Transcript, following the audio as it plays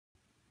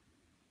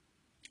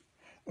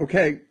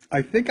Okay,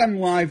 I think I'm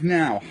live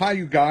now. Hi,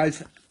 you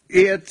guys.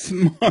 It's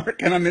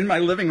Mark, and I'm in my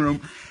living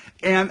room.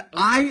 And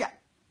I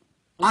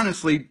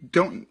honestly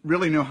don't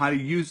really know how to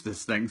use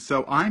this thing,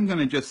 so I'm going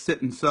to just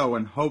sit and sew,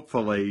 and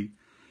hopefully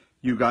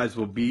you guys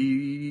will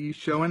be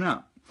showing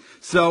up.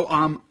 So,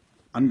 I'm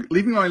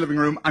leaving my living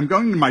room. I'm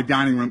going to my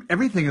dining room.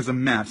 Everything is a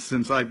mess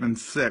since I've been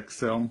sick,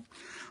 so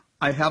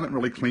I haven't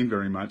really cleaned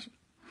very much.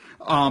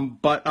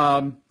 But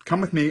come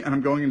with me, and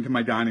I'm going into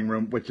my dining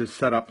room, which is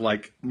set up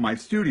like my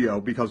studio,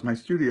 because my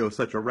studio is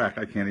such a wreck,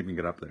 I can't even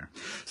get up there.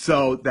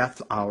 So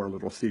that's our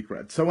little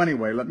secret. So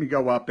anyway, let me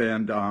go up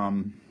and,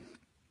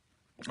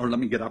 or let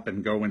me get up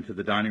and go into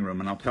the dining room,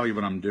 and I'll tell you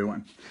what I'm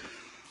doing.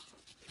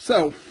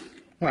 So,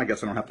 well, I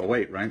guess I don't have to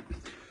wait, right?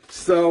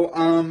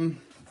 So,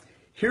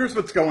 here's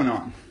what's going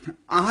on.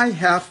 I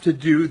have to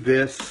do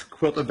this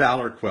Quilt of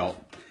Valor quilt,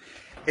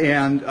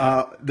 and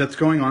that's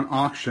going on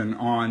auction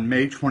on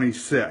May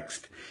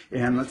 26th.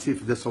 And let's see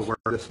if this will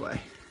work this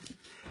way.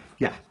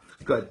 Yeah,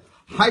 good.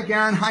 Hi,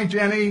 Garen. Hi,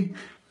 Jenny.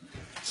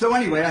 So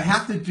anyway, I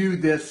have to do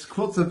this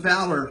Quilts of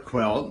Valor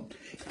quilt,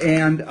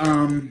 and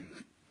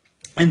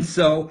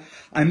so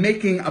I'm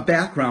making a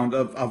background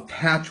of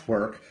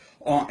patchwork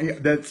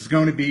that's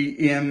going to be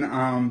in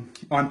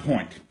on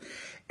point.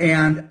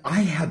 And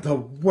I had the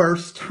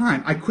worst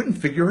time. I couldn't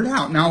figure it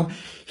out. Now,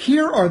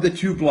 here are the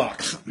two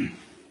blocks.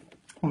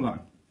 Hold on.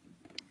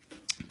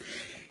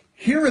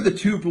 Here are the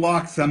two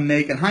blocks I'm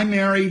making. Hi,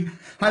 Mary.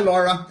 Hi,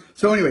 Laura.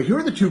 So anyway, here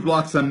are the two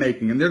blocks I'm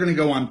making, and they're going to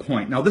go on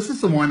point. Now, this is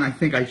the one I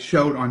think I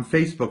showed on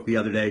Facebook the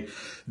other day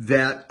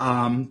that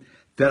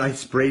that I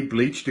sprayed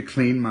bleach to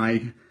clean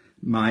my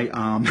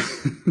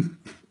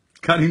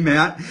cutting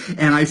mat,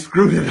 and I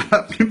screwed it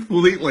up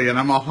completely, and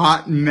I'm a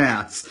hot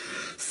mess.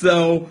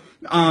 So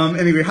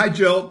anyway, hi,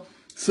 Jill.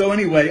 So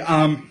anyway,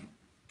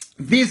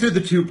 these are the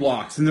two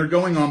blocks, and they're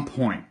going on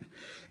point.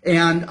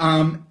 And,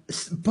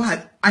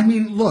 but, I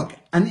mean, look,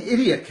 an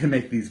idiot can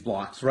make these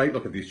blocks, right?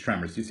 Look at these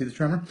tremors. Do you see the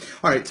tremor?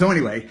 All right, so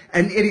anyway,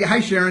 an idiot, hi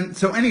Sharon.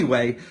 So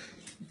anyway,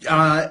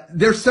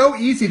 they're so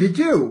easy to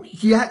do,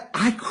 yet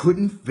I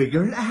couldn't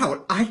figure it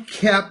out. I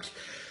kept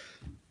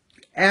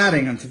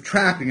adding and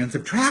subtracting and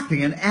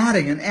subtracting and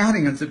adding and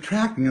adding and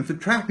subtracting and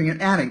subtracting and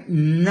adding.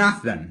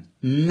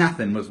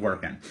 Nothing was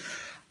working.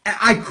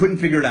 I couldn't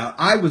figure it out.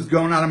 I was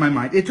going out of my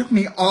mind. It took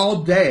me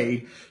all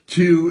day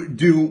to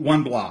do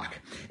one block.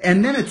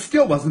 And then it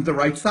still wasn't the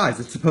right size.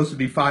 It's supposed to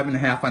be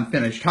 5.5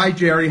 unfinished. Hi,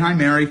 Jerry. Hi,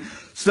 Mary.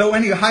 So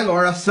anyway, hi,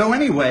 Laura. So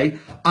anyway,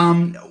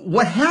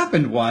 what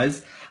happened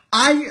was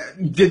I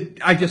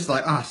just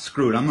thought,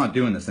 screw it. I'm not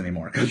doing this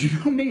anymore. Because you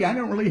know me, I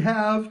don't really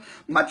have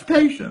much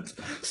patience.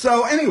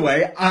 So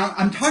anyway,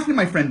 I'm talking to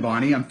my friend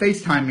Bonnie. I'm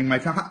FaceTiming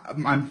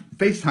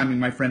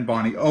my friend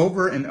Bonnie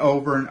over and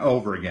over and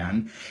over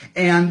again.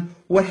 And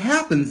what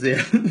happens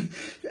is,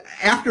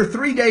 after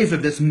 3 days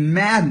of this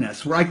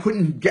madness where I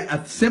couldn't get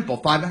a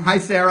simple hi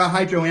Sarah,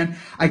 hi Joanne,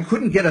 I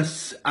couldn't get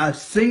a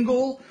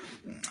single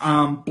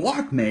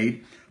block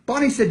made,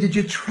 Bonnie said, did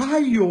you try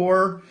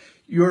your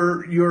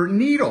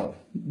needle?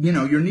 You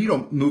know, your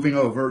needle moving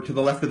over to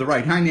the left or the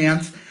right. Hi,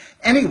 Nance.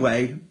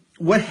 Anyway,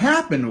 what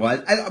happened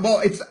was, well,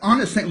 it's on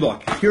the same,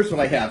 look, here's what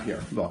I have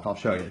here. Look, I'll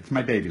show you. It's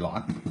my baby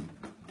lock.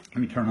 Let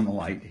me turn on the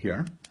light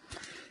here.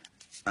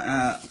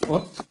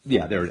 Whoops.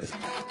 Yeah, there it is.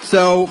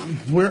 So,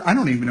 I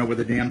don't even know where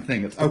the damn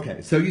thing is.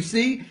 Okay, so you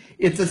see,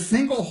 it's a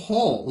single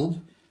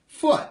hold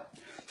foot.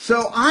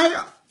 So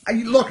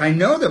look, I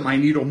know that my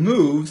needle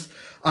moves.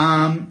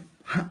 I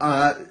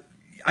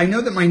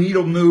know that my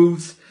needle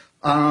moves.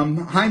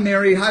 Hi,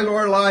 Mary. Hi,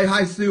 Lorelei.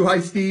 Hi, Sue. Hi,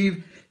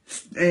 Steve.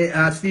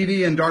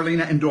 Stevie and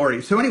Darlena and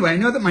Dory. So anyway, I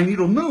know that my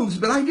needle moves,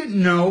 but I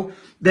didn't know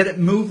that it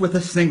moved with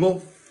a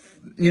single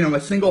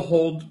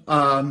hold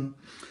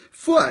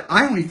foot.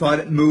 I only thought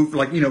it moved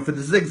like, for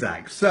the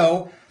zigzag.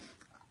 So,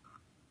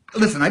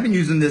 listen, I've been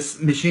using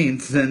this machine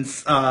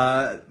since,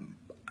 Fred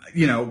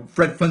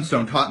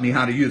Flintstone taught me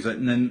how to use it,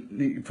 and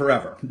then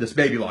forever, this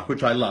baby lock,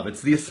 which I love.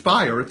 It's the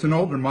Aspire. It's an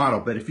older model,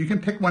 but if you can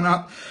pick one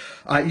up,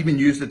 even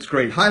used, it's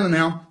great. Hi,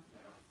 Linnell.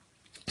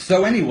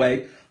 So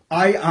anyway,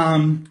 I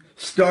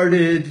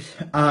started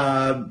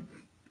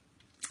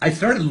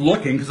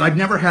looking, because I've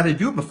never had to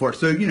do it before.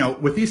 So,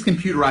 with these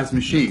computerized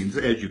machines,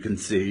 as you can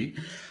see,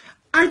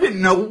 I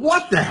didn't know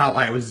what the hell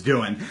I was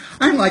doing.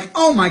 I'm like,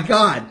 oh my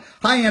God.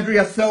 Hi,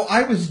 Andrea. So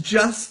I was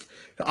just,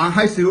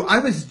 hi, Sue. I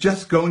was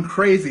just going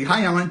crazy.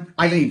 Hi,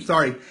 Eileen,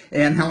 sorry.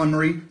 And Helen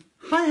Marie.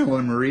 Hi,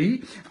 Helen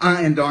Marie.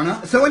 And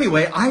Donna. So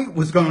anyway, I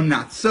was going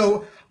nuts.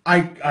 So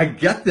I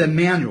get the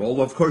manual.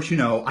 Well, of course,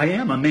 I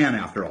am a man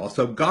after all.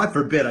 So God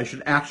forbid I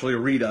should actually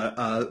read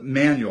a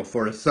manual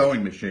for a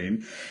sewing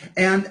machine.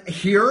 And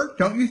here,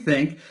 don't you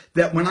think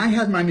that when I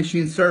had my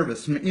machine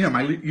service, my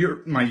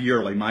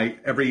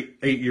every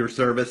 8-year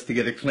service to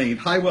get it cleaned.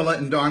 Hi, Willa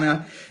and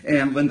Donna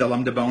and Linda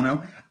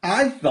Lumdabono.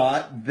 I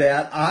thought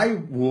that I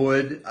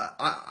would,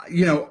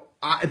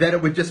 that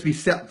it would just be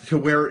set to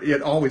where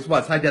it always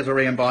was. Hi,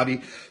 Desiree and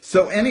Bobby.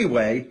 So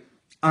anyway,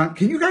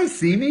 can you guys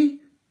see me?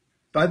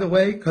 By the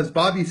way, because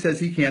Bobby says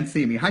he can't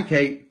see me. Hi,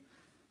 Kate.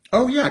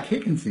 Oh, yeah,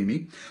 Kate can see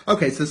me.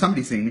 Okay, so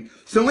somebody's seeing me.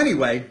 So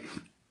anyway,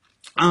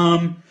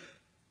 Um,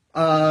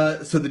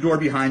 so the door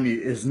behind me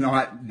is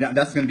not,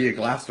 that's going to be a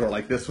glass door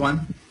like this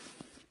one,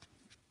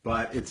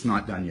 but it's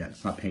not done yet.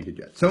 It's not painted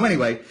yet. So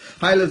anyway,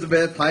 hi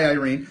Elizabeth, hi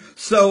Irene.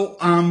 So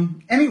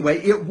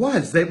anyway, it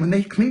was that when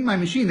they cleaned my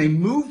machine, they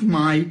moved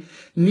my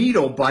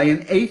needle by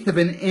 1/8 of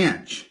an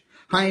inch.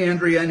 Hi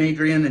Andrea and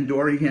Adrian and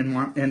Dory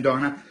and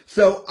Donna.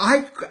 So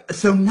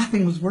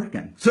nothing was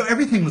working. So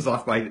everything was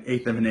off by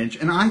 1/8 of an inch,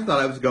 and I thought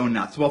I was going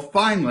nuts. Well,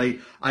 finally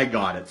I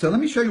got it. So let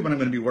me show you what I'm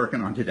going to be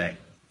working on today.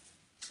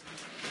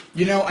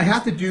 You know, I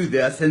have to do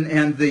this, and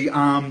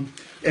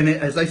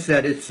as I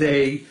said, it's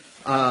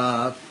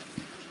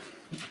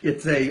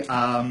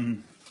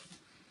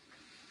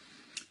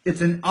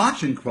an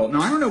auction quilt.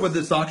 Now, I don't know whether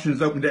this auction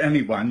is open to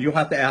anyone. You'll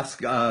have to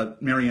ask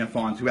Marianne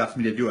Fawns, who asked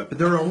me to do it. But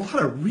there are a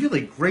lot of really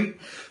great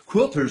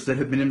quilters that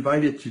have been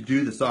invited to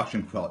do this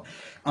auction quilt.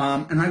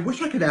 And I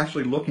wish I could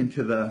actually look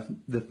into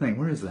the thing.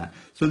 Where is that?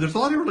 So there's a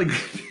lot of really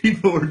good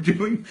people who are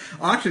doing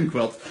auction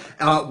quilts.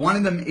 One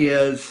of them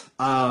is...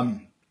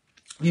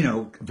 you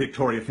know,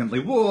 Victoria Findlay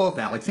Wolf,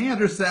 Alex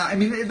Anderson. I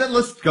mean, the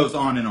list goes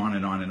on and on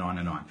and on and on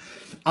and on.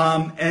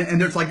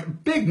 And there's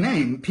like big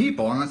name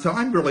people, and so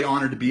I'm really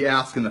honored to be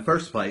asked in the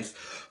first place.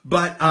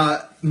 But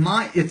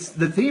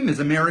the theme is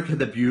America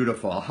the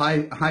Beautiful.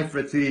 Hi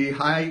Fritzy.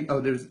 Hi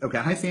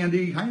hi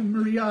Sandy. Hi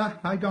Maria.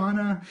 Hi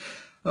Donna.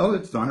 Oh,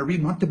 it's Donna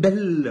Reed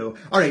Montebello.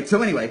 All right.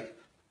 So anyway,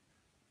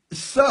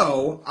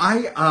 so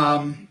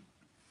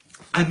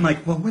I'm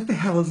like, well, what the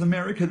hell is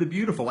America the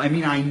Beautiful? I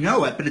mean, I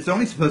know it, but it's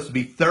only supposed to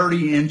be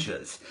 30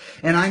 inches.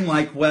 And I'm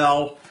like,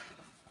 well,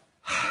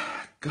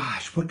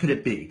 gosh, what could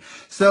it be?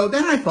 So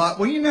then I thought,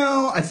 well, you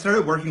know, I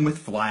started working with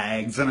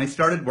flags, and I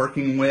started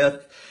working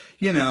with,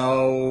 you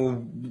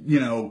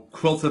know,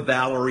 Quilts of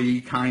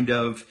Valerie kind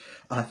of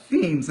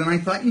themes. And I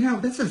thought, you know,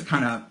 this is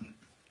kind of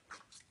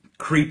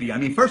creepy. I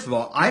mean, first of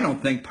all, I don't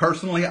think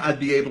personally I'd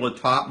be able to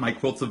top my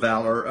Quilts of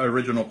Valor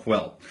original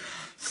quilt.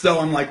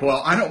 So I'm like,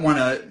 well, I don't want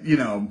to, you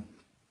know,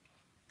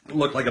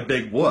 look like a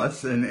big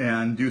wuss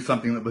and do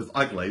something that was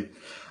ugly.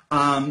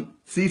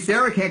 See,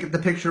 Sarah can't get the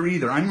picture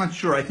either. I'm not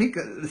sure. I think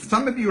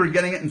some of you are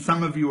getting it and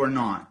some of you are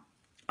not.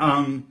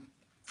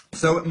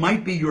 So it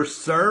might be your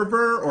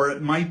server or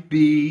it might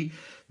be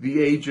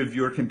the age of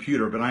your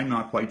computer, but I'm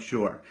not quite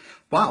sure.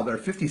 Wow, there are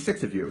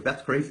 56 of you.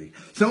 That's crazy.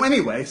 So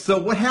anyway, so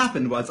what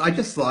happened was I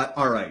just thought,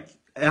 all right,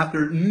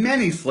 after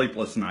many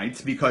sleepless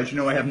nights, because, you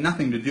know, I have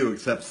nothing to do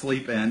except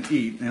sleep and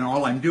eat, and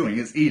all I'm doing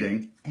is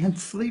eating and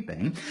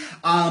sleeping,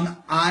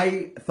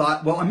 I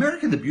thought, well,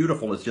 America the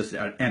Beautiful is just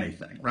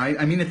anything, right?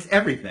 I mean, it's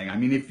everything. I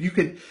mean, if you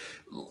could,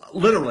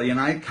 literally, and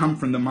I come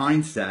from the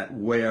mindset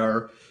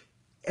where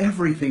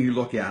everything you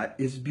look at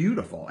is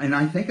beautiful, and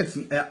I think it's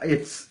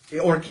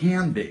or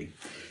can be,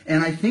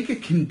 and I think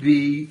it can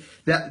be,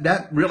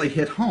 that really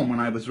hit home when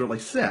I was really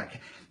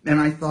sick. And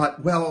I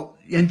thought, well,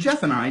 and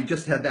Jeff and I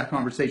just had that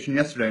conversation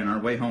yesterday on our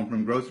way home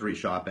from grocery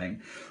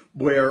shopping,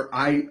 where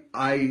I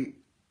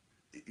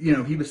you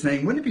know, he was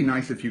saying, wouldn't it be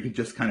nice if you could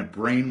just kind of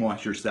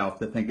brainwash yourself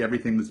to think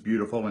everything was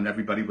beautiful and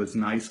everybody was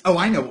nice? Oh,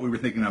 I know what we were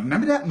thinking of.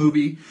 Remember that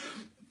movie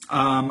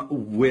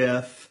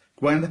with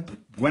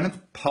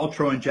Gwyneth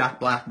Paltrow and Jack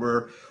Black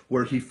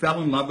where he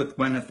fell in love with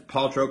Gwyneth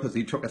Paltrow because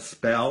he took a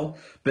spell,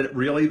 but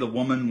really the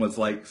woman was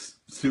like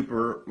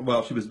super,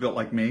 well, she was built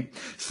like me.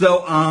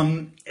 So,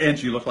 and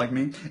she looked like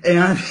me.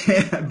 And,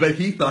 but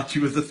he thought she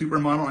was a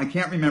supermodel. I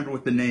can't remember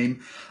what the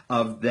name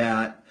of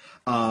that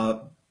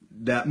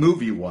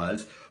movie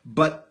was.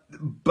 But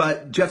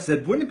Jeff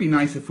said, wouldn't it be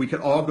nice if we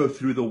could all go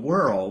through the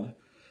world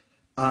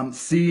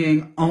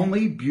seeing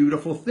only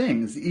beautiful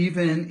things,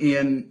 even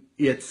in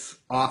its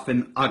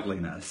often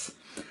ugliness?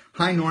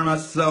 Hi, Norma.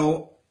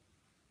 So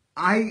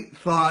I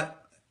thought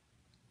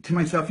to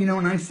myself, you know,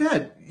 and I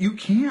said, you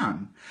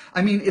can.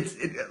 I mean,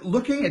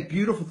 looking at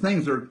beautiful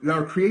things or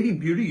creating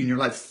beauty in your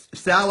life.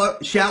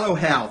 Shallow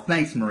Hal.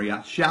 Thanks,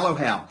 Maria. Shallow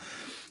Hal.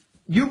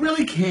 You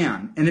really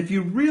can. And if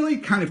you really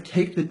kind of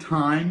take the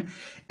time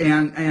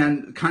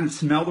and kind of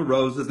smell the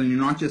roses, and you're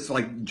not just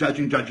like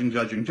judging,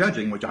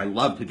 which I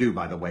love to do,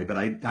 by the way, but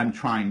I'm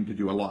trying to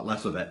do a lot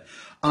less of it.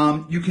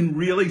 You can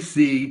really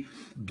see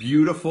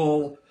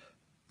beautiful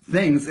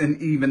things and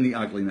even the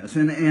ugliness.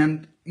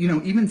 And you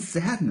know, even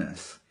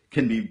sadness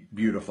can be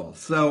beautiful.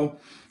 So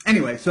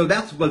anyway, so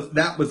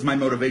that was my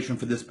motivation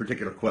for this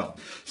particular quilt.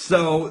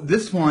 So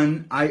this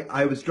one,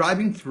 I was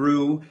driving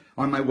through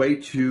on my way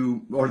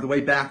to, or the way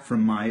back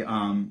from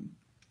my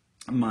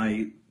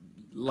my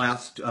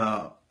last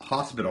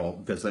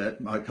hospital visit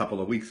a couple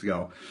of weeks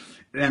ago,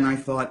 and I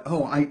thought,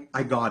 oh,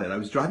 I got it. I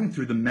was driving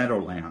through the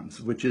Meadowlands,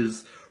 which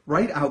is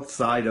right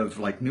outside of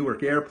like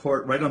Newark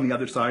Airport, right on the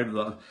other side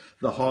of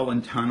the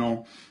Holland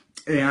Tunnel,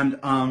 and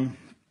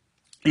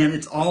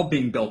it's all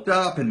being built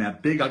up, and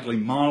that big ugly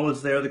mall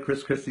is there that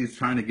Chris Christie's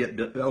trying to get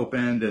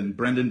opened, and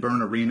Brendan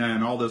Byrne Arena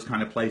and all those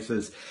kind of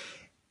places.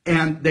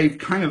 And they've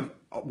kind of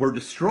were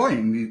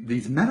destroying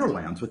these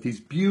meadowlands with these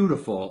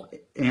beautiful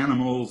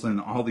animals and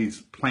all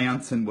these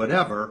plants and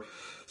whatever.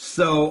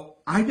 So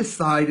I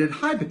decided,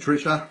 hi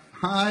Patricia,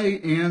 hi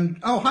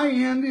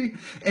Andy,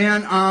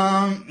 and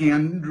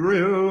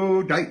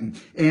Andrew Dighton,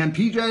 and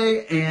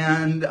PJ,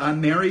 and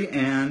Mary,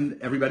 and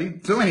everybody.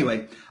 So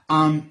anyway,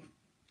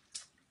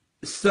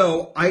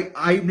 so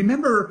I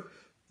remember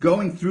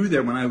going through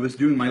there when I was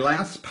doing my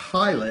last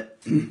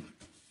pilot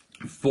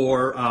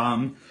for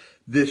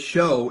this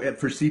show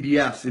for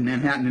CBS in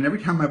Manhattan, and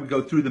every time I would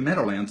go through the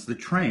Meadowlands, the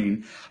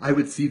train, I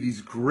would see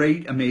these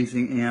great,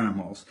 amazing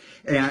animals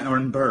or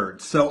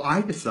birds. So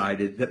I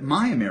decided that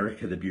my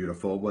America the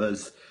Beautiful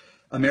was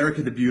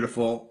America the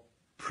Beautiful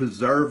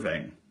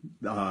preserving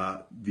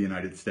the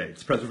United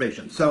States,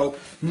 preservation. So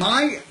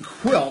my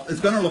quilt is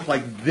going to look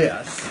like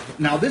this.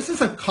 Now this is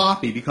a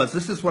copy because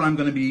this is what I'm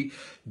going to be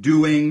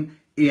doing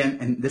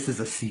and this is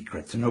a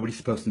secret, so nobody's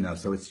supposed to know,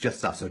 so it's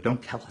just us, so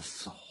don't tell a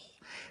soul,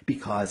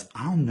 because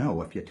I'll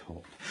know if you're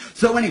told.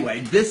 So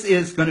anyway, this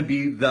is going to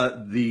be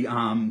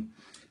the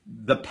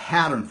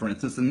pattern, for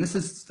instance, and this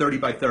is 30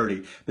 by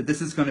 30, but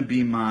this is going to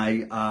be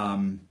my,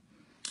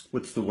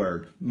 what's the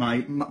word?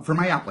 For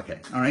my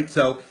applique, all right?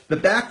 So the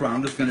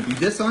background is going to be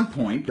this on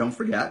point, don't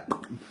forget.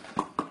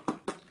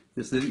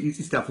 This is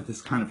easy stuff with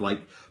this kind of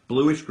like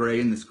bluish gray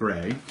and this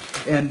gray.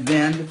 And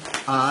then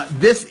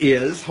this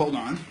is, hold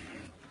on,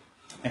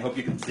 I hope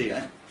you can see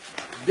it.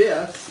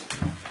 This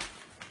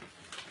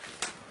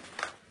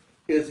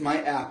is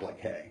my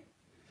applique.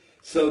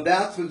 So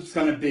that's what it's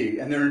going to be,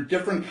 and they're in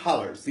different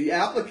colors. The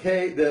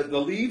applique, the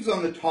leaves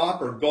on the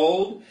top are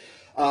gold.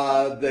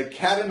 The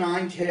cat o'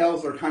 nine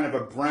tails are kind of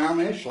a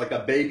brownish, like a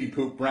baby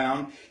poop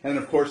brown, and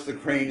of course the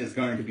crane is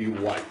going to be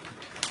white.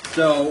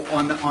 So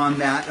on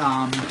that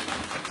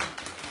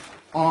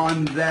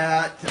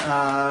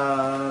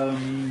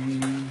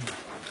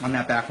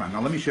background.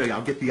 Now let me show you.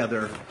 I'll get the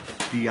other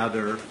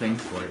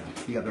things for you,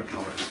 the other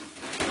colors.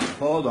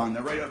 Hold on,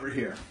 they're right over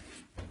here.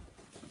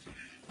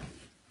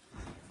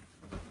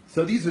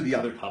 So these are the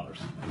other colors.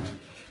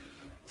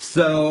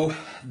 So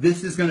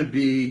this is going to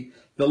be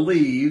the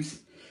leaves,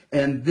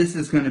 and this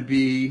is going to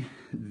be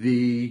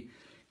the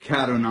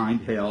cat o' nine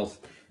tails,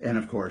 and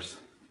of course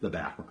the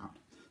background.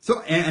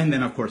 So, and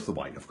then of course the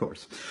white, of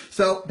course.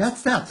 So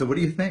that's that. So what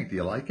do you think? Do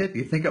you like it? Do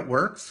you think it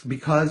works?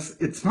 Because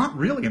it's not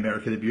really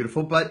America the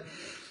Beautiful, but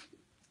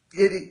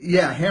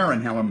yeah,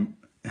 heron, Helen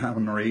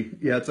Marie.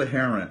 Yeah, it's a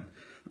heron.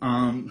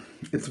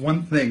 It's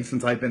one thing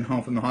since I've been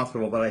home from the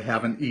hospital that I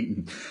haven't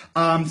eaten.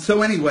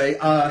 So anyway,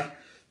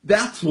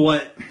 that's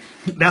what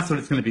it's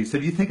going to be. So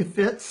do you think it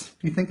fits?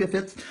 Do you think it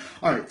fits?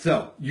 All right.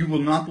 So you will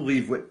not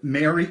believe what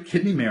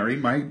Kidney Mary,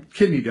 my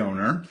kidney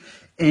donor,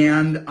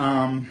 and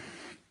I,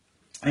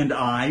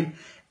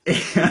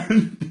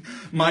 and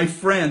my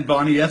friend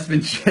Bonnie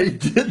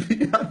Espenshade did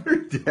the other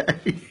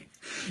day.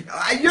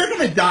 You're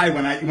going to die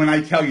when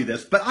I tell you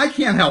this, but I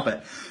can't help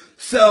it.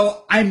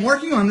 So I'm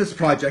working on this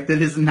project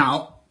that is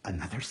now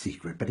another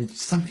secret, but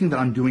it's something that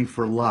I'm doing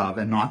for love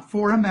and not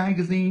for a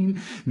magazine,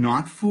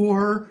 not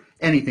for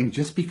anything,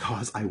 just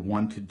because I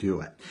want to do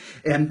it.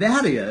 And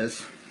that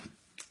is,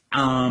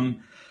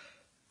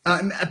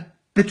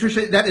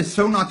 Patricia, that is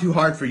so not too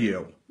hard for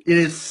you. It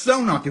is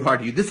so not too hard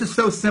for you. This is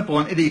so simple,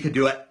 an idiot could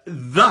do it.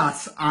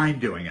 Thus, I'm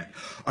doing it.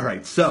 All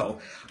right, so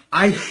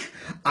I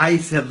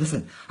said,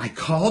 listen, I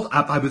called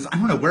up, I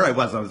don't know where I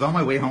was on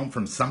my way home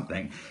from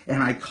something,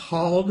 and I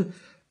called,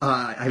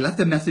 I left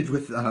a message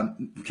with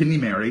Kidney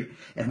Mary,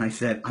 and I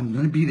said, I'm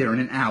going to be there in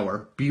an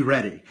hour, be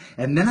ready.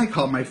 And then I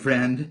called my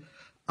friend,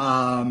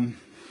 yeah,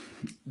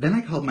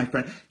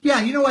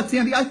 you know what,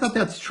 Sandy, I thought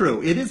that's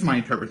true. It is my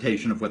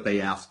interpretation of what they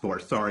asked for.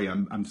 Sorry,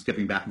 I'm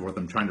skipping back and forth,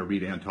 I'm trying to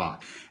read and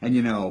talk. And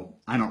you know,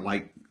 I don't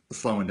like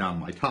slowing down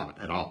my talk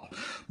at all.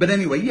 But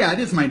anyway, yeah, it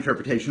is my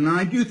interpretation, and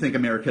I do think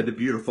America the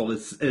Beautiful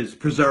is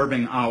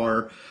preserving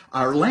our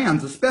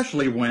lands,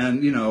 especially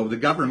when, you know, the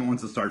government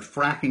wants to start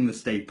fracking the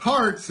state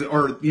parks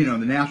or, you know,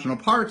 the national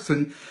parks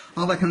and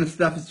all that kind of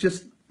stuff. It's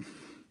just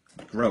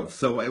gross.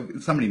 So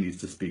somebody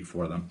needs to speak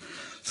for them.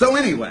 So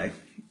anyway,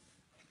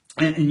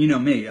 and you know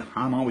me,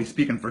 I'm always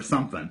speaking for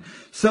something.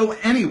 So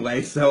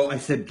anyway, so I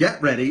said, get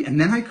ready. And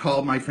then I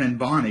called my friend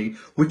Bonnie,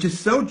 which is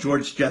so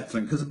George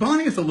Jetson, because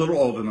Bonnie is a little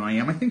older than I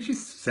am. I think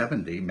she's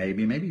 70,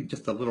 maybe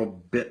just a little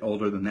bit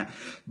older than that.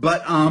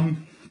 But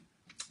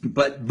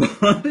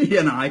Bonnie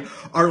and I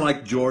are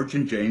like George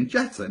and Jane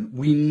Jetson.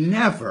 We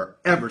never,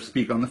 ever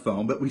speak on the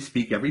phone, but we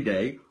speak every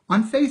day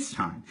on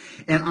FaceTime.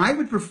 And I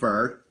would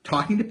prefer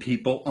talking to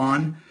people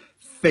on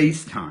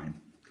FaceTime.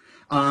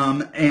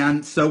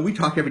 And so we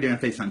talk every day on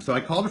FaceTime. So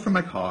I called her from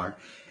my car,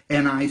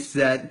 and I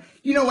said,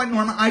 you know what,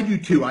 Norma, I do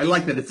too. I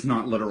like that it's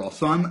not literal.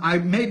 So I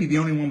may be the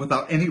only one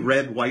without any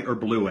red, white, or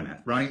blue in it,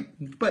 right?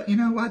 But you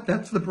know what?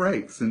 That's the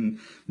breaks. And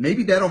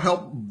maybe that'll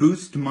help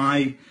boost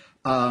my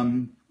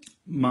money,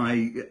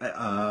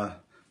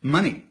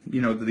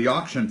 you know, the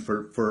auction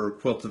for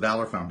Quilts of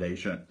Valor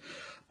Foundation.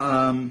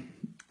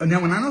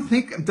 Now, and I don't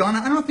think,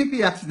 Donna, I don't think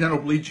the accidental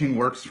bleaching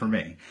works for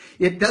me.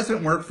 It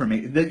doesn't work for me.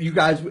 You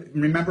guys,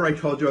 remember I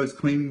told you I was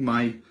cleaning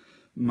my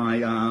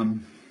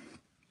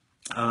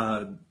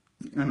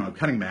I don't know,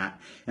 cutting mat,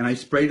 and I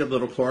sprayed a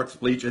little Clorox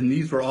bleach, and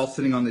these were all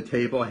sitting on the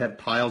table. I had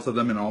piles of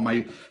them and all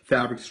my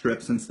fabric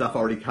strips and stuff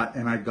already cut,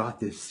 and I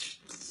got this,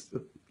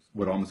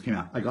 what almost came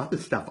out, I got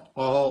this stuff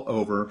all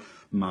over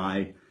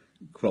my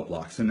quilt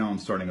blocks, and now I'm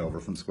starting over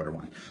from square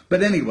one.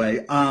 But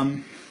anyway,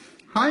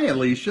 hi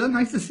Alicia,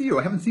 nice to see you.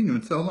 I haven't seen you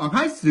in so long.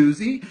 Hi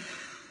Susie.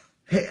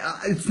 Hey,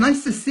 it's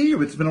nice to see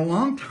you. It's been a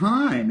long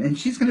time, and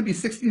she's going to be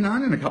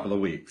 69 in a couple of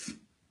weeks.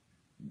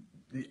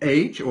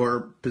 Age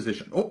or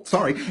position? Oh,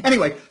 sorry.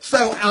 Anyway,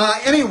 so oh,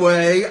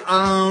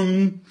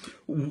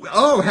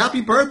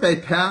 happy birthday,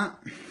 Pat.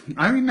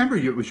 I remember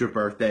it was your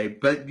birthday,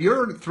 but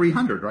you're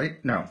 300,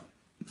 right? No.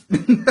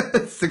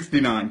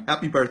 69.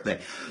 Happy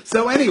birthday.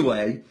 So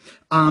anyway,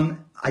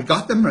 I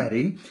got them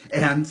ready,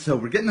 and so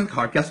we're getting in the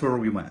car. Guess where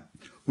we went?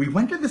 We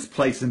went to this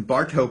place in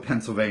Bartow,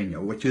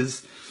 Pennsylvania, which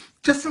is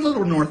just a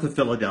little north of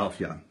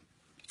Philadelphia.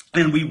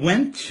 And we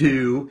went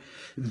to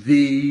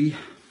the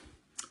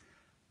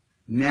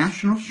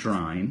National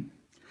Shrine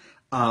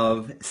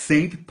of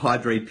Saint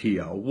Padre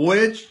Pio,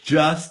 which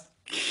just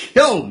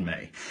killed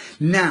me.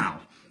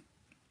 Now,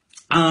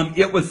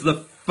 it was the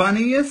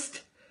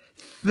funniest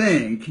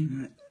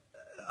thing.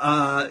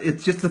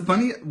 It's just the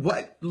funny.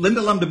 What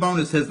Linda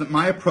Lumdebono says that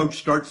my approach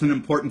starts an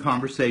important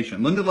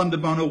conversation. Linda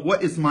Lumdebono,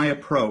 what is my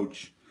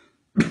approach?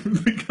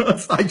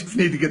 Because I just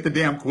need to get the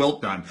damn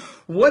quilt done.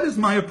 What is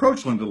my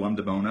approach, Linda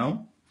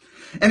Lumdebono?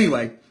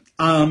 Anyway,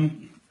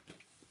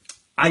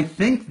 I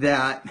think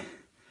that.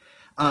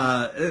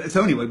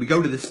 So anyway, we go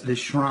to this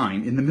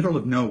shrine in the middle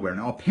of nowhere.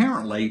 Now,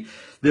 apparently,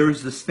 there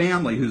was this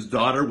family whose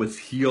daughter was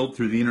healed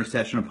through the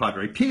intercession of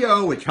Padre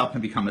Pio, which helped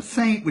him become a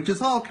saint, which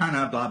is all kind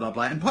of blah, blah,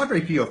 blah. And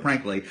Padre Pio,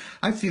 frankly,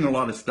 I've seen a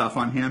lot of stuff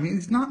on him.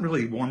 He's not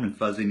really warm and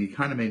fuzzy, and he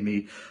kind of made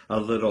me a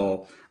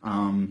little,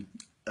 I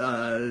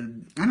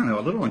don't know,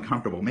 a little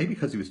uncomfortable, maybe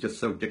because he was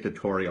just so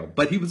dictatorial.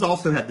 But he was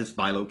also had this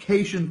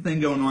bilocation thing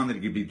going on, that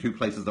he could be two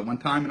places at one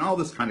time, and all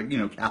this kind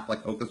of,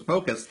 Catholic hocus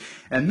pocus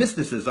and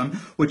mysticism,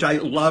 which I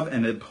love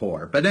and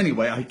abhor. But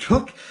anyway, I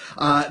took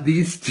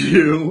these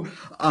two.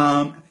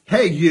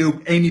 Hey,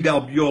 you, Amy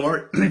Bell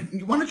Bueller,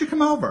 why don't you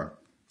come over?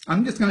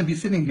 I'm just going to be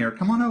sitting here.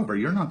 Come on over.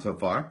 You're not so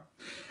far.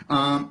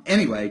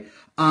 Anyway,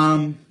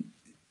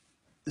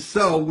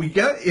 so we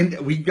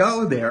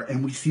go there,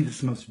 and we see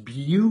this most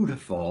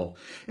beautiful,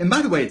 and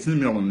by the way, it's in the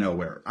middle of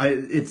nowhere.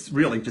 It's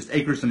really just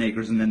acres and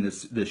acres, and then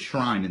this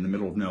shrine in the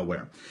middle of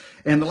nowhere.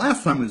 And the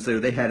last time I was there,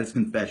 they had his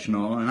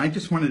confessional, and I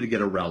just wanted to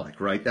get a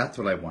relic, right? That's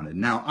what I wanted.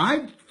 Now,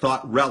 I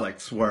thought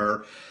relics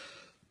were,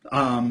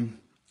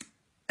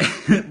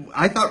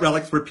 I thought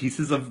relics were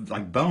pieces of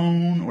like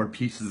bone or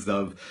pieces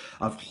of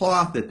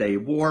cloth that they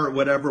wore or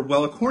whatever.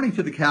 Well, according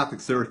to the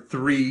Catholics, there are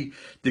 3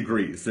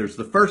 degrees. There's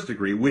the first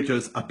degree, which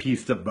is a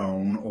piece of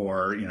bone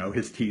or,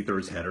 his teeth or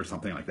his head or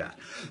something like that.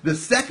 The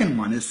second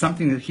one is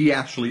something that he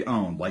actually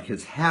owned, like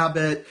his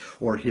habit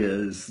or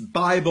his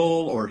Bible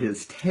or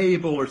his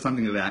table or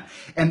something like that.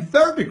 And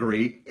third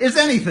degree is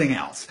anything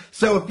else.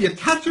 So if you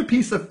touch a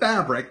piece of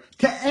fabric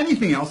to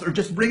anything else or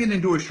just bring it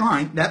into a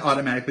shrine, that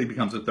automatically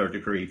becomes a third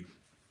degree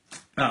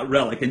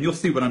relic, and you'll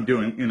see what I'm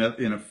doing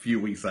in a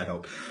few weeks, I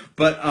hope.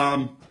 But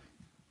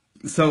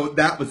so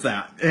that was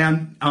that,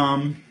 and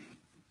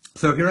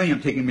so here I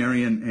am taking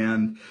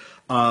Marion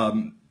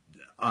and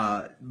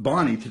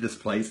Bonnie to this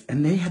place,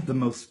 and they had the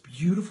most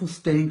beautiful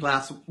stained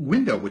glass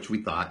window, which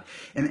we thought.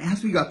 And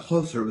as we got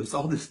closer, it was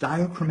all this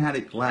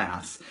diachromatic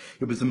glass.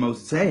 It was a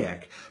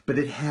mosaic, but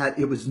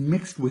it was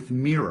mixed with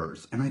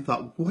mirrors, and I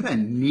thought, what a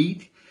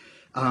neat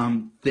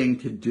thing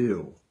to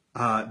do.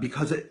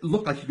 Because it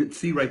looked like you could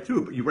see right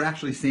through it, but you were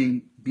actually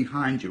seeing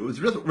behind you. It was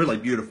really, really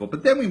beautiful.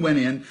 But then we went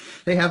in.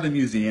 They have a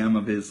museum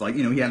of his,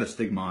 he had a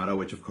stigmata,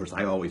 which of course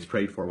I always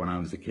prayed for when I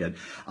was a kid.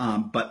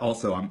 But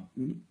also I'm,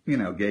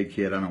 gay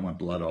kid. I don't want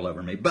blood all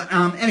over me. But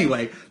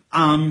anyway,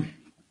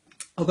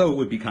 although it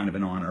would be kind of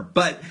an honor.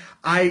 But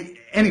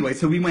anyway,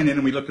 so we went in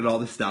and we looked at all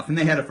this stuff, and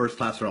they had a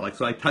first-class relic.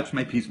 So I touched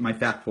my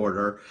fat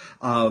quarter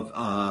of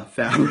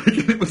fabric,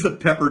 and it was a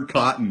peppered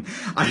cotton.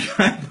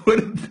 I put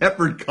a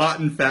peppered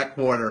cotton fat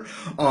quarter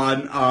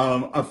on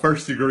a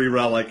first-degree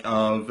relic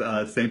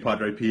of St.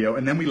 Padre Pio,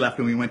 and then we left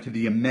and we went to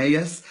the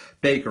Emmaus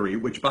Bakery,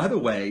 which, by the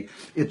way,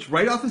 it's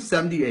right off of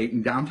 78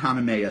 in downtown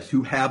Emmaus,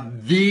 who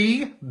have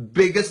the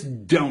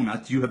biggest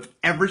donuts you have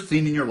ever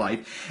seen in your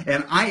life.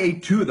 And I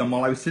ate 2 of them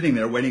while I was sitting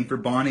there waiting for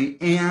Bonnie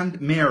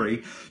and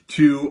Mary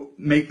to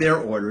make their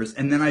orders.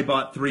 And then I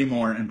bought 3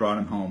 more and brought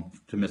them home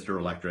to Mr.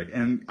 Electric.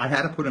 And I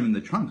had to put them in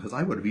the trunk because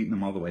I would have eaten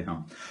them all the way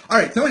home. All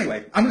right, so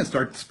anyway, I'm going to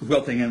start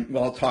quilting, and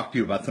I'll talk to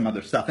you about some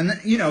other stuff. And,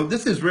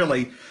 this is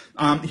really,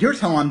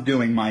 here's how I'm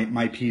doing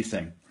my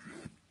piecing.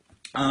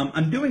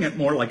 I'm doing it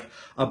more like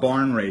a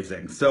barn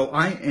raising. So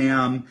I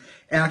am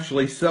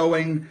actually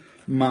sewing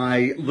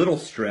my little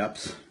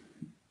strips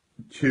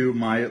to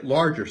my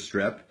larger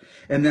strip,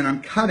 and then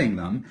I'm cutting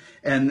them,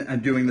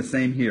 and doing the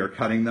same here,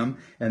 cutting them,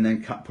 and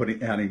then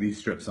adding these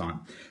strips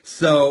on.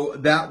 So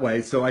that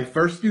way, so I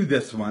first do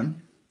this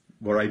one,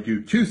 where I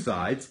do two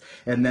sides,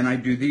 and then I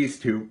do these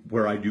two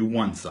where I do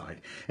one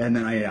side, and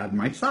then I add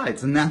my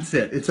sides, and that's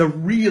it. It's a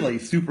really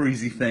super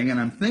easy thing, and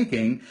I'm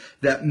thinking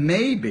that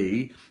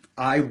maybe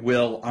I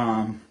will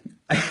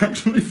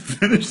actually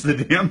finish the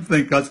damn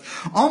thing, because,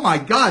 oh my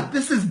God,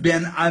 this has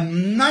been a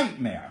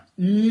nightmare.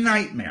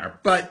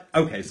 But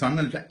okay, so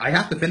I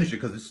have to finish it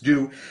because it's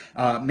due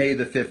May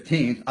the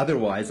 15th.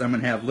 Otherwise, I'm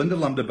going to have Linda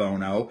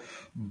Lumdabono,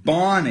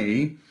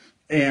 Bonnie,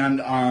 and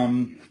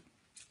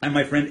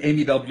my friend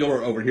Amy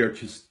Belbuehler over here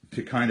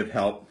to kind of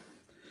help.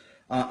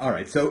 All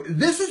right, so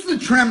this is the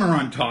tremor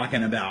I'm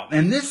talking about,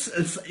 and this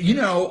is, you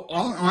know,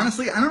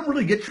 honestly, I don't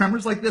really get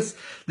tremors like this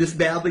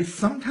badly.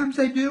 Sometimes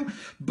I do,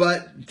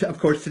 but of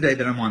course today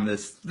that I'm on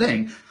this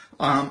thing,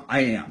 I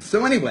am.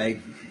 So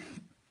anyway.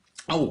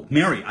 Oh,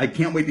 Mary, I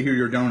can't wait to hear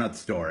your donut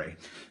story.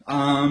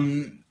 Oh,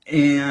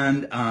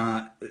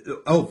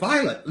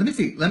 Violet, let me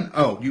see.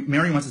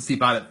 Mary wants to see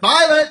Violet.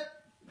 Violet!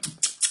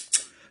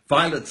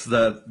 Violet's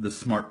the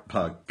smart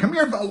pug. Come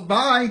here,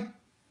 bye.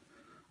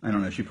 I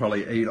don't know, she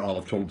probably ate all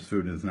of Tulip's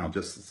food and is now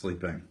just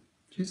sleeping.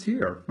 She's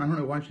here. I don't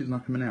know why she's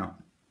not coming out.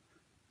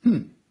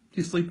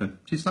 She's sleeping.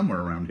 She's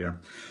somewhere around here.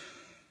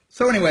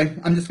 So anyway,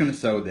 I'm just going to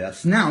sew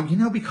this. Now, you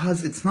know,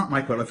 because it's not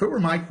my quilt. If it were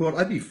my quilt,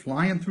 I'd be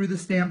flying through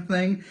this damn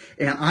thing,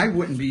 and I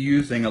wouldn't be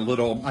using a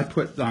little, I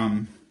put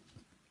some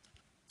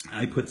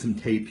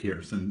tape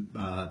here, some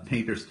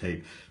painter's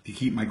tape, to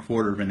keep my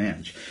 1/4 of an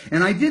inch.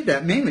 And I did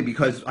that mainly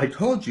because I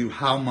told you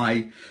how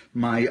I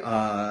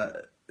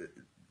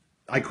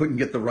couldn't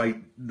get the right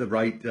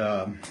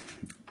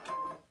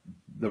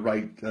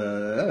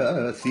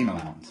seam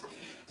allowance.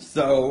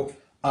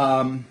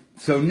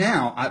 So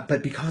now,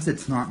 but because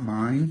it's not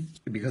mine,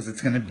 because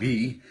it's going to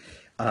be,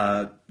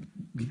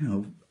 you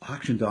know,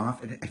 auctioned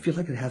off, I feel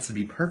like it has to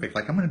be perfect.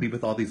 Like, I'm going to be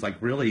with all these, like,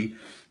 really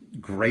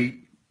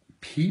great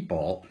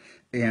people,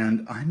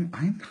 and I'm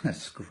kind of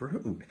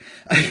screwed.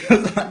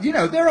 You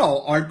know, they're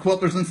all art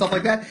quilters and stuff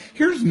like that.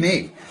 Here's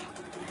me.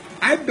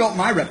 I've built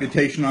my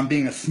reputation on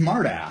being a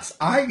smartass.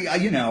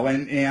 You know,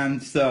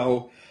 and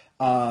so,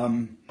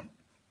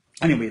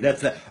 anyway,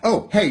 that's that.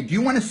 Oh, hey, do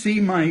you want to see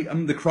my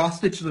the cross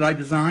stitch that I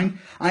designed?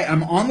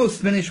 I'm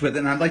almost finished with it,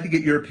 and I'd like to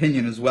get your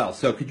opinion as well.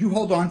 So could you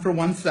hold on for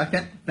 1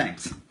 second?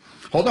 Thanks.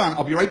 Hold on,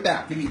 I'll be right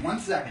back. Give me 1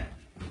 second.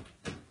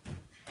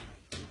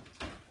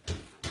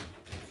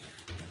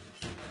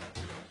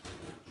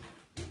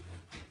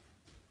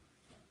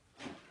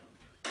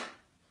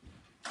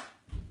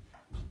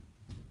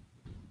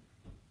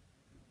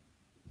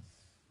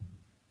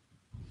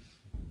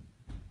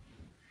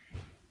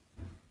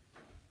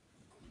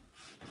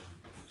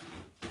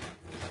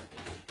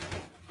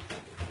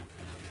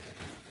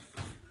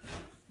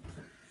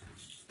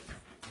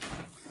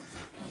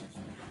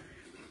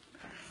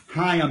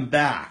 Hi, I'm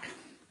back.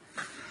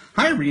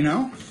 Hi,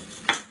 Reno.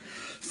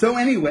 So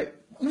anyway,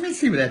 let me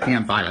see where that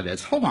damn Violet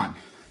is. Hold on.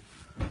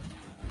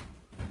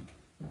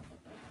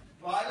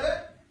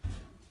 Violet?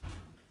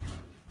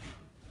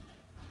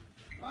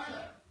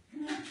 Violet?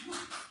 Come here.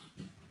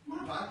 Come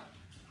on, Violet.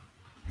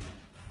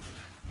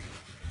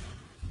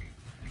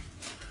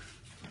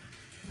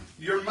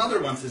 Your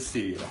mother wants to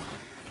see you.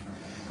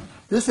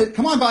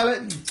 Come on,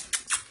 Violet.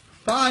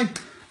 Bye.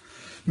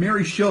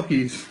 Mary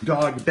Schilke's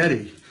dog,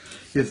 Betty,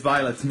 is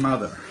Violet's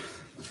mother.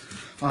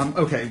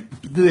 Okay,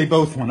 they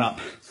both went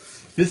up.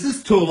 This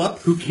is Tulip,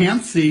 who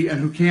can't see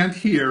and who can't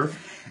hear,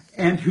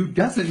 and who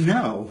doesn't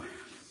know.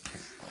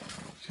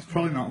 She's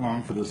probably not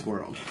long for this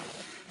world.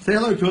 Say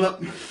hello,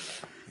 Tulip.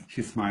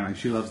 She's smiling.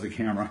 She loves the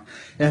camera.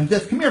 And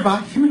this, come here,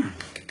 Violet. Come here.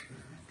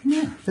 Come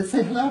here. Just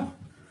say hello.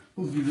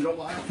 Oh, you little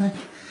wild thing.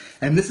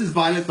 And this is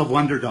Violet, the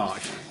wonder dog.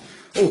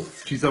 Oh,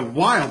 she's a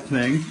wild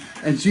thing,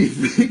 and she's.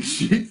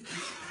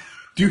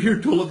 Do you hear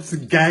Tulip's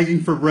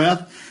gagging for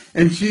breath?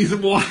 And she's a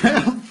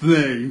wild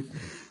thing.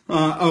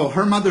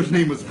 Her mother's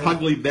name was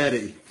Pugly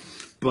Betty.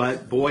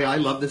 But boy, I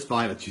love this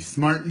Violet. She's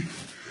smart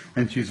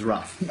and she's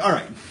rough. All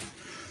right.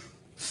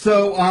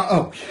 So,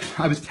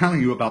 I was telling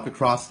you about the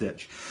cross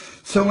stitch.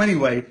 So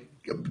anyway,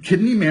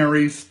 Kidney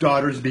Mary's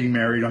daughter's being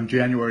married on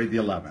January the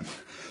 11th.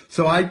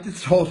 So I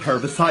just told her,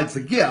 besides the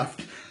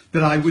gift,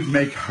 that I would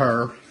make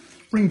her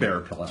ring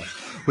bearer pillow,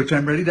 which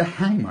I'm ready to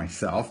hang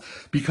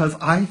myself because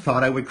I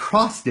thought I would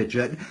cross stitch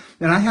it,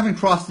 and I haven't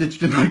cross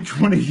stitched in like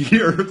 20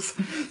 years.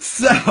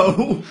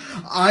 So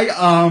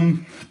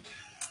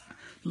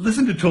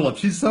listen to Tulip,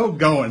 she's so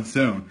going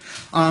soon.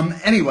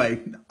 Anyway,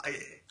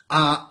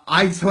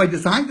 so I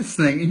designed this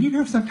thing, and you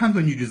know sometimes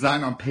when you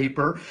design on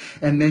paper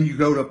and then you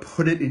go to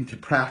put it into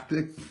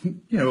practice,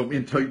 you know,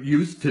 into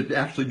use to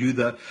actually do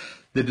the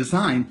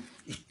design,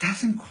 it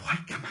doesn't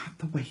quite come out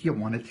the way you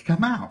want it to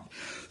come out.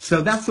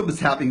 So that's what was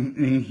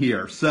happening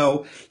here.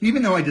 So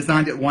even though I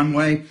designed it one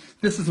way,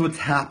 this is what's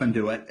happened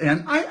to it.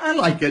 And I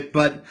like it,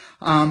 but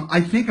I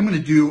think I'm going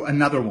to do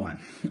another one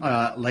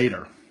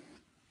later.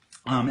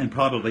 And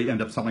probably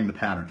end up selling the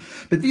pattern.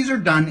 But these are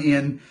done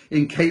in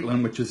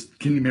Caitlin, which is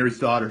Kidney Mary's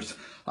daughter's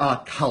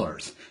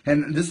colors.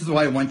 And this is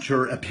why I want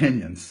your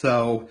opinion.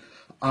 So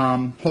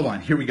hold on,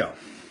 here we go.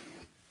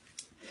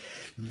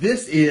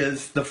 This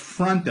is the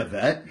front of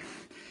it.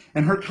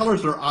 and her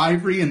colors are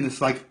ivory and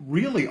this like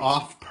really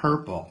off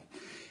purple.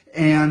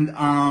 And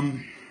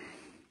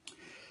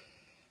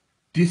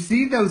do you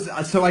see those?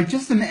 So I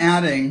just am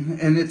adding,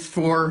 and it's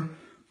for,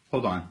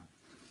 hold on,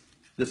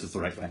 this is the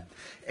right way.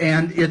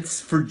 And it's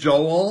for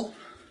Joel,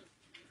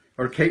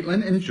 or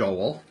Caitlin and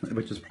Joel,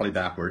 which is probably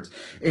backwards.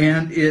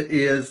 And it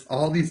is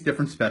all these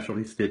different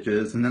specialty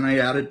stitches. And then I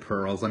added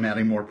pearls. I'm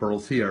adding more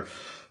pearls here.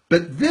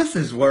 But this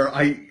is where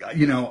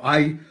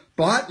I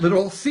bought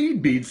little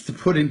seed beads to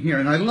put in here.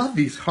 And I love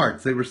these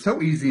hearts. They were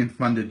so easy and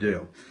fun to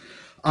do.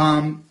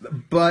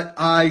 But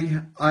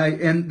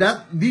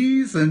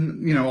these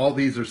and, all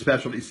these are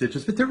specialty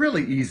stitches, but they're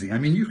really easy. I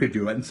mean, you could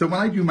do it. And so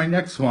when I do my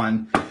next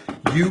one,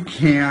 you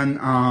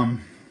can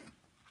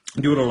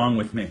do it along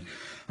with me.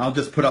 I'll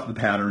just put up the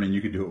pattern and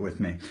you can do it with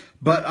me.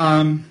 But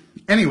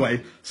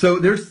anyway, so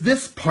there's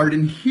this part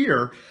in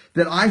here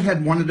that I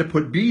had wanted to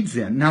put beads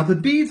in. Now the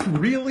beads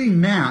really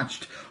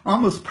matched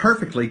almost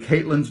perfectly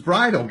Caitlin's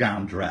bridal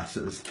gown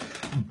dresses.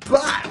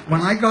 But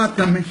when I got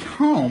them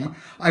home,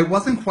 I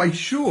wasn't quite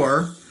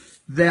sure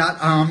that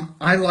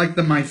I liked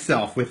them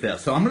myself with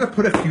this. So I'm going to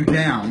put a few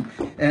down.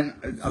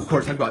 And of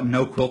course, I've got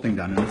no quilting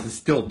done, and this is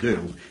still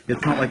due.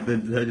 It's not like the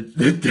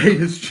date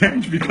has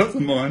changed because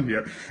I'm on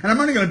here. And I'm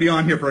only going to be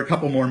on here for a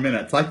couple more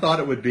minutes. I thought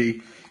it would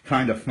be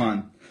kind of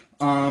fun.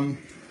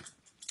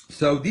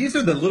 So these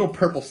are the little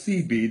purple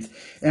seed beads.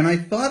 And I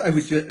thought I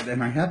would just,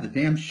 and I have the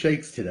damn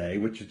shakes today,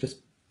 which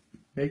just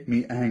make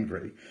me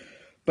angry.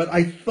 But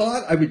I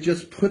thought I would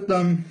just put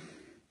them,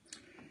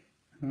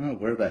 oh,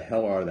 where the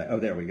hell are they? Oh,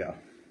 there we go.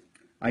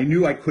 I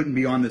knew I couldn't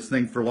be on this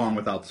thing for long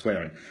without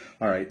swearing.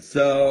 All right,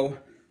 so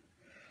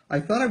I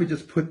thought I would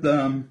just put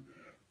them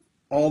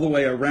all the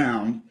way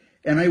around,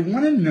 and I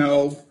want to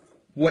know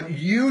what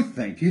you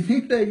think. Do you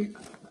think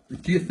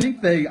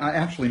they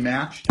actually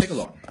match? Take a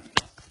look.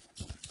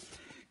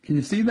 Can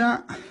you see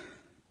that?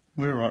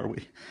 Where are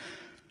we?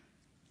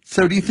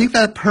 So do you think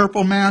that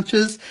purple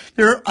matches?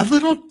 They're a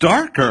little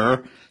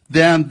darker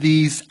than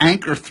these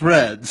anchor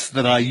threads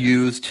that I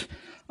used.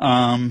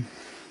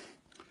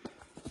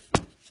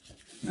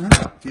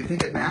 Do you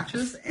think it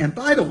matches? And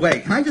by the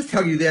way, can I just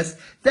tell you this?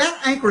 That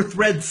anchor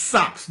thread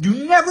sucks.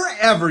 Do never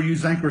ever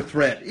use anchor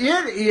thread.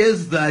 It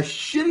is the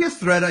shittiest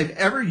thread I've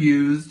ever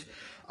used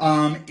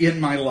in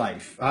my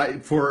life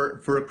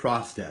for a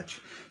cross stitch.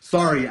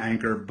 Sorry,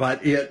 anchor,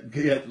 but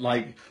it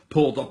like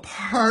pulled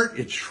apart.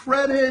 It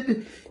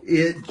shredded.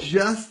 It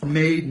just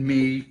made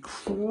me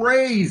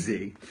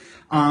crazy.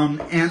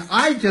 And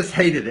I just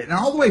hated it. And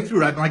all the way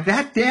through, I'm like,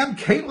 that damn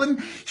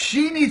Caitlin,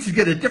 she needs to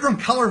get a different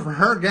color for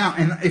her gown.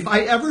 And if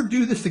I ever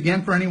do this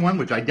again for anyone,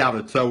 which I doubt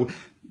it, so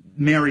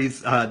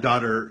Mary's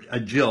daughter,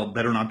 Jill,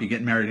 better not be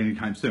getting married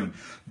anytime soon.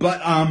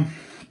 But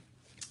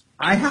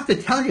I have to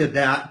tell you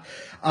that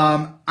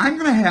I'm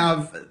going to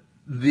have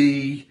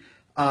the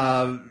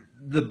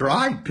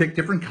bride pick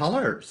different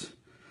colors.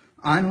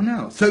 I don't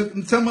know. So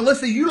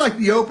Melissa, you like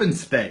the open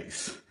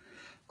space.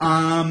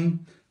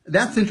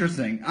 That's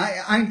interesting.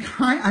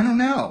 I don't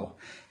know.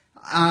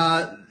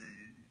 I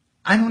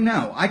don't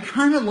know. I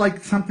kind of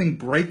like something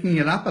breaking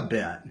it up a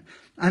bit.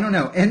 I don't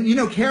know. And,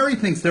 Carrie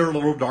thinks they're a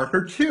little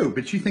darker, too,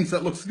 but she thinks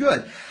that looks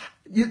good.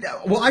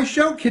 Well, I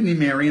showed Kidney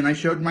Mary and I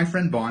showed my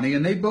friend Bonnie,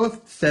 and they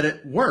both said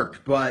it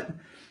worked. But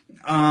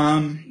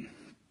I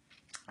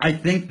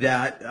think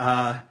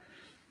that,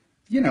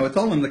 it's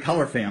all in the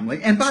color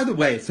family. And by the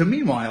way, so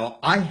meanwhile,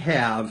 I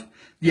have...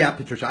 Yeah,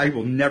 Patricia, I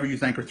will never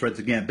use anchor threads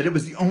again. But it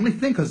was the only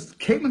thing, because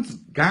Caitlin's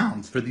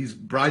gowns for these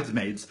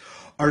bridesmaids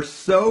are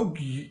so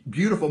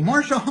beautiful.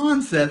 Marcia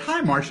Hahn said,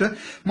 hi, Marcia.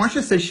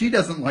 Marcia says she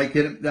doesn't like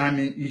it. I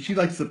mean, she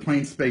likes the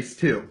plain space,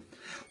 too.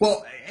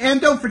 Well,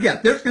 and don't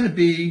forget, there's going to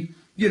be,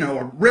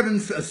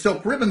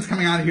 silk ribbons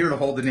coming out of here to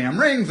hold the damn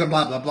rings and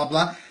blah, blah, blah,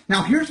 blah.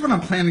 Now, here's what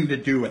I'm planning to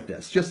do with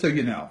this, just so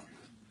you know.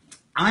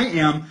 I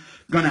am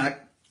going to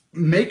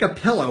make a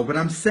pillow, but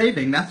I'm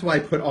saving, that's why I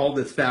put all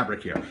this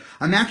fabric here.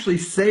 I'm actually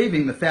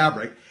saving the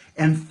fabric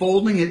and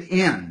folding it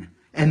in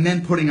and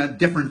then putting a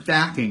different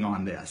backing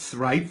on this,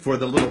 right, for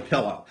the little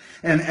pillow.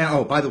 And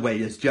oh, by the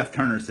way, as Jeff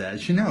Turner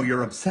says,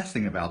 you're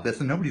obsessing about this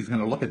and nobody's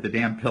going to look at the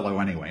damn pillow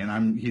anyway,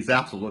 and he's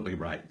absolutely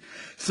right.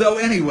 So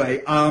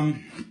anyway,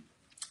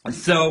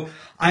 so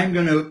I'm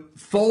going to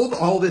fold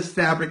all this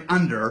fabric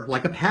under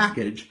like a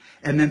package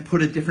and then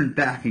put a different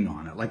backing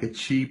on it, like a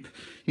cheap,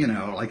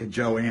 like a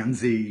Joanne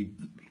Z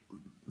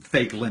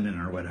fake linen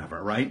or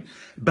whatever, right?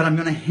 But I'm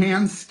going to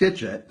hand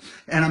stitch it,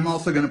 and I'm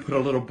also going to put a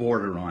little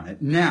border on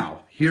it.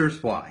 Now,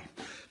 here's why.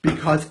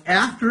 Because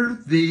after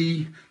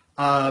the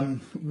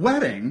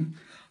wedding,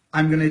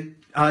 I'm going to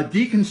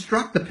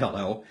deconstruct the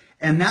pillow,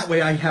 and that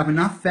way I have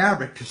enough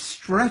fabric to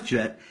stretch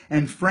it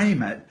and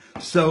frame it,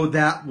 so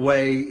that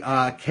way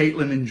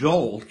Caitlin and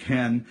Joel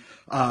can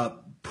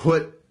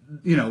put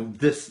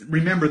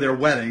remember their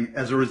wedding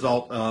as a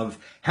result of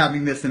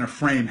having this in a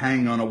frame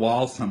hanging on a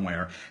wall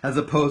somewhere, as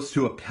opposed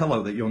to a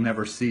pillow that you'll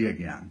never see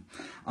again.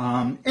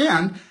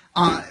 And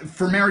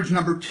for marriage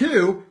number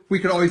 2, we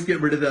could always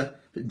get rid of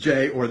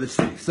J, or the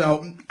C.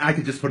 So I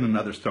could just put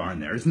another star in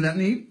there. Isn't that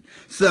neat?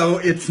 So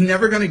it's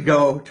never going to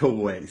go to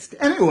waste.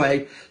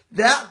 Anyway,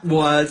 that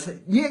was,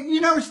 you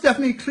know,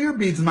 Stephanie, clear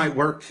beads might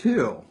work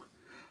too.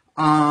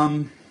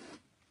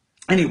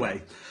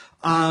 Anyway,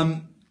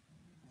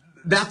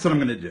 that's what I'm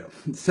going to do.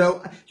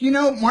 So, you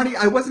know, Marty,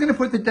 I was going to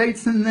put the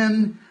dates and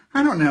then,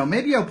 I don't know,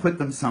 maybe I'll put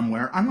them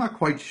somewhere. I'm not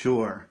quite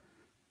sure.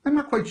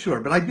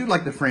 But I do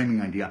like the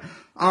framing idea.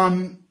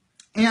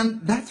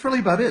 And that's really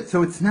about it.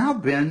 So it's now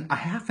been a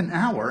half an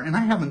hour and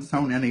I haven't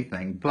sewn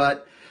anything,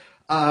 but,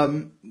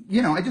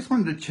 you know, I just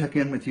wanted to check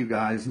in with you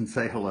guys and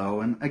say hello.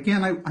 And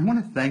again, I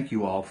want to thank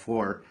you all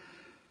for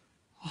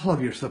all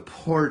of your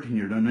support and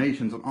your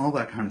donations and all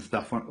that kind of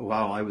stuff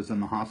while I was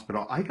in the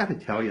hospital. I got to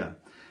tell you,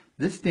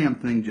 this damn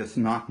thing just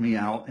knocked me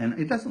out, and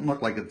it doesn't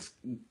look like it's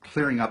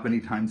clearing up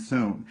anytime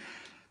soon.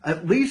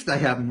 At least I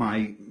have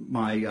my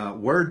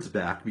words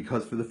back,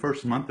 because for the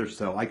first month or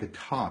so I could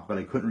talk, but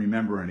I couldn't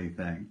remember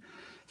anything.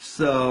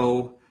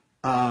 So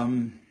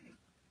I'm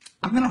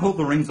going to hold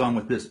the rings on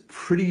with this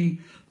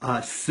pretty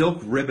silk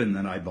ribbon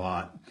that I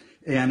bought,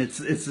 and it's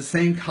the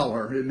same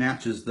color. It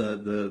matches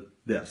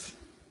this.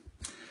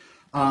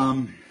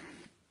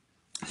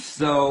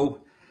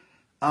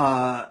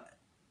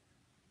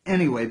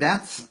 Anyway,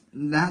 that's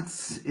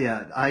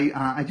it.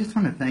 I just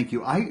want to thank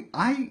you.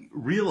 I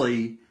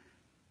really,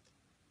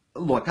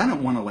 look, I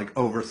don't want to like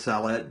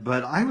oversell it,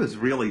 but I was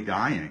really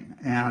dying,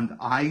 and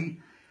I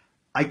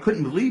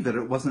couldn't believe that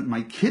it wasn't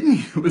my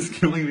kidney that was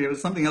killing me. It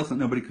was something else that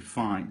nobody could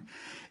find.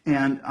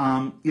 And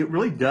it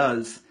really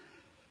does,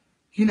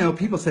 you know,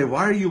 people say,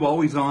 why are you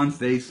always on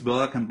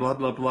Facebook and blah,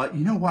 blah, blah.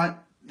 You know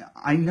what?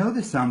 I know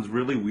this sounds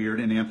really weird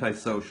and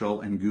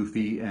antisocial and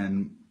goofy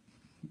and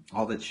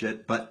all that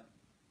shit, but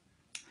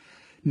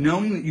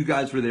knowing that you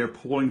guys were there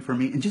pulling for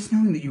me, and just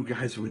knowing that you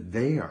guys were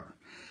there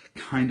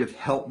kind of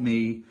helped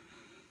me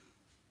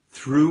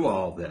through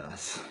all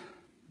this.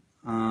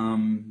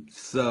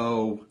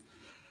 So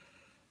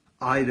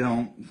I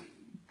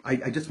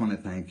just want to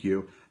thank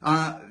you.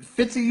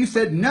 Fitzy, you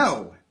said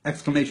no!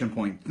 Exclamation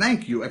point.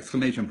 Thank you!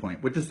 Exclamation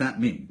point. What does that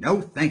mean?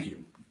 No, thank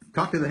you.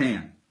 Talk to the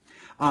hand.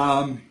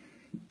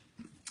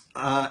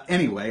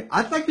 Anyway,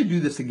 I'd like to do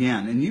this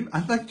again, and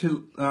I'd like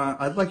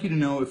you to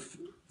know if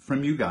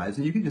from you guys,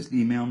 and you can just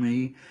email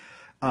me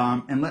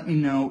and let me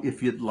know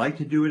if you'd like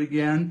to do it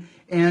again.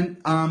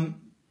 And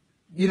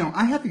you know,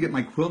 I have to get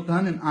my quilt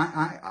done, and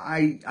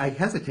I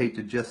hesitate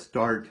to just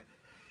start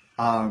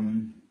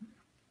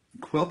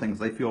quilting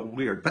because I feel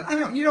weird. But I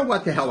don't. You know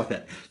what? To hell with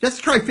it.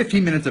 Just try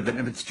 15 minutes of it.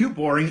 If it's too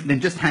boring, then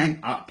just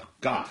hang up.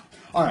 God.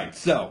 All right.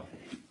 So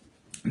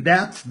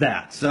that's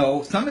that.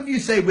 So some of you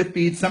say with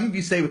beads, some of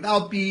you say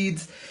without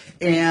beads,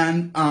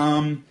 and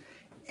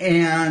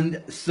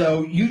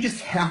so you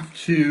just have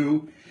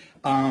to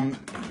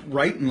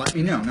write and let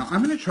me know. Now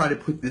I'm going to try to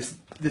put this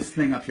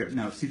thing up here.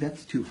 No, see,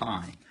 that's too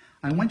high.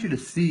 I want you to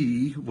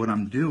see what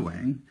I'm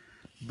doing,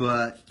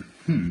 but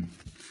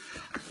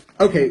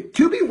okay,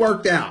 to be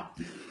worked out,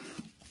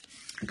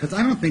 because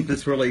I don't think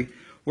this really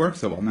works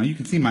so well. Now you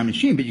can see my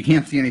machine, but you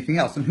can't see anything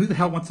else. And who the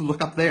hell wants to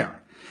look up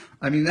there?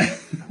 I mean,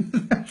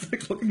 that's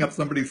like looking up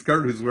somebody's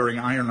skirt who's wearing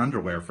iron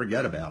underwear.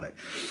 Forget about it.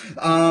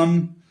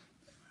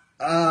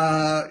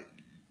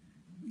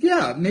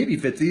 Yeah, maybe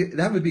Fitzy.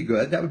 That would be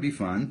good. That would be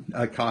fun.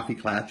 A coffee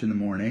clatch in the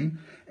morning.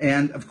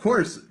 And of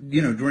course,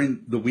 you know,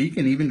 during the week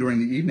and even during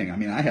the evening. I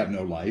mean, I have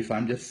no life.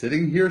 I'm just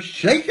sitting here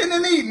shaking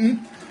and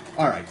eating.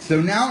 All right,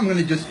 so now I'm going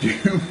to just do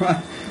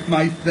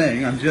my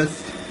thing. I'm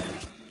just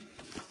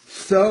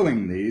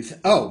sewing these.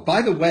 Oh,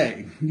 by the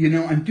way, you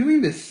know, I'm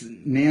doing this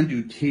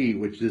Nandu tea,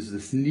 which is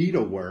this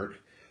needlework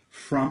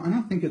from, I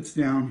don't think it's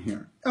down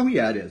here. Oh,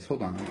 yeah, it is.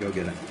 Hold on, I'll go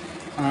get it.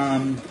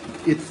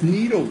 It's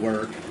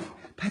needlework.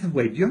 By the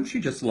way, don't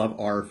you just love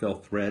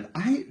Aurifil thread?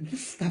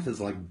 This stuff is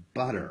like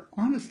butter.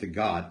 Honest to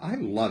God, I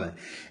love it.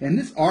 And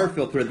this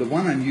Aurifil thread, the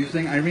one I'm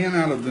using, I ran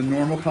out of the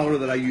normal color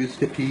that I used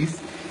to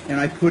piece, and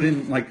I put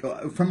in, like,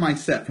 from my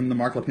set, from the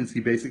Mark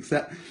Lipinski basic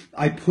set,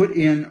 I put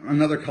in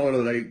another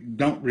color that I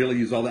don't really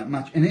use all that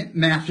much, and it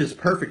matches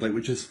perfectly,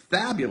 which is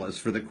fabulous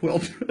for the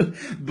quilt,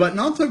 but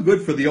not so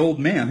good for the old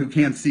man who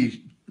can't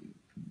see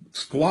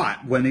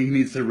squat when he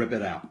needs to rip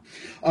it out.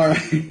 All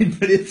right,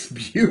 but it's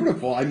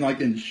beautiful. I'm like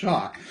in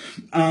shock.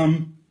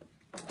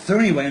 So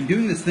anyway, I'm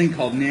doing this thing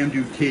called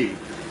Nandu tea,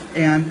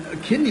 and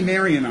Kidney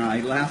Mary and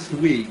I last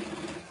week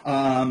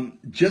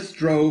just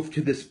drove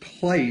to this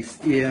place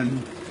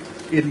in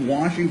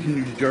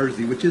Washington, New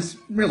Jersey, which is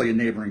really a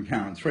neighboring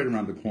town. It's right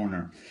around the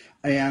corner,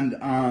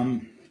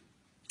 and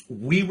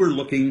we were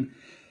looking.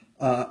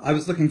 I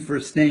was looking for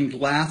a stained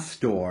glass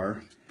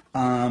store.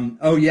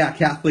 Oh yeah,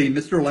 Kathleen,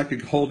 Mr.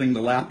 Electric holding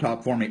the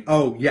laptop for me.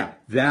 Oh yeah,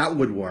 that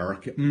would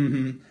work.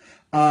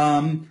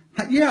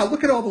 Yeah,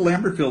 look at all the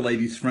Lambertville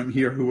ladies from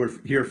here who are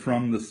here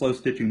from the slow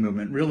stitching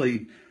movement.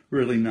 Really,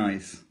 really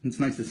nice.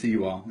 It's nice to see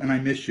you all, and I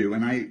miss you.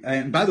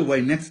 And by the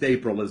way, next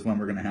April is when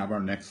we're going to have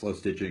our next slow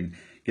stitching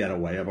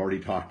getaway. I've already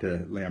talked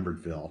to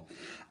Lambertville.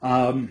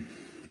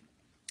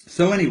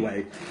 So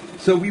anyway,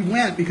 so we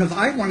went because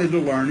I wanted to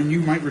learn, and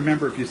you might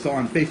remember if you saw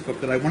on Facebook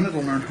that I wanted to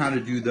learn how to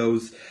do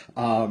those,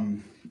 oh,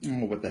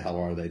 what the hell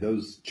are they?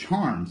 Those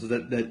charms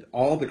that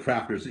all the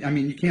crafters, I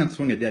mean, you can't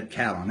swing a dead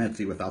cat on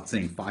Etsy without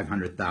seeing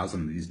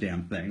 500,000 of these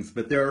damn things,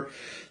 but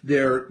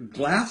they're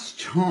glass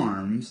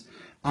charms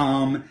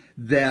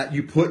that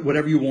you put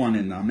whatever you want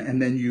in them,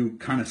 and then you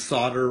kind of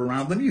solder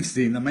around them. You've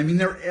seen them. I mean,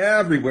 they're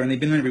everywhere, and they've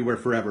been everywhere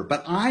forever.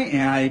 But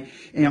I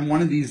am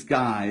one of these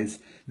guys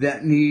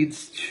that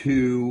needs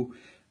to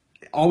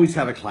always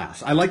have a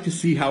class. I like to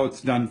see how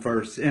it's done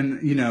first, and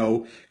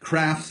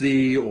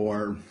Craftsy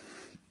or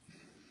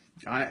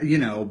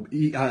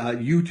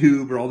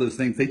YouTube or all those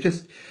things, they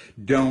just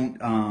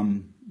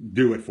don't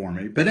do it for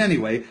me. But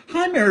anyway,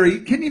 hi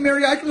Mary, Kidney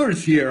Mary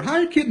Eichler's here.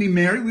 Hi Kidney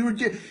Mary.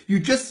 You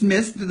just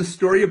missed the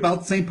story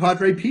about St.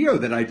 Padre Pio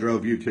that I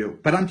drove you to,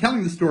 but I'm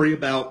telling the story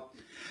about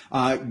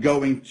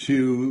going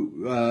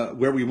to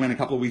where we went a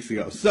couple of weeks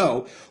ago.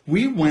 So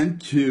we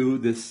went to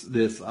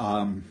this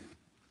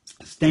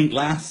stained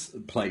glass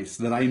place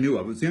that I knew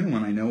of. It was the only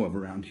one I know of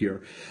around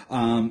here.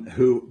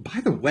 Who, by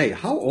the way,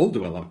 how old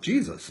do I look?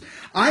 Jesus.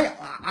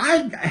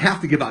 I have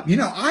to give up.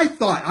 I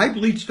thought I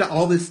bleached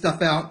all this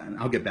stuff out, and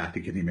I'll get back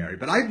to Kidney Mary,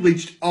 but I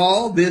bleached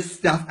all this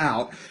stuff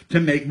out to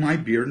make my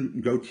beard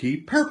and goatee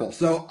purple.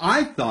 So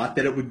I thought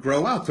that it would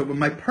grow out. So when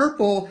my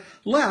purple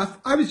left,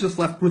 I was just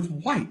left with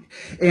white.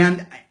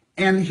 And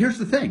here's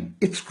the thing.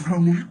 It's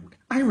grown out.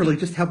 I really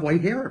just have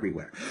white hair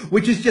everywhere,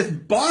 which is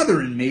just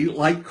bothering me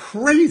like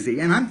crazy.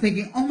 And I'm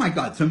thinking, oh my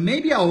God, so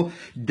maybe I'll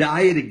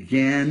dye it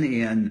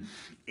again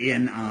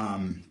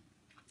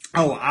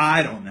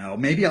I don't know.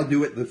 Maybe I'll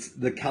do it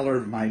the color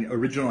of my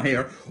original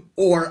hair,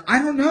 or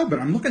I don't know, but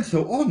I'm looking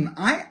so old, and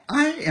I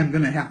am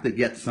going to have to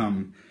get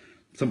some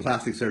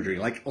plastic surgery,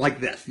 like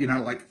this,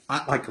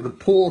 like the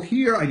pull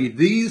here. I need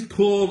these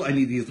pulled. I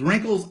need these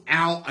wrinkles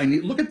out.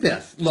 Look at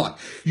this. Look,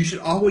 you should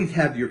always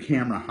have your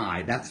camera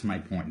high. That's my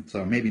point.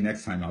 So maybe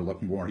next time I'll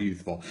look more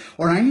youthful.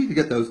 Or I need to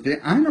get those,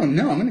 I don't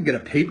know. I'm going to get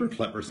a paper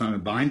clip or something, a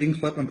binding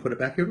clip, and put it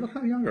back here. Look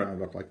how younger I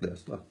look like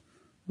this. Look.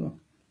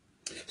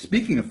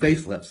 Speaking of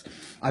facelifts,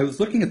 I was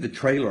looking at the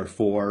trailer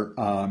for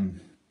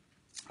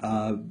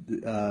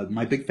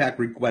My Big Fat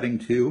Greek Wedding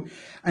 2,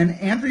 and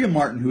Andrea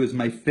Martin, who is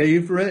my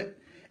favorite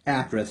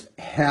actress,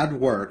 had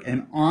work,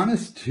 and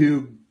honest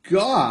to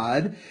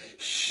God,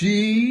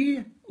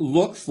 she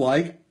looks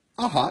like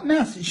a hot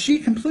mess. She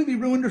completely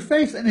ruined her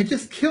face, and it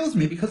just kills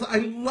me because I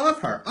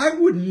love her. I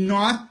would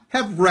not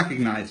have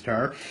recognized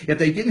her if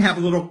they didn't have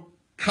a little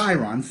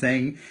chyron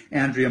saying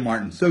Andrea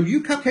Martin. So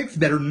you cupcakes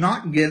better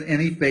not get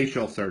any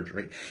facial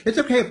surgery. It's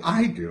okay if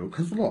I do,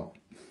 because look,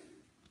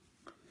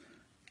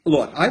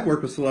 I've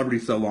worked with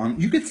celebrities so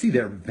long, you could see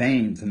their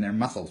veins and their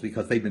muscles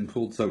because they've been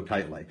pulled so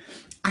tightly.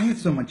 I have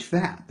so much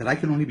fat that I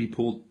can only be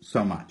pulled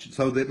so much.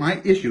 So that my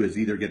issue is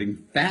either getting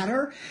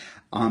fatter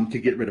to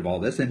get rid of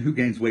all this, and who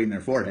gains weight in their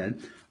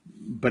forehead,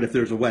 but if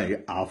there's a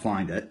way, I'll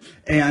find it,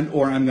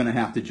 or I'm going to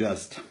have to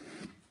just,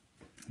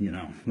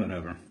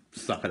 whatever.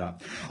 Suck it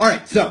up. All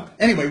right, so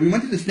anyway, we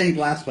went to the stained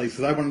glass place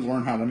because I wanted to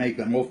learn how to make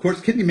them. Well, of course,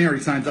 Kidney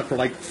Mary signs up for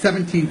like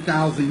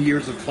 17,000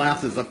 years of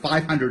classes of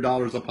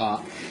 $500 a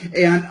pop.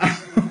 And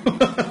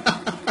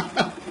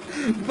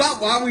but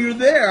while we were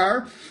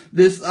there,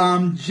 this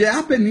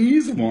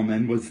Japanese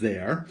woman was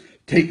there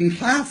taking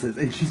classes,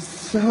 and she's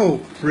so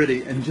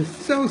pretty and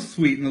just so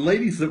sweet. And the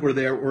ladies that were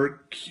there were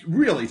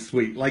really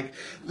sweet, like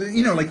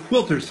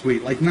quilter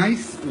sweet, like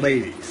nice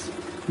ladies,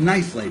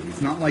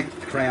 not like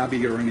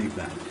crabby or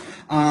anything.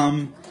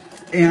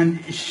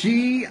 And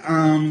she,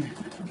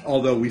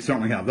 although we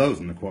certainly have those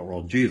in the quilt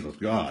world, Jesus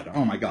God,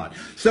 oh my God.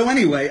 So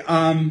anyway,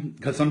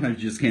 because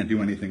sometimes you just can't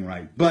do anything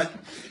right. But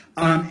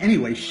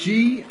anyway,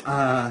 she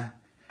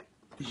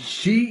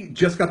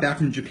just got back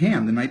from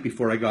Japan the night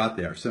before I got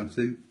there. So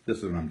see, this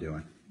is what I'm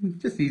doing.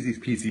 Just easy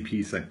peasy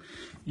piecing.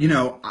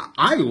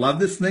 I love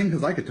this thing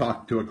because I could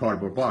talk to a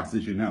cardboard box,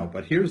 as you know.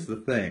 But here's the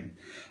thing.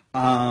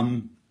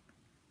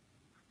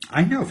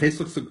 I know, face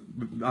looks,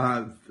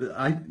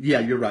 yeah,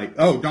 you're right.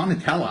 Oh,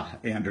 Donatella,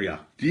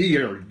 Andrea.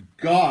 Dear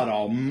God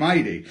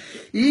almighty.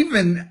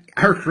 Even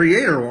her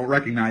creator won't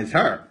recognize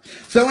her.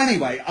 So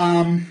anyway,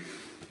 I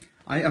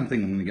don't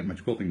think I'm going to get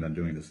much quilting done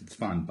doing this. It's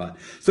fun, but.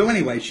 So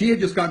anyway, she had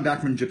just gotten back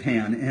from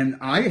Japan, and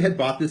I had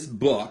bought this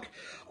book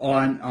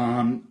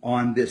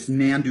on this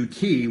Nandu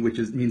tea, which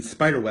means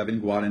spiderweb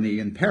in Guarani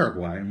in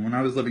Paraguay. And when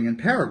I was living in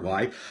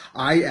Paraguay,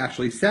 I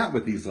actually sat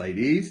with these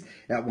ladies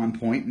at one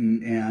point,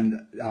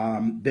 and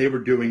they were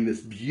doing this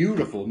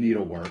beautiful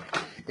needlework,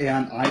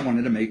 and I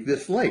wanted to make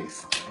this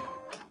lace.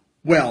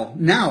 Well,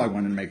 now I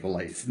wanted to make the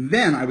lace.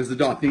 Then I was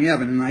adopting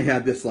Evan, and I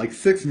had this like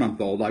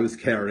 6-month-old I was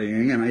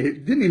carrying, and I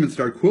didn't even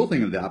start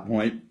quilting at that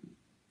point.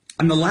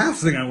 And the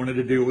last thing I wanted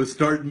to do was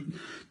start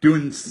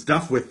doing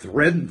stuff with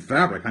thread and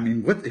fabric. I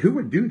mean, who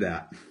would do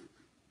that?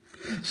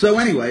 So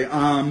anyway,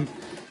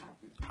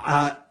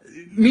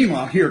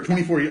 meanwhile, here,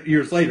 24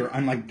 years later,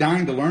 I'm like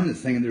dying to learn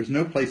this thing, and there's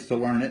no place to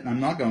learn it, and I'm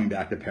not going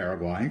back to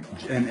Paraguay.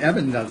 And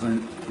Evan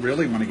doesn't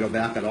really want to go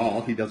back at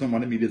all. He doesn't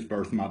want to meet his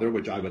birth mother,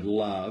 which I would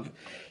love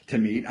to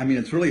meet. I mean,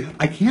 it's really,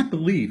 I can't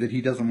believe that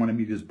he doesn't want to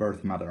meet his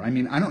birth mother. I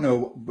mean, I don't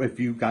know if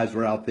you guys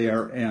were out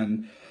there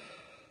and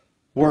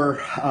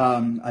were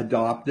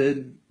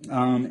adopted,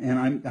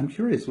 and I'm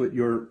curious what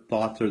your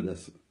thoughts are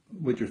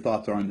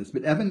on this.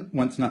 But Evan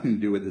wants nothing to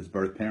do with his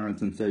birth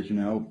parents and says,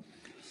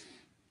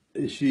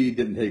 she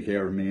didn't take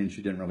care of me and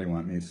she didn't really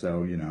want me,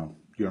 so,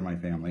 you're my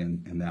family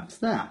and that's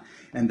that,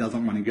 and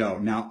doesn't want to go.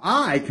 Now,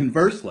 I,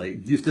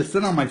 conversely, used to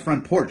sit on my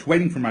front porch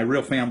waiting for my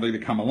real family to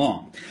come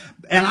along.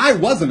 And I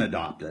wasn't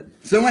adopted.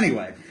 So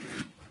anyway,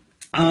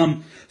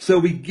 so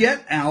we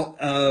get out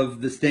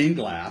of the stained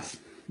glass.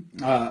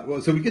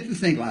 So we get to the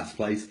stained glass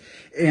place,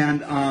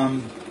 and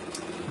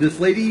this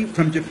lady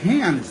from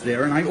Japan is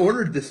there, and I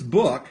ordered this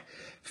book.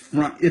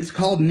 It's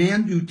called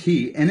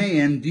Nanduti,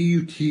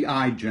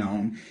 Nanduti,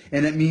 Joan,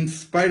 and it means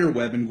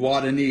spiderweb in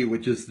Guarani,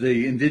 which is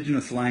the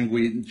indigenous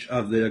language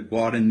of the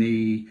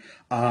Guarani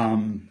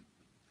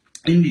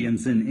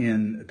Indians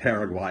in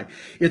Paraguay.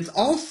 It's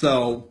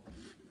also,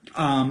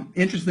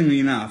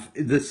 interestingly enough,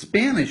 the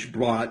Spanish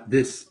brought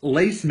this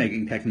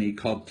lace-making technique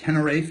called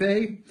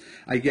Tenerife,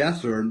 I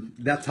guess, or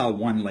that's how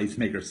one lace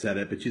maker said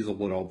it, but she's a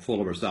little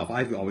full of herself.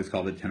 I've always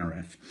called it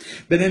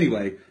Tenerife. But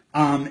anyway,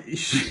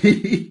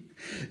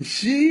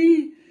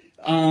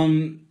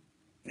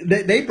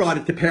 they brought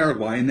it to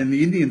Paraguay, and then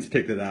the Indians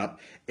picked it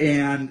up,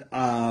 and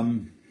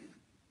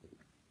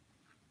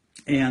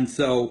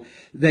so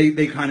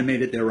they kind of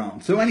made it their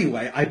own. So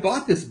anyway, I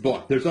bought this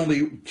book. There's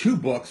only 2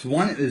 books.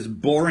 One is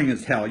boring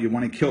as hell. You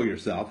want to kill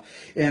yourself,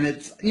 and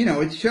it's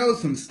it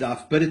shows some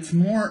stuff, but it's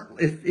more.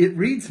 It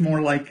reads more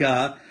like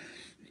a.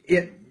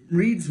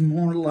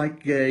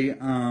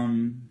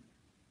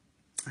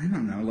 I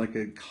don't know, like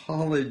a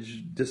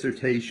college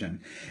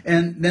dissertation.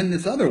 And then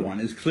this other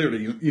one is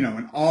clearly,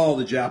 in all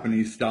the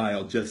Japanese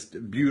style,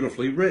 just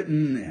beautifully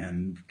written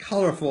and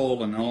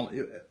colorful and all.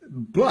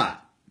 But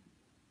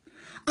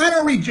I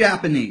don't read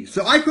Japanese,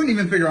 so I couldn't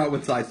even figure out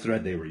what size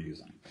thread they were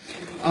using.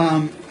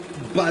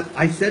 But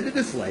I said to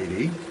this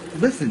lady,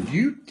 listen,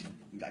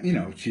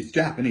 she's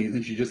Japanese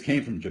and she just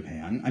came from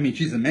Japan. I mean,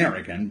 she's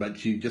American, but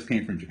she just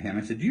came from Japan.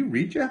 I said, do you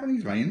read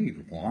Japanese by any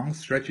long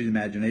stretch of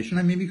imagination?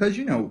 I mean, because,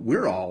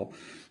 we're all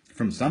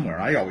from somewhere.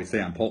 I always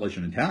say I'm Polish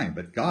and Italian,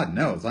 but God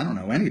knows I don't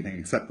know anything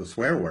except the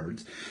swear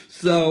words.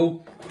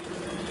 So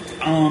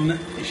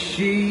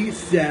she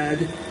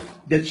said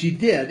that she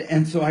did,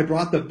 and so I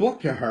brought the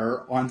book to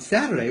her on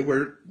Saturday,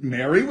 where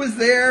Mary was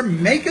there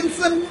making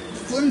some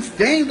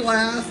stained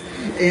glass,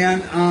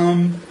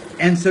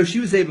 and so she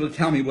was able to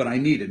tell me what I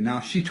needed. Now,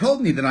 she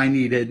told me that I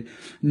needed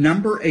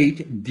number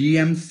 8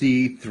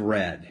 DMC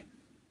thread.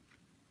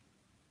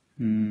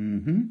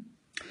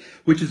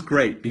 Which is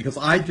great, because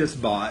I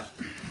just bought,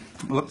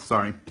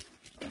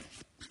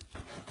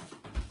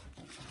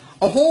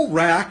 a whole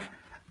rack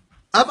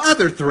of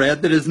other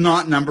thread that is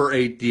not number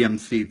 8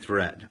 DMC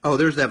thread. Oh,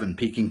 there's Evan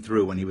peeking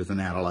through when he was an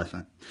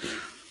adolescent.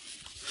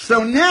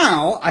 So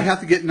now I have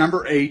to get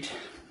number 8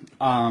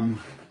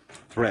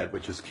 thread,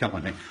 which is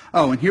killing me.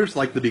 Oh, and here's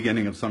like the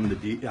beginning of some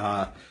of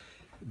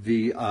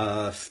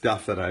the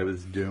stuff that I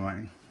was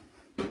doing.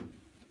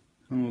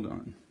 Hold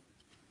on.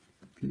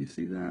 Can you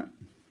see that?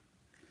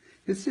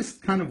 It's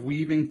just kind of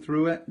weaving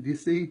through it. Do you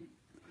see?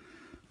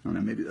 I don't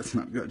know, maybe that's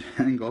not a good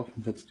angle.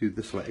 Let's do it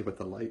this way with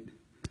the light.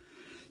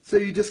 So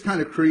you just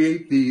kind of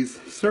create these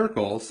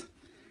circles,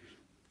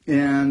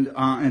 and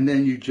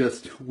then you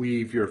just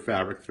weave your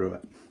fabric through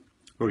it,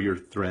 or your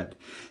thread.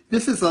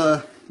 This is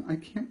I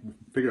can't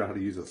figure out how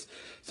to use this.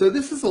 So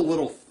this is a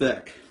little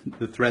thick,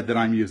 the thread that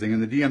I'm using,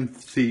 and the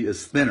DMC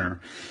is thinner.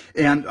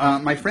 And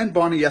my friend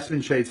Bonnie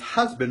Espenshay's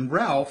husband,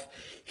 Ralph,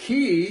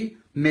 he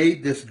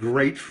made this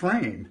great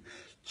frame,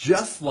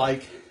 just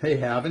like they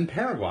have in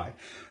Paraguay.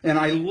 And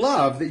I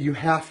love that you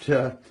have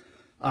to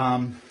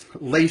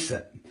lace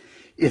it.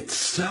 It's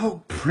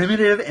so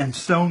primitive and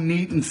so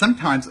neat, and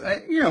sometimes,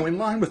 in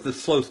line with the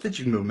slow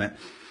stitching movement,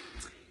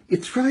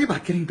 it's really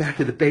about getting back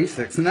to the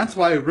basics, and that's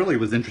why I really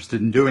was interested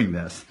in doing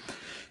this.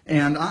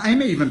 And I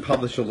may even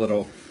publish a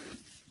little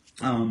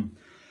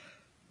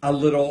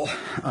article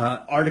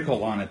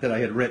on it that I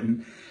had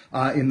written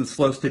in the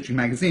Slow Stitching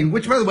magazine,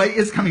 which, by the way,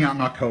 is coming out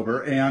in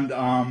October,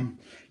 and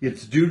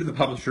it's due to the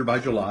publisher by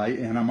July,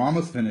 and I'm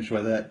almost finished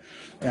with it,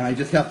 and I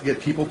just have to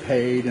get people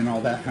paid and all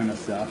that kind of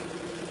stuff.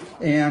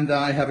 And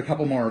I have a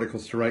couple more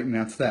articles to write, and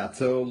that's that.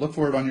 So look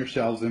for it on your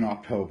shelves in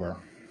October.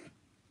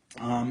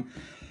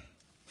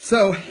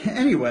 So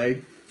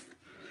anyway,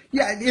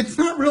 yeah, it's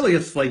not really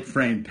a slate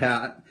frame,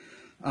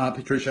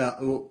 Patricia.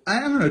 I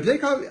don't know. Did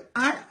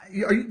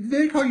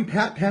they call you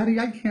Pat, Patty?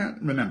 I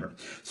can't remember.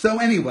 So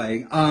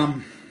anyway,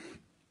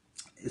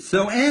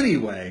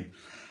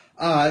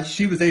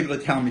 she was able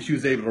to tell me, she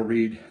was able to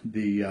read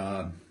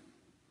the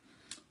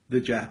the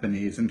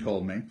Japanese and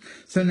told me.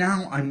 So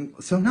now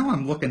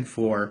I'm looking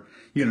for,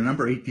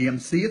 number 8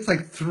 DMC. It's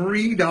like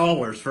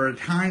 $3 for a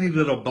tiny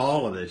little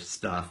ball of this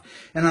stuff.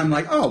 And I'm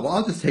like, oh, well,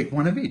 I'll just take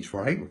one of each,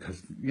 right?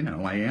 Because,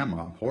 I am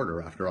a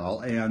hoarder after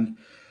all. And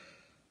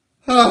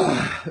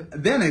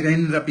then it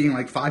ended up being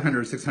like $500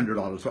 or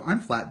 $600. So I'm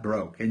flat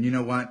broke. And you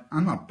know what?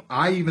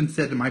 I even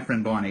said to my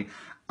friend Bonnie,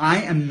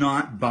 I am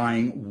not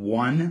buying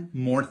one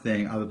more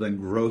thing other than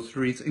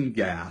groceries and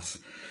gas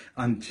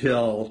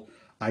until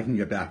I can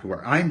get back to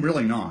work. I'm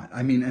really not.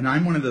 I mean, and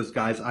I'm one of those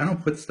guys, I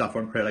don't put stuff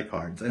on credit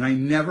cards. And I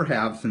never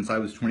have since I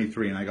was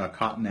 23 and I got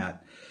caught in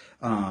that,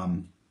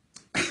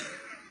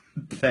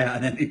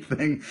 that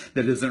anything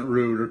that isn't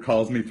rude or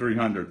calls me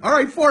 300. All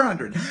right,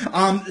 400.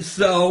 I'm just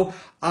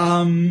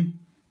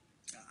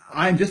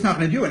not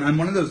going to do it. I'm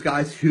one of those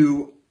guys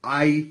who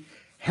I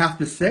have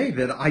to say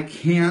that I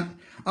can't.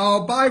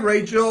 Oh, bye,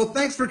 Rachel.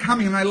 Thanks for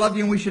coming, and I love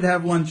you, and we should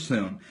have lunch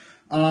soon.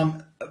 But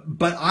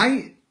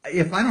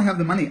if I don't have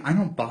the money, I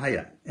don't buy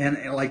it. And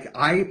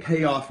I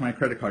pay off my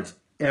credit cards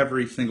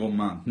every single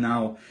month.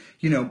 Now,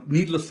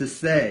 needless to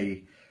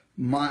say,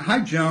 hi,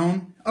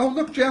 Joan. Oh,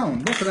 look,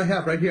 Joan. Look what I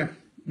have right here.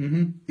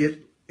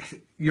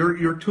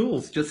 Your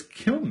tools just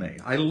kill me.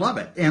 I love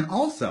it. And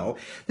also,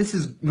 this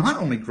is not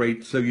only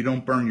great so you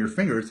don't burn your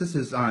fingers. This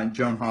is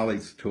Joan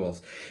Hawley's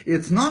tools.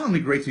 It's not only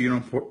great so you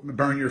don't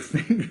burn your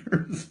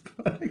fingers,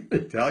 but I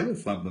gotta tell you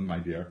something, my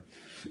dear.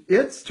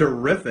 It's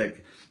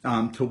terrific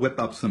to whip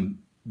up some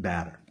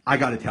batter. I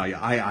got to tell you,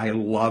 I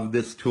love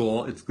this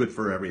tool. It's good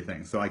for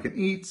everything. So I can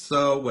eat,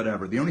 sew,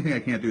 whatever. The only thing I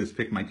can't do is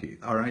pick my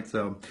teeth. All right,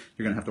 so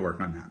you're going to have to work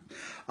on that.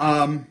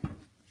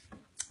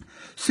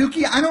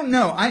 Suki, I don't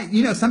know.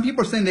 Some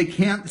people are saying they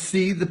can't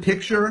see the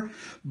picture,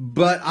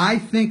 but I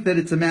think that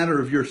it's a matter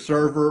of your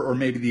server or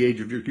maybe the age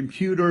of your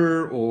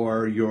computer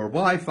or your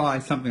Wi-Fi,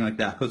 something like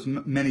that, because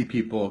many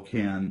people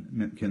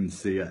can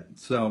see it.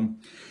 So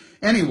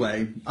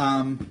anyway,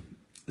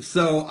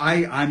 so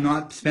I'm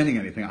not spending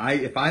anything.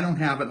 If I don't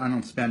have it, I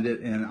don't spend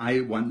it, and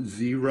I want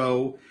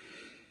zero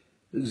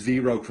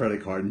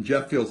credit card. And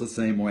Jeff feels the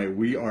same way.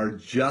 We are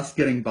just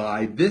getting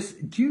by. Do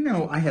you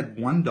know I had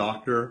one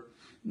doctor,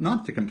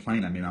 not to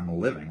complain, I mean, I'm a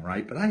living,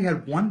 right? But I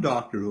had one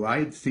doctor who I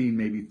had seen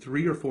maybe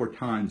 3 or 4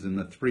 times in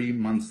the 3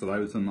 months that I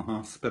was in the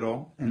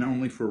hospital, and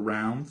only for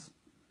rounds.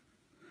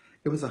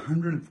 It was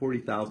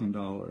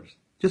 $140,000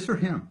 just for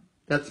him.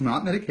 That's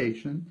not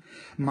medication.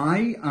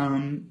 My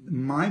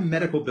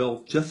medical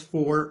bill just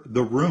for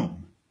the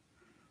room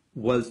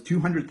was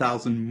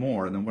 $200,000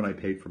 more than what I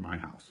paid for my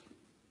house.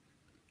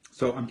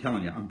 So I'm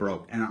telling you, I'm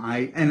broke, and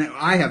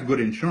I have good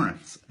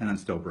insurance, and I'm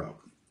still broke.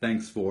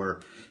 Thank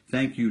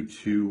you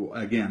to,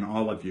 again,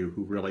 all of you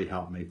who really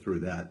helped me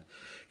through that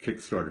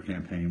Kickstarter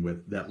campaign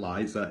that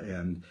Liza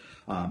and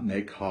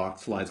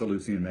Liza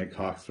Lucy and Meg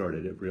Cox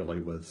started. It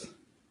really was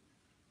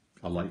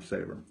a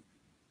lifesaver.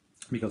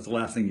 Because the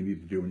last thing you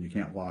need to do when you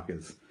can't walk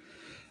is,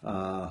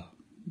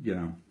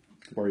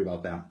 worry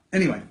about that.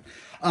 Anyway,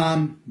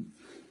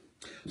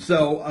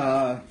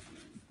 so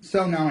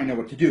now I know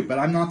what to do, but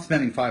I'm not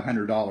spending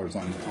 $500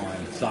 on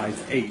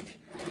size 8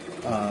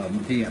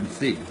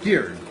 DMC.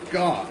 Dear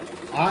God,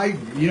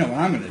 you know what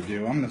I'm going to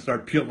do? I'm going to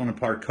start peeling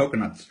apart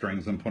coconut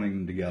strings and putting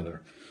them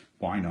together.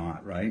 Why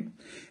not, right?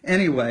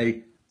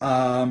 Anyway,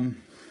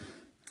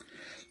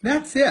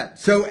 that's it.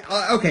 So,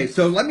 okay,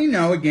 so let me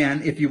know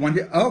again if you want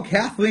to. Oh,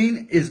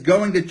 Kathleen is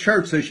going to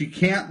church, so she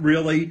can't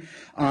really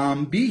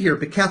be here.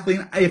 But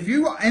Kathleen, if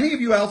any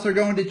of you else are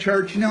going to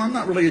church, I'm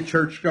not really a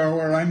church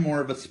goer. I'm more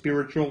of a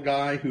spiritual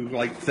guy who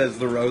says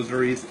the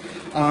rosaries.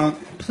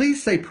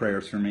 Please say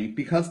prayers for me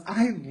because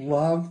I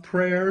love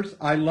prayers.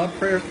 I love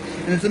prayers.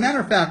 And as a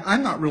matter of fact,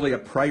 I'm not really a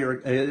prayer,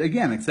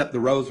 again, except the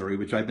rosary,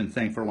 which I've been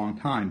saying for a long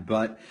time.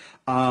 But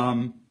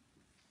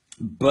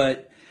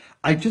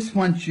I just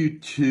want you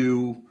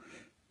to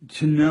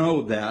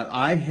know that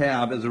I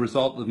have, as a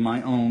result of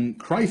my own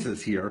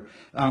crisis here,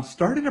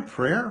 started a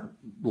prayer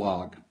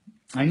log.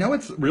 I know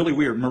it's really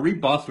weird. Marie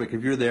Bostwick,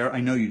 if you're there,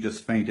 I know you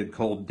just fainted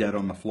cold dead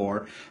on the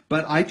floor.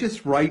 But I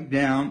just write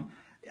down,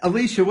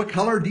 Alicia, what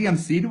color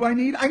DMC do I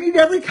need? I need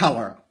every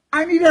color.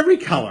 I need every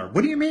color.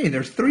 What do you mean?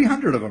 There's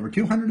 300 of them or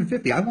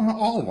 250. I want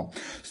all of them.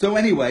 So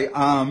anyway,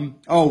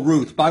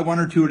 Ruth, buy 1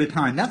 or 2 at a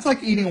time. That's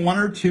like eating 1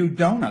 or 2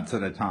 donuts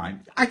at a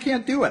time. I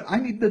can't do it. I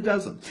need the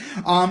dozen.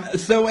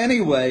 So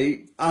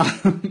anyway,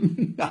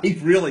 I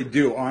really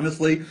do,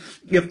 honestly.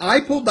 If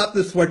I pulled up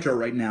this sweatshirt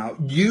right now,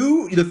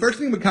 the first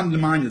thing that would come to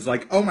mind is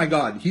like, oh my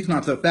God, he's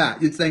not so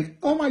fat. You'd think,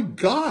 oh my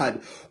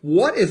God,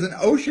 what is an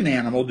ocean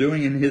animal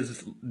doing in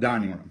his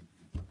dining room?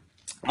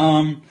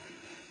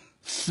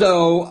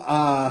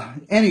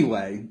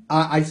 Anyway,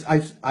 I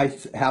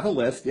have a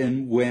list,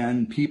 and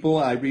when people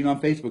I read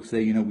on Facebook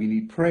say, we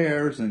need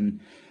prayers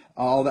and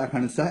all that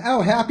kind of stuff.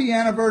 Oh, happy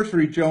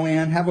anniversary,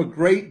 Joanne. Have a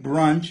great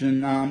brunch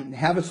and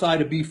have a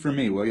side of beef for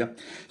me, will you?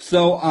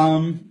 So,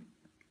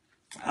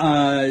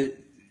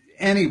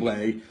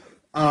 anyway,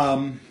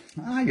 I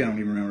don't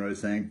even remember what I was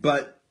saying,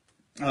 but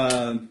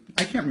I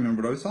can't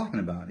remember what I was talking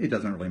about. It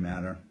doesn't really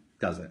matter,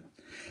 does it?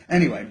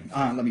 Anyway,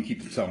 let me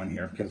keep sewing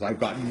here because I've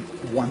gotten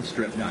one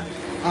strip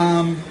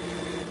done.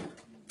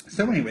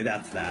 So anyway,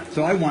 that's that.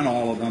 So I want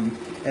all of them,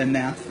 and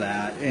that's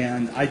that.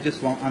 And I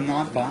just won't, I'm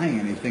not buying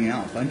anything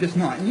else. I'm just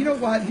not. And you know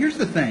what? Here's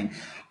the thing.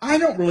 I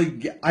don't really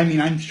get, I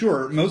mean, I'm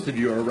sure most of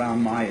you are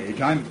around my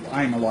age. I'm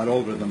a lot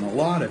older than a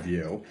lot of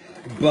you.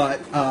 But,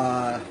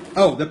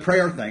 oh, the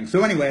prayer thing.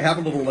 So anyway, I have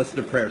a little list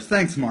of prayers.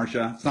 Thanks,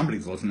 Marcia.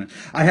 Somebody's listening.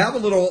 I have a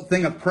little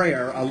thing of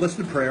prayer, a list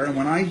of prayer, and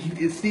when I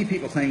see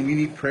people saying we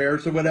need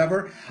prayers or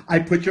whatever, I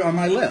put you on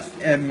my list.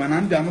 And when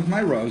I'm done with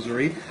my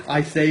rosary,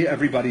 I say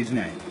everybody's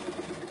name.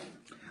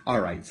 All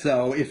right,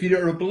 so if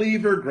you're a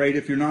believer, great.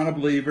 If you're not a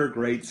believer,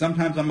 great.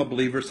 Sometimes I'm a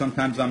believer,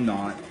 sometimes I'm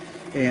not.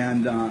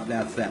 And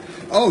that's that.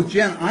 Oh,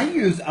 Jen,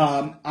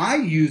 I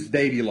use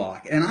Baby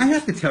Lock, and I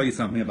have to tell you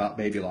something about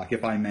Baby Lock,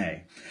 if I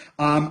may.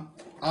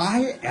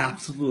 I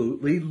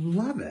absolutely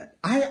love it.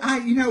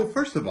 You know,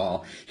 first of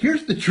all,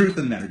 here's the truth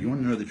of the matter. Do you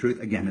want to know the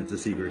truth? Again, it's a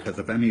secret, because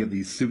if any of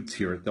these suits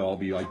hear it, they'll all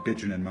be like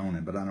bitching and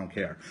moaning, but I don't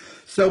care.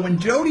 So when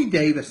Jody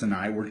Davis and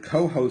I were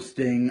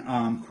co-hosting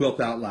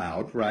Quilt Out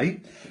Loud,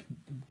 right?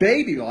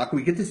 Baby Lock,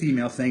 we get this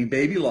email saying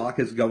Baby Lock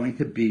is going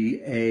to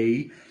be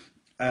a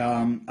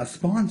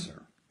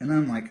sponsor. And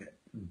I'm like,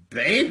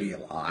 Baby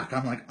Lock?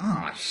 I'm like,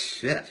 oh,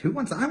 shit. Who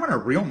wants, I want a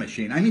real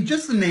machine. I mean,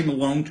 just the name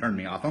alone turned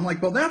me off. I'm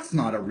like, well, that's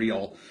not a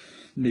real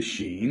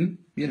machine,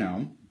 you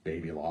know,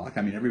 Baby Lock.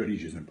 I mean,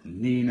 everybody's using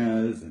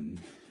Nina's and,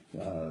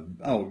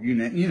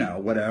 you know,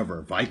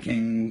 whatever,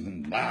 Vikings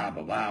and blah,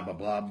 blah, blah, blah,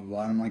 blah, blah,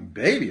 blah. I'm like,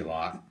 Baby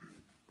Lock?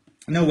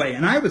 No way.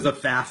 And I was a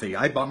Faffy.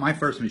 I bought my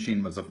first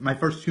machine, my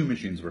first two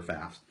machines were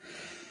Faffs.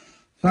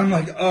 So I'm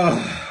like,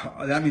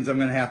 oh, that means I'm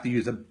going to have to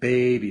use a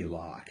Baby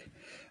Lock.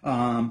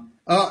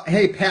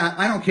 Hey, Pat,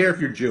 I don't care if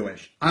you're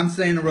Jewish. I'm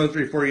saying the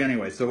rosary for you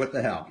anyway, so what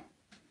the hell?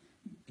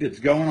 It's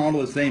going all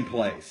to the same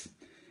place.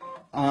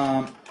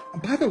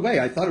 By the way,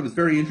 I thought it was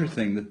very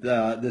interesting that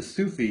the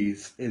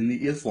Sufis in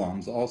the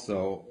Islams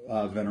also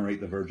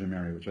venerate the Virgin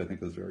Mary, which I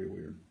think is very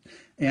weird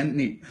and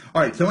neat.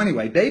 All right, so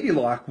anyway, Baby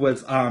Lock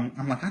was,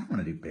 I'm like, I don't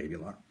want to do Baby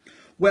Lock.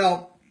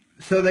 Well,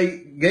 so they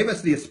gave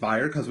us the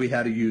Aspire because we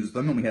had to use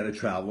them and we had to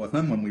travel with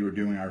them when we were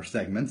doing our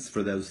segments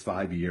for those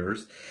 5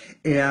 years.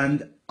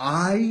 And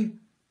honest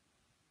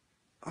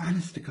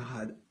to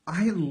God,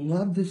 I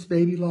love this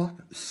Baby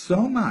Lock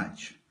so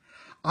much.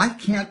 I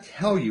can't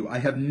tell you, I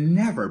have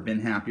never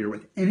been happier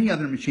with any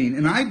other machine,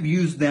 and I've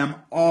used them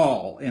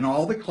all in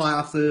all the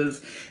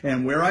classes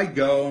and where I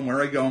go and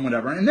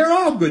whatever, and they're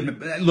all good.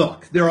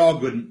 Look, they're all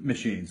good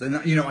machines,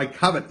 and you know, I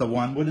covet the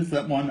one. What is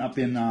that one up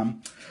in? They're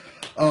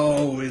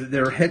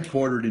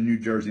headquartered in New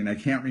Jersey, and I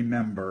can't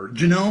remember.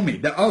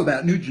 Genome.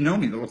 That new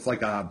Genome that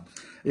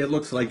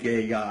looks like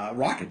a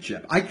rocket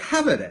ship. I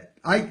covet it.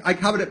 I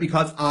covet it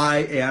because I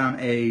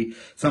am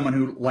someone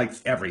who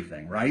likes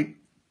everything, right?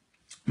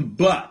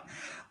 But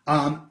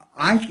I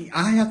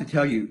have to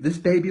tell you, this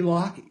Baby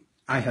Lock,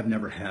 I have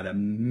never had a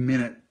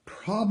minute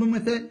problem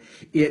with it.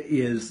 It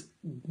is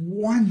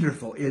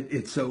wonderful.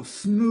 It's so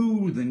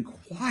smooth and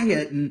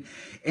quiet, and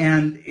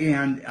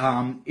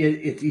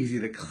it's easy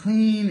to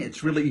clean.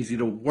 It's really easy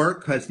to work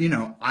because, you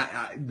know,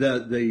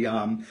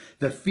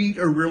 the feet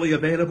are really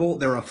available.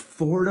 They're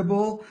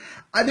affordable.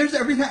 There's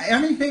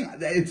everything.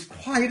 It's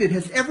quiet. It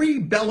has every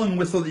bell and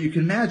whistle that you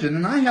can imagine.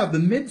 And I have the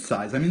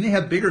mid-size. I mean, they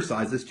have bigger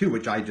sizes too,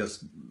 which I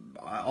just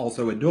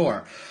also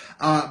adore.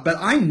 But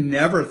I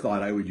never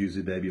thought I would use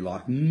a Baby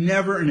Lock.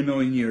 Never in a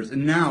million years.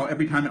 And now,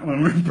 every time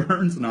when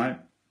Burns and I,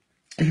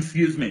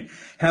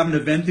 have an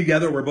event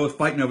together, we're both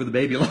fighting over the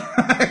Baby Lock.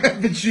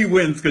 But she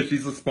wins because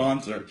she's a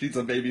sponsor. She's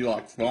a Baby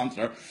Lock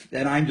sponsor.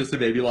 And I'm just a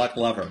Baby Lock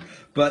lover.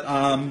 But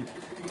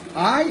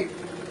I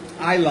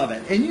love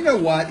it. And you know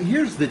what?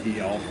 Here's the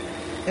deal.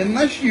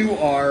 Unless you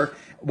are...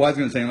 Well, I was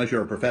going to say, unless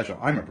you're a professional.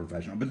 I'm a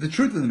professional. But the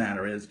truth of the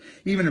matter is,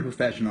 even a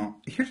professional,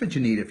 here's what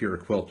you need if you're a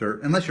quilter.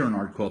 Unless you're an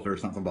art quilter or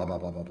something, blah, blah,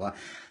 blah, blah, blah.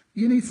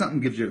 You need something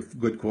that gives you a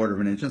good quarter of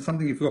an inch and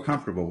something you feel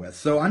comfortable with.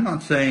 So I'm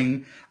not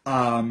saying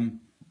that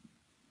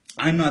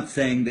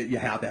you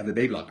have to have a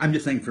Baby Lock. I'm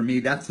just saying, for me,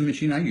 that's the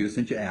machine I use,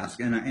 since you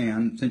ask.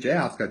 And since you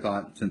ask, I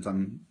thought, since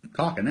I'm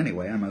talking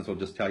anyway, I might as well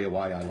just tell you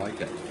why I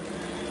like it.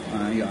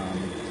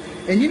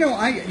 And you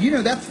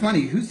know, that's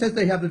funny. Who says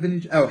they have the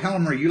vintage? Oh,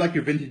 Helen Marie, you like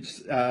your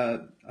vintage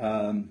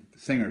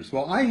singers.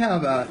 Well, I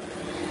have a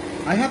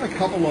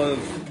couple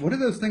of, what are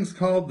those things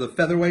called? The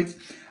featherweights.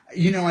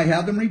 You know, I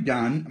have them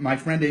redone. My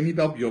friend Amy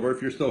Bell Bueller,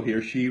 if you're still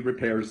here, she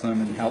repairs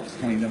them and helps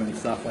clean them and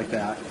stuff like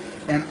that.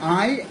 And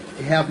I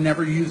have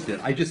never used it.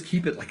 I just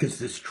keep it like it's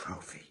this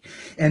trophy.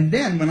 And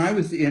then when I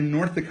was in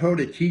North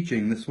Dakota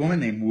teaching, this woman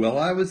named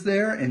Willa was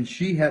there, and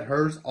she had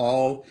hers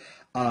all...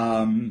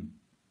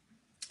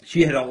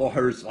 She had all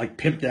hers like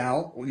pimped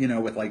out, you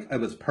know, with like,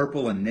 it was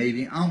purple and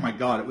navy. Oh my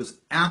God, it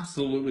was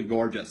absolutely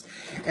gorgeous.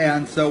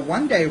 And so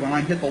one day when I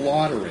hit the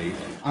lottery,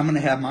 I'm going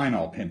to have mine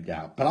all pimped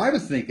out. But I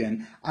was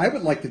thinking I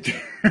would like to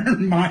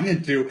turn mine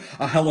into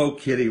a Hello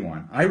Kitty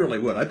one. I really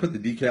would. I'd put the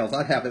decals,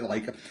 I'd have it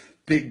like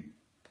big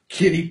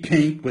kitty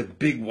pink with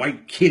big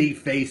white kitty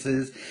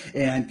faces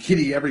and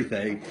kitty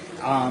everything.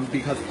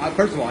 Because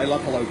first of all, I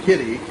love Hello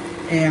Kitty,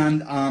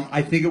 and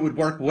I think it would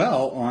work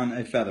well on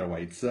a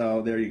featherweight.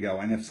 So there you go.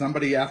 And if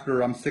somebody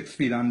after I'm 6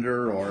 feet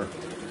under or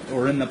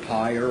in the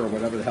pyre or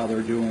whatever the hell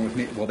they're doing with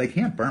me, well, they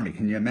can't burn me.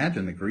 Can you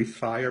imagine the grease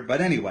fire? But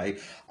anyway,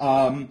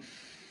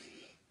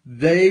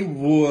 they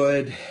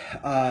would.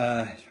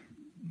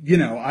 You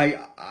know,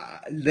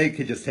 they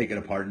could just take it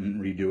apart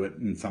and redo it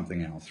in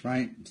something else,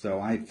 right?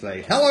 So I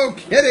say, Hello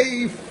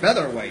Kitty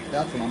featherweight.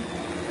 That's what I'm talking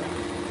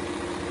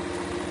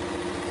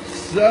about.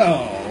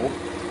 So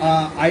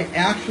I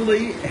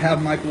actually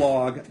have my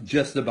blog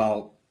just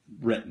about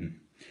written.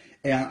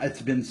 And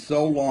it's been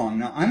so long.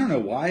 Now, I don't know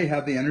why I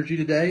have the energy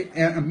today.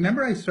 And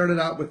remember I started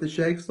out with the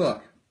shakes?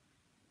 Look.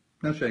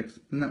 No shakes.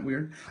 Isn't that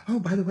weird? Oh,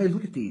 by the way,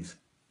 look at these.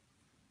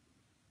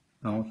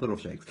 Oh, little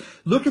shakes.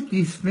 Look at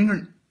these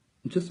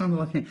just on the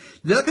left hand.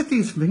 Look at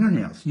these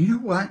fingernails. You know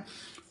what?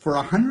 For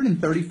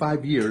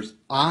 135 years,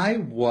 I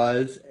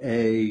was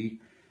a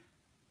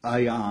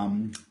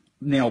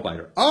nail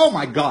biter. Oh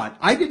my God.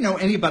 I didn't know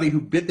anybody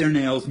who bit their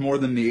nails more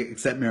than me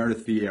except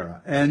Meredith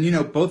Vieira. And you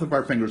know, both of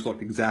our fingers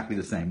looked exactly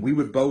the same. We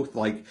would both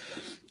like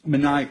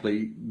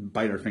maniacally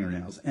bite our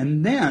fingernails.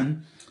 And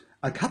then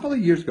a couple of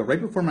years ago, right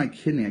before my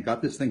kidney, I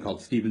got this thing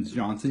called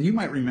Stevens-Johnson. You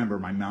might remember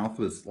my mouth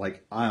was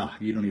like,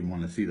 you don't even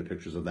want to see the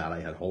pictures of that.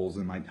 I had holes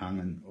in my tongue.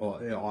 And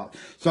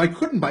so I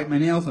couldn't bite my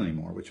nails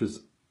anymore, which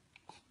was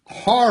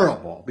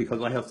horrible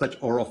because I have such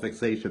oral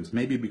fixations.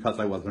 Maybe because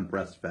I wasn't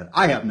breastfed.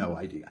 I have no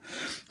idea.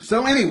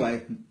 So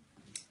anyway,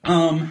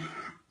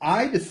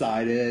 I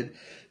decided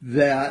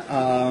that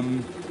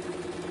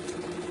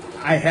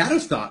I had to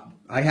stop.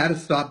 I had to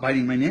stop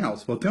biting my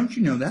nails. Well, don't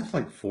you know that's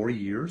like 4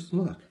 years?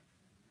 Look.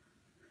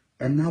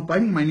 And now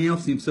biting my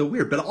nails seems so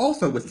weird. But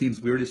also what seems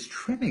weird is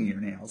trimming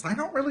your nails. I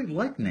don't really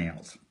like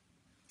nails.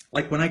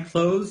 Like when I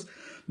close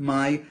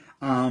my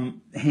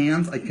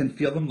hands, I can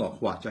feel them.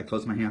 Look, watch, I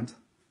close my hands.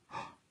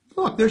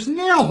 Look, there's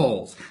nail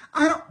holes.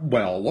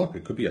 Well, look,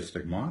 it could be a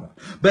stigmata.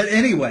 But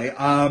anyway,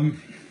 I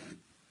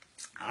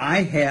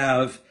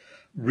have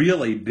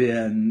really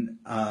been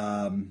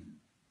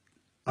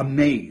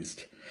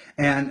amazed.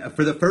 And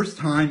for the first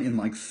time in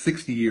like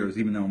 60 years,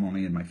 even though I'm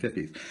only in my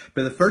 50s,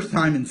 for the first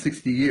time in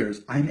 60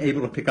 years, I'm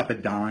able to pick up a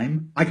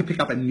dime. I can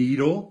pick up a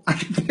needle. I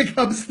can pick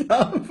up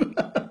stuff.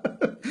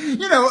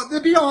 You know,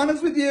 to be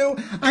honest with you,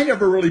 I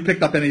never really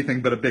picked up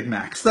anything but a Big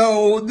Mac.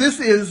 So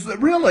this is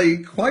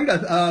really quite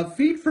a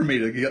feat for me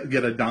to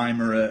get a dime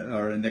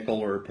or a nickel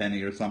or a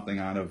penny or something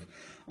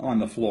on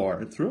the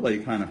floor. It's really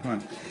kind of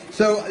fun.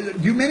 So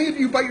do many of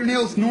you bite your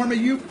nails? Norma,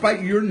 you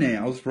bite your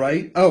nails,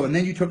 right? Oh, and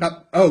then you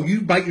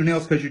bite your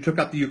nails because you took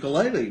up the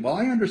ukulele. Well,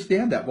 I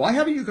understand that. Well, I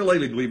have a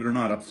ukulele, believe it or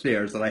not,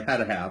 upstairs that I had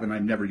to have and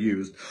I've never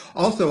used.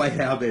 Also, I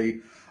have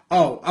I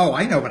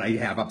know what I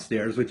have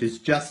upstairs, which is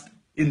just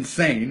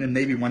insane, and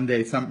maybe one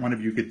day one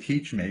of you could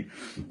teach me.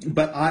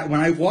 But when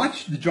I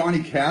watched the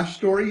Johnny Cash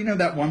story, you know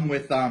that one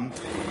with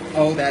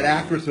that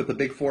actress with the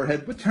big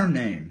forehead. What's her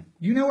name?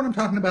 You know what I'm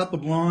talking about? The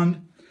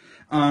blonde.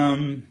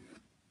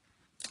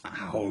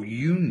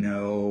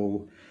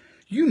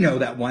 You know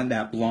that one,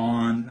 that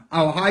blonde.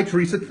 Oh, hi,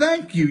 Teresa.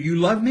 Thank you. You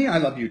love me? I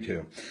love you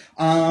too.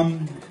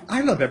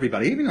 I love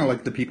everybody, even though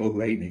like the people who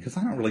hate me, because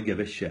I don't really give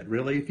a shit.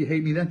 Really, if you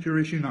hate me, that's your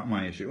issue, not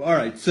my issue. All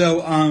right.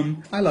 So,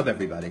 I love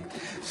everybody.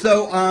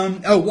 So,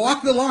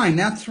 Walk the Line.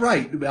 That's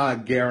right,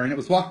 Garen. It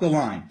was Walk the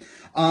Line.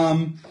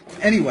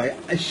 Anyway,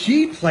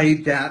 she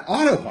played that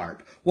auto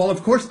harp. Well,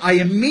 of course, I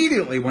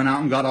immediately went out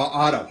and got an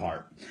auto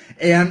harp.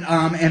 And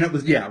it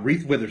was,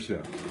 Reese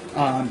Witherspoon.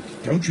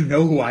 Don't you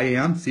know who I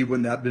am? See,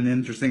 wouldn't that have been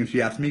interesting if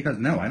she asked me? Because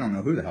no, I don't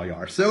know who the hell you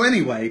are. So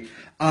anyway,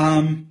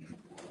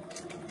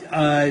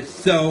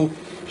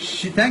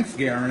 thanks,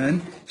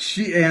 Garen.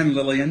 And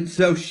Lillian.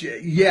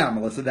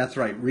 Melissa, that's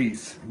right,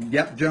 Reese.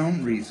 Yep,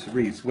 Joan,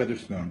 Reese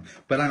Witherspoon.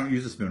 But I don't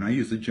use a spoon. I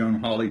use the Joan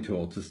Hawley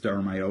tool to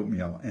stir my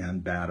oatmeal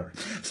and batter.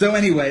 So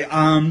anyway,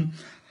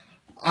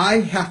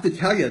 I have to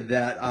tell you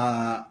that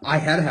I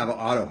had to have an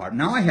auto harp.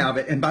 Now I have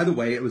it, and by the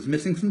way, it was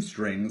missing some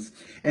strings,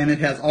 and it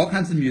has all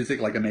kinds of music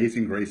like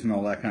Amazing Grace and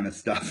all that kind of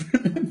stuff,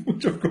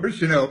 which of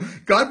course, you know,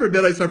 God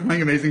forbid I start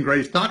playing Amazing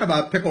Grace. Talk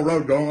about Pickle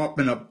Road going up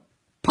in a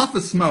puff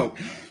of smoke.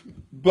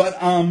 But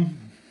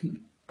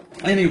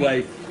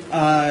anyway,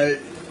 I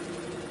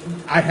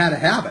had to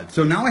have it.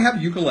 So now I have a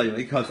ukulele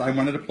because I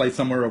wanted to play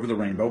Somewhere Over the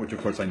Rainbow, which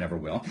of course I never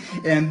will.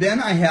 And then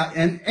I have,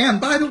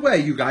 and by the way,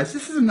 you guys,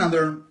 this is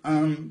another,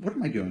 what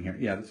am I doing here?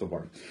 Yeah, this will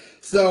work.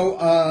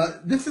 So,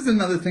 this is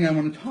another thing I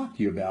want to talk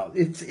to you about.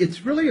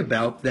 It's really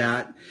about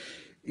that,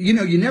 you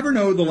know, you never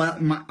know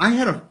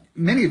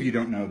many of you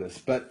don't know this,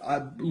 but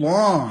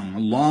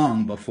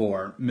long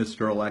before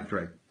Mr.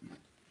 Electric,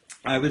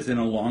 I was in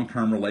a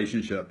long-term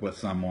relationship with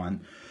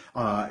someone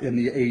in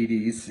the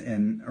 80s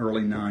and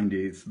early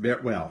 90s,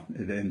 well,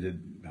 it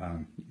ended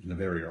in the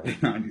very early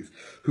 90s,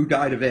 who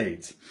died of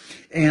AIDS.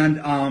 And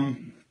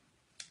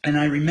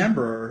I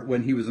remember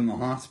when he was in the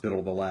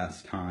hospital the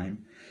last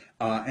time,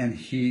 and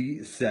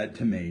he said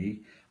to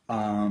me,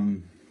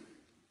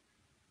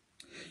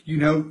 he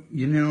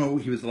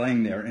was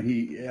laying there, and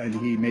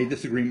he made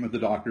this agreement with the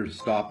doctor to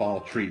stop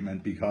all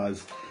treatment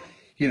because,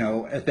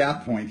 at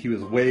that point he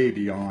was way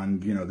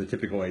beyond, the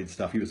typical age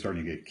stuff. He was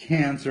starting to get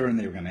cancer, and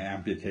they were going to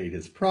amputate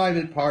his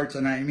private parts,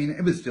 and I mean,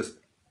 it was just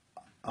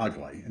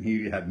ugly, and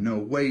he had no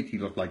weight. He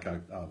looked like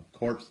a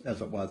corpse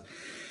as it was.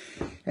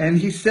 And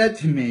he said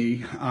to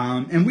me,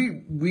 and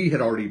we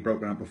had already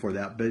broken up before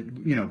that, but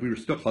we were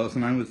still close,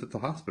 and I was at the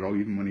hospital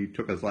even when he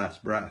took his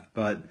last breath.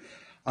 But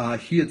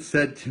he had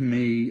said to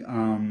me,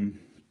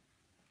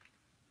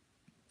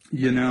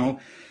 you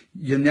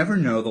never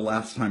know the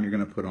last time you're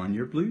going to put on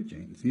your blue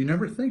jeans. You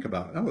never think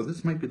about, oh,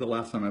 this might be the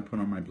last time I put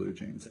on my blue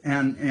jeans.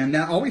 And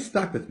that always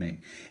stuck with me.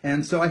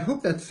 And so I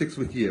hope that sticks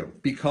with you,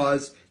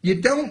 because you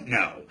don't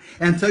know.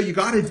 And so you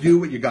got to do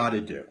what you got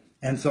to do.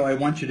 And so I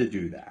want you to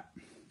do that.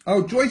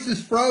 Oh, Joyce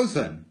is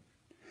frozen.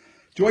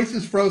 Joyce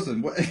is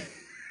frozen. What?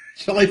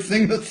 Shall I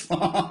sing the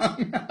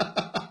song?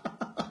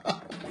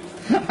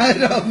 I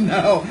don't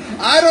know.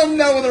 I don't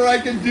know whether I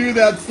can do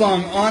that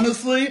song.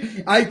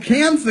 Honestly, I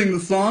can sing the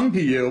song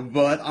to you,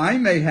 but I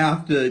may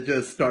have to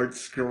just start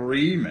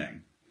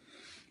screaming.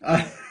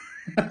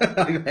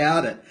 I've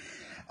had it.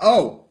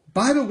 Oh,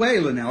 by the way,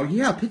 Linnell,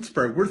 yeah,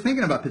 Pittsburgh. We're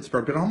thinking about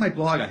Pittsburgh, but on my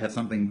blog I have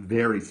something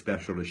very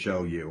special to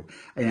show you,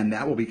 and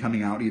that will be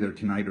coming out either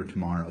tonight or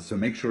tomorrow, so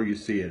make sure you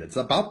see it. It's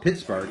about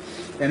Pittsburgh,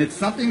 and it's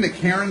something that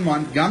Karen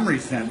Montgomery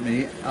sent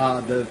me,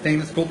 the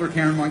famous sculptor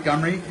Karen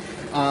Montgomery,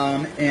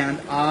 and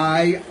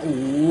I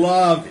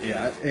love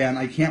it, and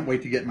I can't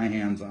wait to get my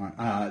hands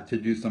on to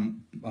do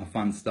some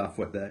fun stuff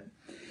with it.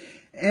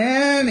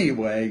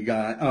 Anyway,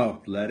 guys,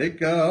 oh, let it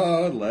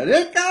go, let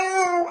it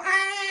go.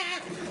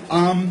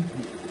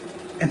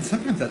 And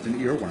sometimes that's an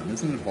earworm,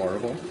 isn't it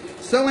horrible?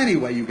 So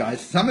anyway, you guys,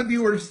 some of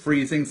you are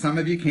freezing, some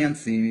of you can't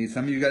see me,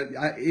 some of you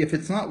got, if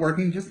it's not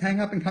working, just hang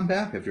up and come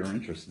back if you're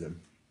interested.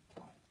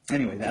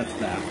 Anyway, that's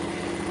that.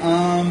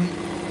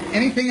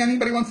 Anything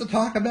anybody wants to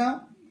talk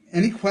about?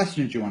 Any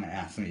questions you want to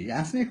ask me?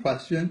 Ask me a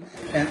question,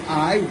 and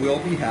I will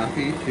be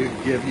happy to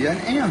give you an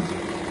answer,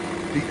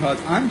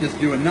 because I'm just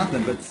doing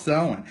nothing but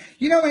sewing.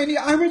 Andy,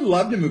 I would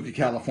love to move to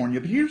California,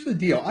 but here's the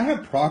deal. I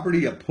have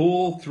property, a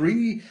pool,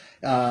 three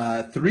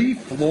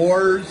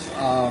floors,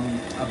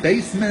 a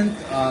basement,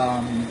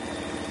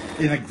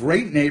 in a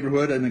great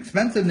neighborhood, an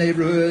expensive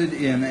neighborhood,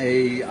 in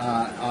a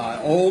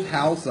old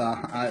house,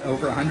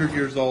 over 100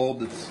 years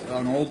old. It's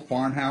an old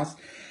farmhouse.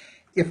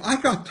 If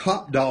I got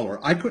top dollar,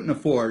 I couldn't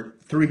afford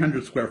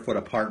 300 square foot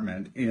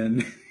apartment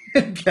in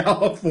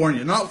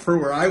California, not for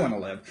where I want to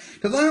live,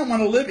 because I don't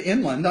want to live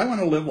inland. I want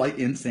to live like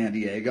in San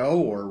Diego,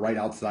 or right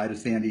outside of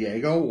San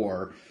Diego,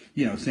 or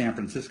San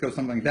Francisco,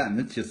 something like that, and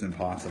it's just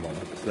impossible.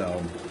 So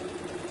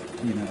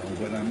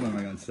what am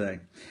I going to say?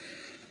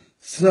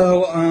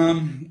 So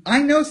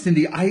I know,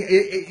 Cindy,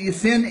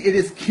 Sin, it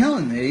is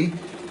killing me.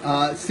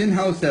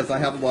 Sinho says I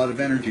have a lot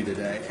of energy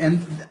today,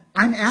 and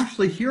I'm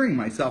actually hearing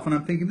myself, and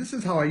I'm thinking this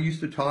is how I used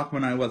to talk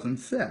when I wasn't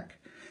sick.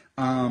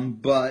 Here's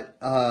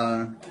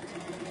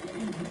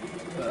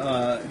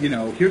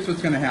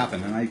what's going to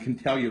happen, and I can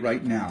tell you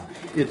right now,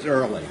 it's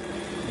early.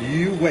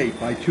 You wait.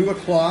 By 2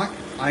 o'clock,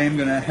 I am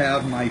going to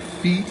have my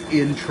feet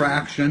in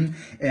traction,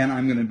 and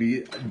I'm going to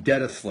be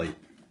dead asleep.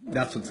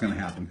 That's what's going to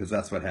happen, because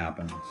that's what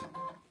happens.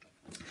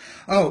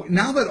 Oh,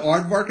 now that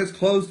Aardvark is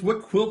closed,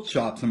 what quilt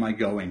shops am I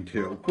going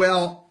to?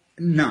 Well,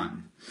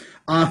 none.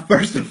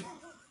 First of all,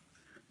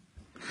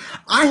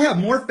 I have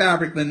more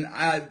fabric than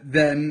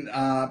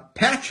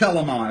Patch Hell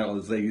a Mile,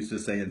 as they used to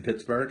say in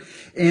Pittsburgh.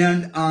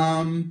 And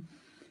I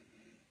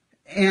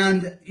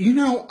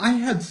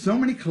had so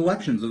many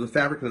collections of the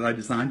fabric that I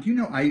designed.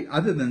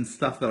 Other than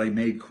stuff that I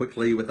made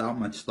quickly without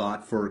much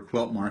thought for a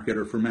quilt market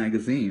or for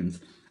magazines,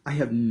 I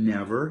have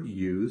never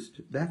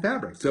used that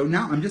fabric. So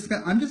now I'm just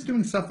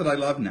doing stuff that I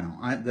love now.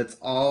 That's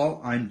all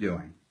I'm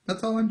doing.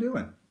 That's all I'm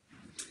doing.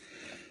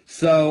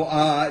 So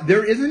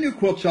there is a new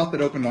quilt shop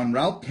that opened on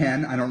Route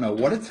 10. I don't know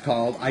what it's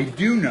called. I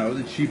do know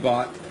that she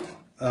bought,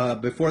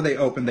 before they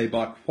opened, they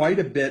bought quite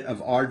a bit of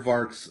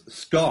Aardvark's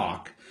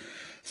stock.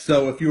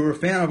 So if you're a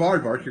fan of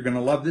Aardvark, you're going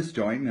to love this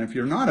joint. And if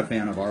you're not a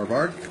fan of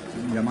Aardvark,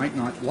 you might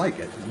not like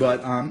it.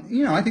 But, I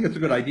think it's a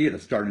good idea to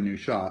start a new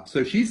shop.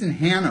 So she's in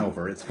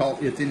Hanover. It's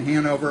in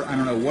Hanover. I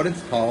don't know what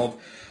it's called.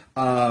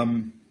 I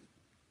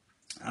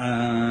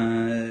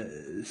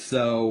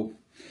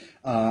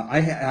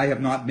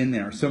have not been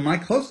there. So my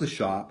closest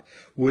shop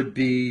would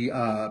be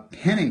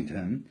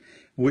Pennington,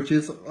 which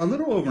is a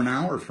little over an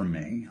hour from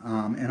me.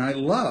 And I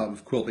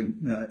love quilting.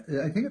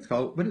 I think it's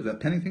called, what is that,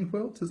 Pennington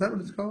Quilts? Is that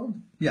what it's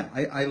called? Yeah,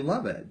 I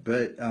love it.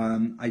 But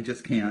I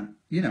just can't,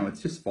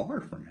 it's just far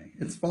from me.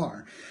 It's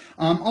far.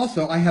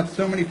 Also, I have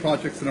so many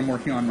projects that I'm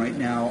working on right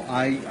now.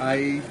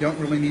 I don't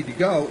really need to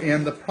go.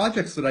 And the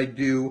projects that I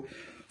do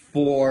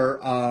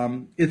for,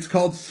 it's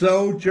called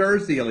Sew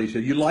Jersey,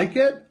 Alicia. You like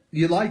it?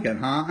 You like it,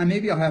 huh?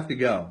 Maybe I'll have to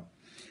go.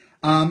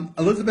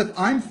 Elizabeth,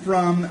 I'm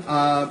from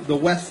the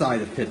west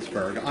side of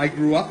Pittsburgh. I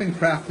grew up in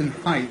Crafton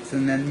Heights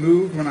and then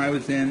moved when I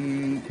was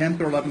in 10th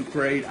or 11th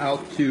grade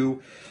out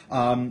to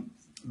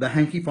the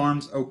Hankey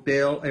Farms,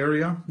 Oakdale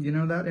area. You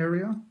know that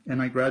area?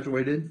 And I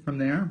graduated from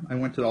there. I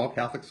went to all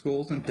Catholic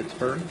schools in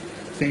Pittsburgh,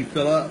 St.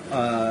 Philip,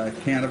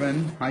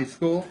 Canavan High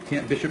School,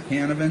 Bishop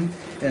Canavan,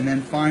 and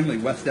then finally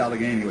West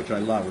Allegheny, which I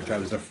love, which I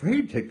was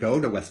afraid to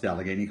go to West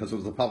Allegheny because it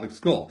was a public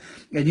school.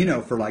 And you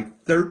know, for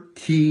like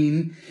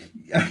 13,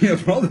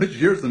 for all those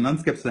years, the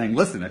nuns kept saying,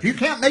 listen, if you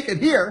can't make it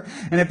here,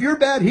 and if you're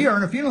bad here,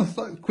 and if you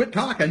don't quit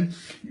talking,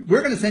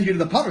 we're going to send you to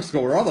the public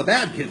school where all the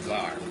bad kids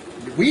are.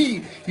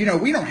 We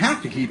don't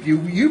have to keep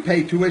you. You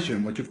pay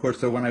tuition, which of course,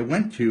 so when I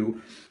went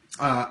to,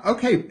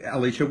 okay,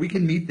 Alicia, we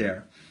can meet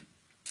there.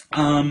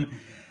 And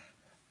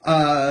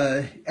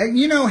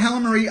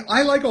Helen Marie,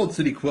 I like Old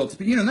City Quilts,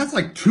 but that's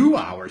like 2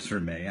 hours for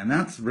me, and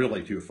that's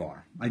really too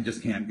far. I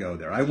just can't go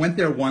there. I went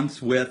there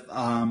once with,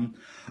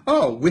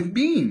 with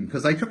Bean,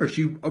 because I took her.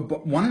 She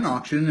won an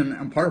auction,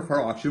 and part of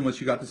her auction was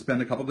she got to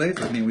spend a couple days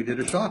with me. We did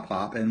a shop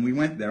hop, and we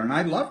went there, and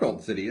I loved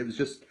Old City. It was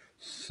just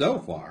so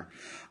far.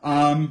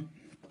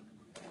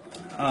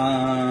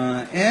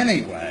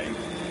 Anyway,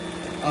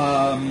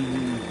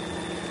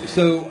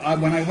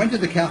 when I went to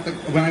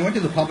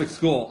the public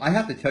school, I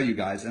have to tell you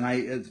guys,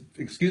 and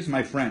excuse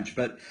my French,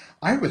 but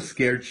I was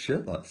scared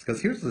shitless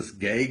because here's this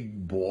gay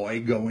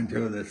boy going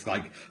to this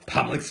like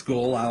public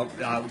school out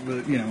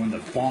in the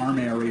farm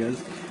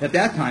areas. At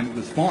that time it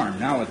was farm,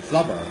 now it's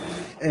suburb,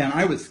 and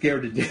I was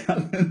scared to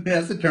death. And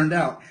as it turned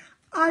out,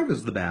 I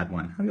was the bad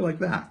one. How do you like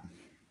that?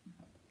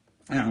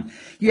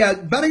 Yeah,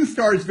 Budding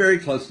Star is very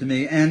close to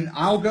me, and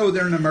I'll go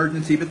there in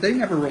emergency, but they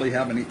never really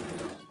have any.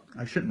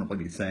 I shouldn't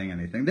really be saying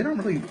anything. They don't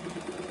really.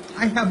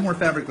 I have more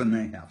fabric than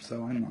they have,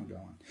 so I'm not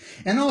going.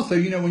 And also,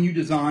 when you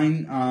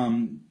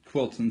design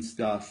quilts and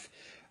stuff,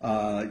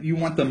 you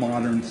want the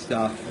modern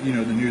stuff, the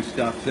new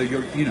stuff. So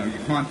you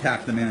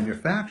contact the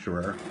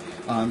manufacturer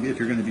if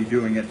you're going to be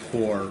doing it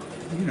for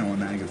a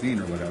magazine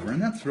or whatever.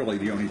 And that's really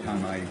the only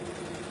time I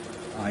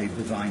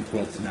design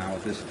quilts now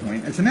at this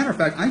point. As a matter of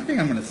fact, I think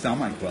I'm going to sell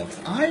my quilts.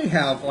 I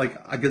have like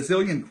a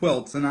gazillion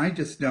quilts, and I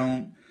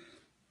don't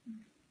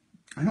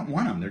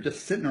want them. They're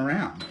just sitting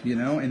around,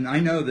 and I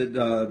know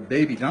that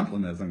Baby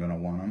Dumpling isn't going to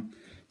want them.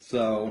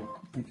 So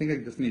I think I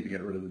just need to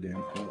get rid of the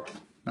damn quilts.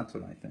 That's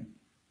what I think.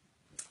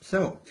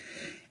 So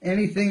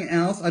anything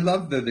else? I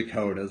love the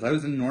Dakotas. I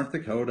was in North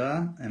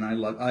Dakota, and I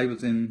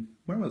was in,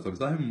 where was I?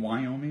 Was I in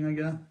Wyoming, I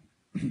guess?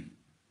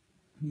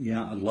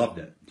 Yeah, I loved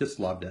it.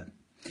 Just loved it.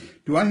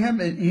 Do I have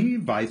any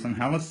advice on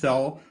how to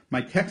sell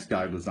my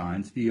textile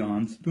designs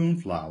beyond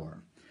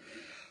Spoonflower?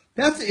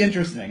 That's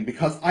interesting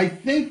because I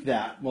think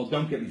that, well,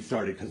 don't get me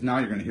started because now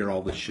you're going to hear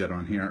all this shit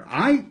on here.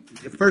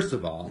 First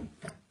of all,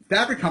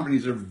 fabric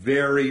companies are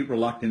very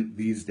reluctant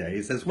these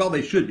days, as well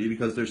they should be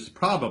because there's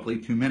probably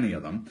too many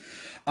of them,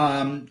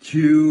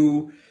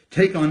 to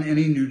take on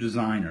any new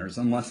designers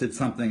unless it's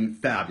something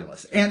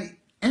fabulous. And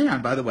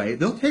by the way,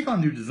 they'll take on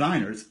new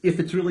designers if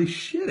it's really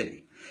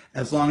shitty,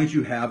 as long as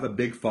you have a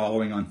big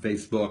following on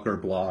Facebook or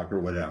blog or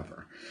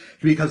whatever,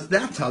 because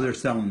that's how they're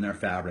selling their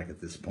fabric at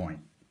this point,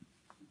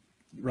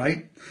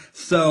 right?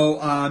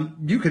 So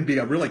you could be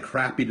a really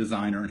crappy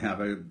designer and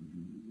have a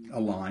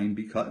line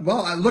because,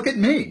 well, look at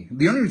me.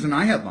 The only reason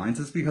I had lines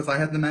is because I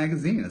had the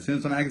magazine. As soon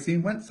as the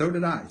magazine went, so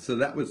did I. So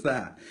that was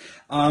that.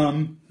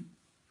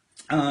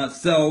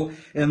 So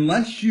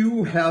unless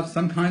you have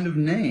some kind of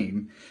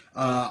name,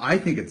 I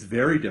think it's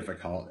very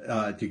difficult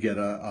to get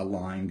a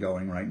line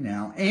going right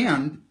now.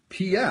 And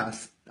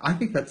P.S., I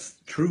think that's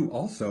true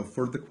also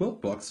for the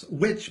quilt books,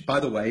 which, by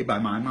the way, by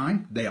my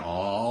mind, they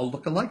all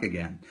look alike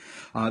again.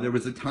 There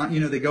was a time,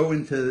 they go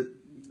into,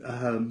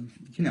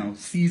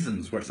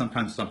 seasons where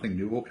sometimes something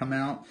new will come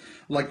out,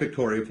 like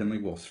Victoria Finley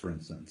Wolf's, for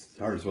instance.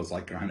 Hers was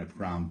like kind of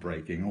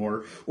groundbreaking,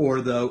 or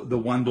the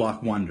One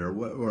Block Wonder,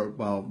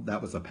 well,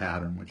 that was a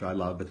pattern, which I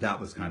love, but that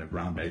was kind of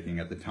groundbreaking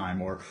at the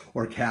time, or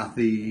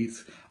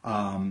Kathy's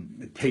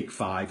Take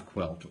 5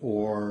 quilt,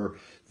 or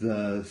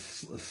the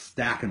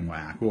Stack and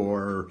Whack,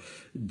 or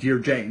Dear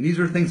Jane. These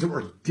are things that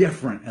were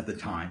different at the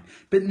time,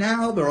 but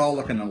now they're all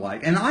looking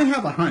alike. And I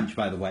have a hunch,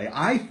 by the way.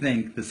 I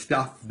think the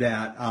stuff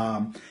that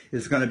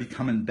is going to be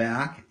coming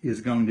back is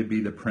going to be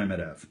the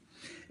primitive.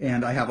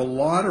 And I have a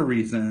lot of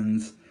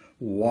reasons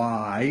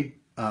why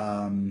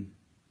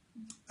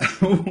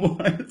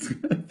why it's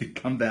going to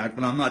come back,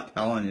 but I'm not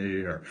telling you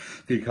here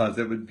because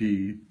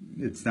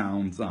it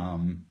sounds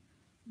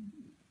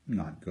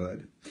not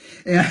good.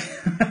 And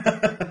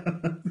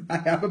I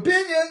have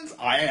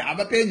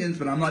opinions,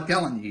 but I'm not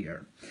telling you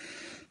here.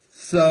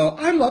 So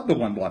I love the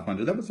One Block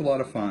Wonder. That was a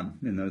lot of fun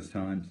in those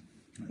times,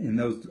 in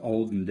those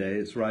olden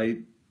days, right?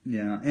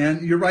 Yeah,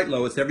 and you're right,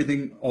 Lois,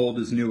 everything old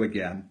is new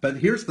again. But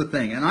here's the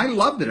thing, and I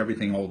love that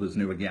everything old is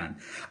new again.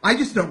 I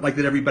just don't like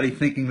that everybody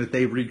thinking that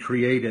they've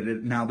recreated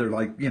it, now they're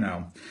like,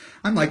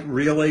 I'm like,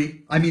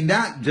 really? I mean,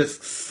 that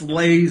just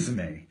slays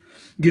me.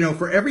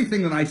 For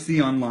everything that I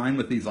see online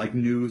with these like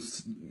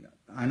news,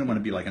 I don't want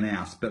to be like an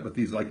ass, but with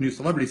these like new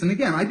celebrities. And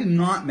again, I did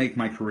not make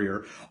my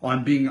career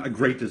on being a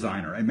great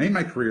designer. I made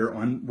my career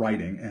on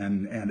writing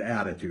and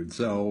attitude.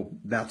 So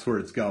that's where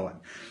it's going,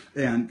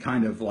 and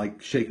kind of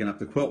like shaking up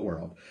the quilt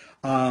world.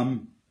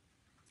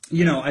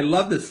 I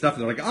love this stuff.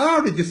 They're like,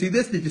 oh, did you see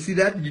this? Did you see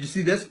that? Did you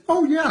see this?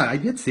 Oh, yeah, I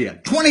did see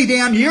it 20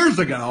 damn years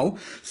ago.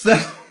 So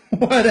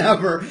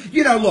whatever.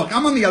 Look,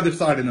 I'm on the other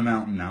side of the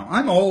mountain now.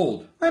 I'm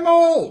old.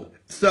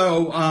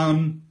 So,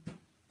 I'm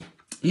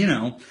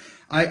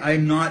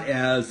not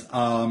as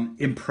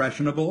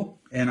impressionable,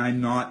 and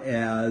I'm not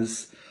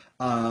as,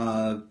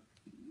 I'm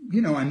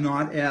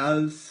not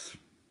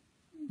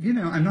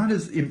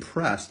as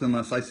impressed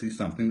unless I see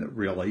something that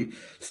really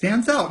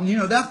stands out. And,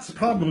 that's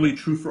probably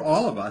true for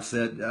all of us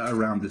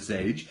around this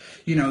age.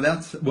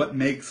 That's what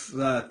makes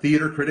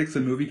theater critics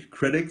and movie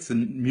critics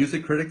and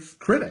music critics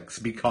critics,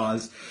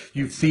 because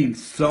you've seen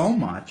so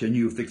much and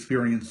you've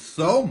experienced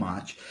so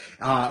much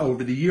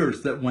over the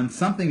years that when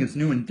something is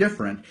new and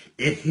different,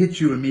 it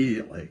hits you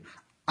immediately.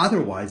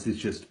 Otherwise, it's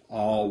just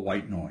all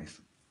white noise.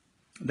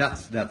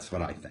 That's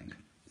what I think.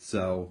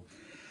 So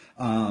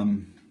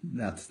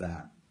that's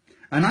that.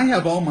 And I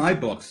have all my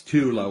books,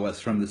 too,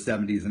 Lois, from the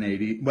 70s and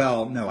 80s.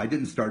 Well, no, I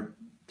didn't start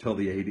till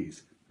the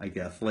 80s, I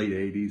guess, late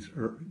 80s.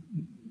 Or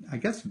I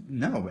guess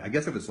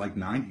it was like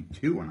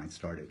 92 when I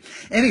started.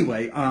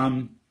 Anyway,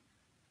 and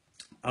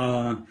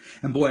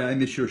boy, I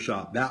miss your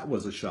shop. That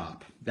was a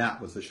shop.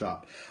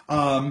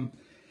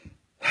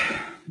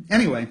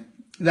 Anyway,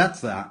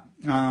 that's that.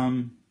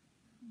 I'm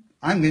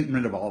getting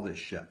rid of all this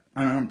shit.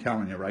 I'm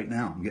telling you right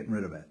now, I'm getting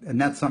rid of it. And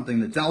that's something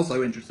that's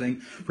also interesting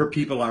for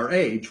people our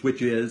age,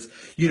 which is,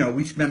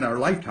 we spend our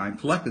lifetime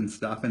collecting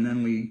stuff, and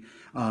then we,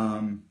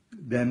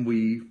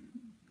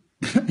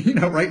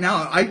 right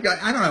now, I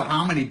don't know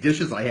how many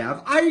dishes I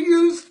have. I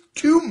use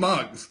 2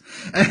 mugs.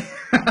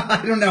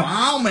 I don't know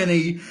how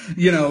many,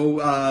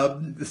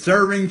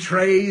 serving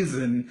trays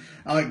and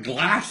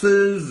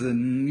glasses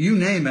and you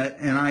name it.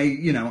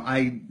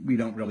 And we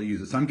don't really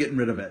use it, so I'm getting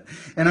rid of it.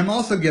 And I'm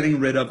also getting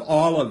rid of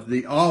all of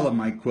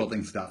my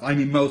quilting stuff. I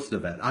mean, most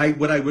of it.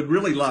 What I would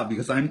really love,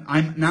 because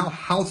I'm now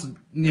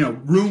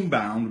room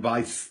bound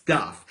by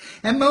stuff.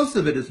 And most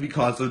of it is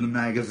because of the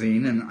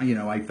magazine, and,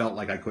 I felt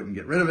like I couldn't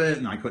get rid of it,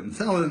 and I couldn't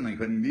sell it, and I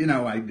couldn't,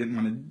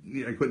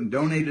 I couldn't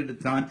donate it at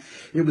the time.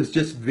 It was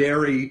just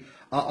very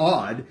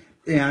odd.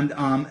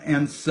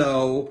 And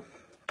so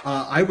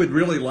I would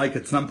really like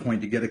at some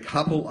point to get a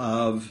couple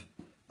of,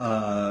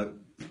 some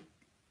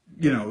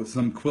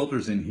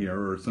quilters in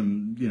here, or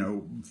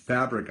some,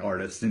 fabric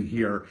artists in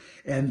here,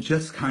 and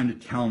just kind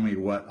of tell me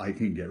what I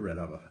can get rid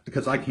of,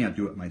 because I can't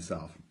do it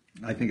myself.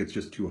 I think it's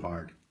just too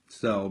hard.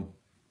 So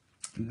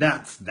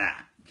that's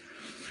that.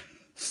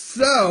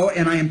 So,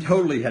 and I am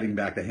totally heading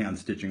back to hand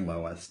stitching,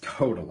 Lois.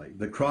 Totally.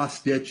 The cross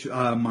stitch,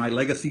 my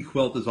legacy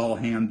quilt is all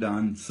hand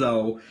done.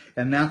 So,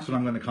 and that's what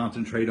I'm going to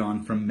concentrate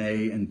on from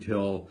May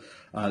until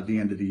the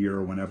end of the year,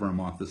 or whenever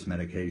I'm off this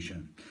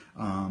medication.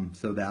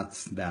 So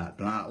that's that.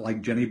 But not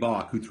like Jenny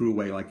Bach, who threw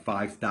away like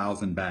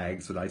 5,000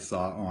 bags that I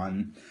saw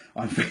on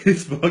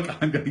Facebook.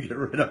 I'm going to get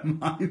rid of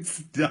my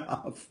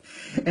stuff.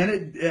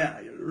 And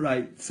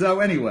right. So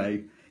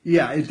anyway.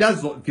 Yeah, it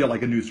does feel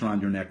like a noose around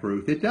your neck,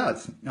 Ruth. It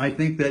does. I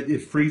think that it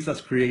frees us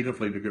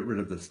creatively to get rid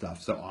of this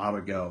stuff. So out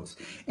it goes.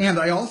 And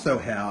I also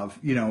have,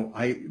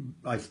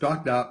 I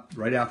stocked up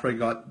right after I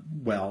got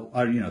well,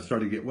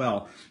 started to get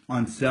well,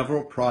 on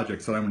several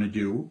projects that I want to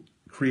do,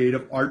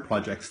 creative art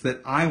projects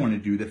that I want to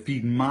do that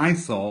feed my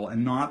soul,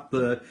 and not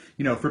the,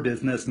 for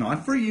business,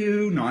 not for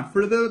you, not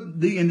for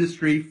the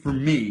industry, for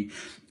me.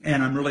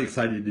 And I'm really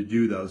excited to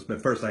do those.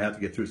 But first I have to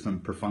get through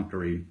some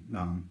perfunctory,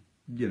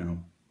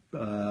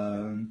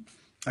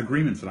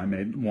 agreements that I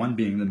made, one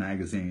being the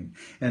magazine,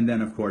 and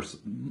then of course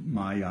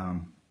my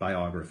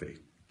biography,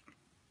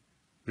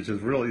 which is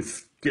really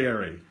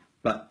scary,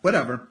 but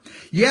whatever.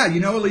 Yeah,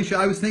 Alicia,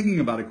 I was thinking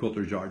about a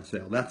quilter's yard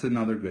sale. That's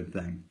another good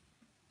thing.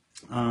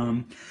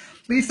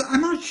 Lisa,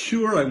 I'm not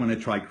sure I want to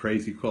try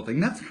crazy quilting.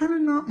 That's kind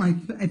of not my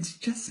it's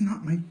just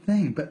not my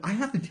thing. But I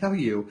have to tell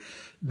you,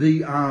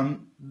 the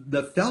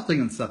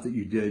felting and stuff that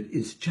you did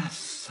is just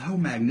so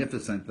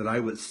magnificent that I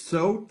was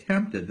so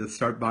tempted to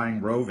start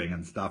buying roving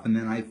and stuff. And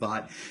then I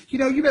thought,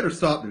 you better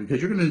stop it,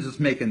 because you're going to just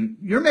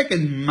you're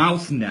making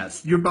mouse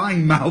nests. You're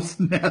buying mouse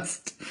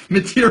nest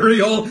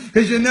material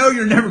because you're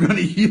never going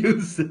to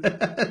use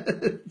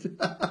it.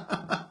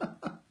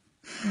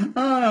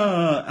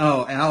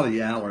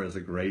 Allie Aller is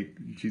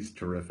she's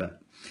terrific.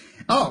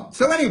 Oh,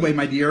 so anyway,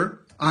 my dear,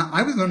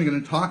 I was only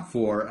going to talk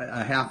for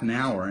a half an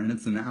hour, and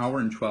it's an hour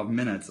and 12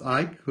 minutes.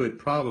 I could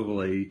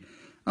probably,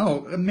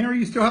 Mary,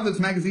 you still have those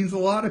magazines? A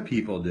lot of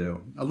people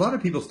do. A lot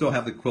of people still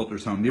have the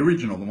Quilter's Home, the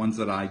original, the ones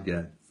that I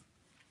did.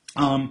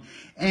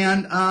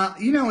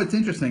 It's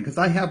interesting, because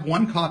I have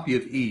one copy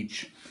of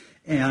each,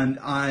 and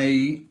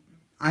I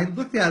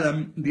looked at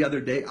them the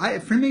other day.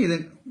 For me,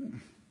 they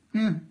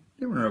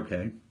were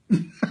okay.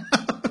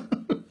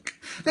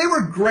 They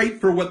were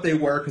great for what they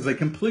were, because they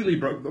completely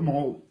broke the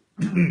mold.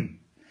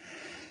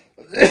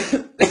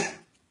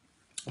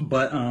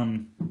 But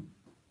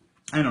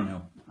I don't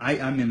know.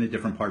 I'm in a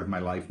different part of my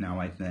life now,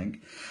 I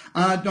think.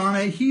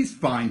 Donna, he's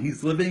fine.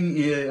 He's living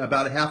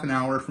about a half an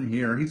hour from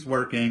here. He's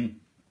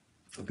working.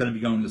 Going to be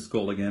going to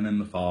school again in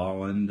the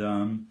fall,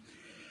 and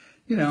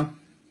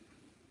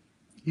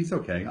He's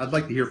okay. I'd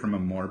like to hear from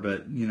him more,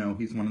 but you know,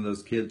 he's one of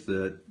those kids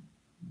that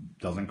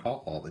doesn't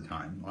call all the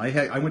time.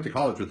 I went to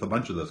college with a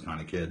bunch of those kind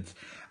of kids.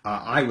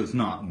 I was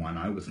not one.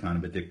 I was kind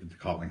of addicted to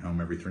calling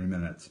home every 3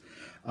 minutes.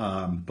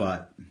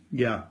 But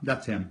yeah,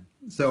 that's him.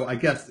 So I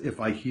guess if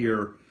I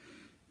hear,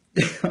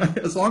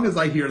 as long as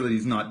I hear that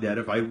he's not dead,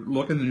 if I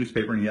look in the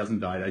newspaper and he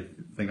hasn't died, I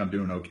think I'm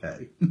doing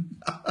okay.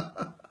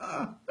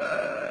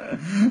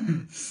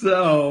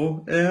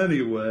 So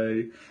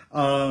anyway,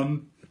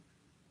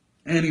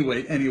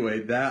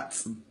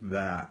 that's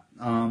that.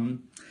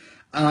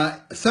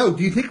 So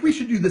do you think we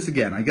should do this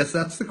again? I guess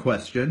that's the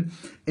question.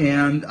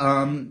 And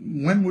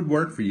when would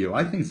work for you?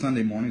 I think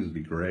Sunday mornings would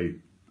be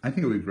great. I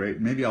think it would be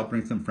great. Maybe I'll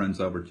bring some friends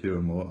over too,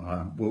 and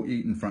we'll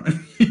eat in front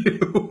of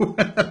you.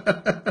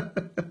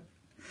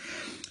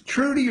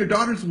 Trudy, your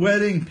daughter's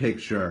wedding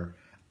picture.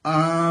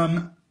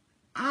 I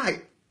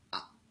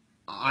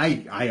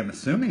am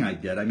assuming I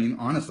did. I mean,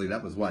 honestly,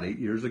 that was what, 8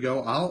 years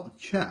ago? I'll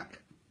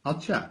check.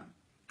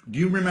 Do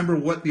you remember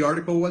what the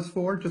article was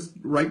for? Just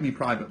write me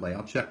privately.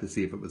 I'll check to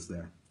see if it was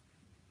there.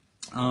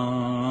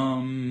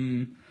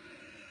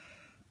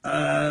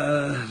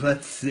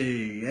 Let's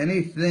see.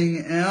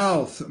 Anything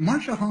else?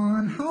 Marsha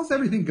Hahn, how's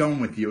everything going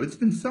with you? It's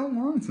been so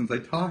long since I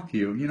talked to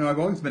you. You know, I've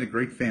always been a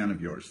great fan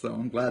of yours, so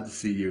I'm glad to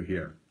see you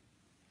here.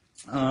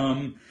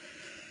 All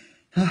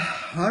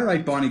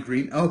right, Bonnie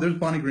Green. Oh, there's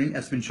Bonnie Green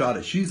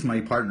Espinchada. She's my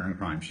partner in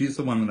crime. She's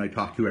the one that I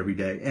talk to every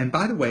day. And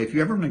by the way, if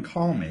you ever want to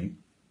call me,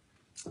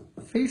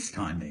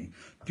 FaceTime me.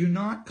 Do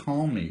not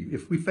call me.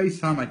 If we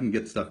FaceTime, I can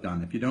get stuff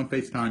done. If you don't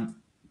FaceTime,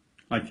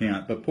 I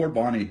can't. But poor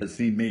Bonnie has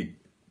seen me.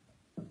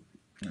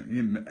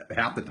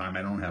 Half the time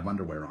I don't have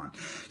underwear on.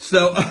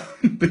 So,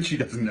 but she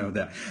doesn't know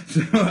that.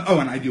 So, oh,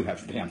 and I do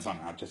have pants on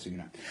now, just so you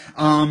know.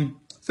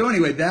 So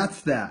anyway,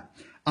 that's that.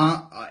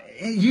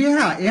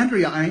 Yeah,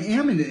 Andrea, I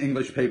am into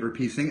English paper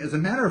piecing. As a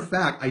matter of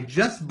fact, I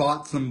just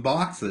bought some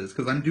boxes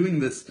because I'm doing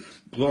this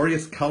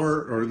glorious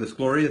color or this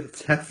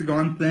glorious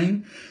hexagon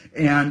thing.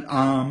 And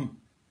I'm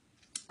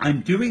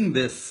doing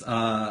this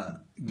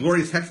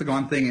glorious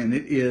hexagon thing, and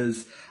it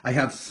is, I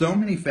have so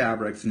many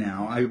fabrics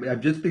now.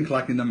 I've just been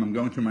collecting them. I'm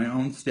going through my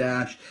own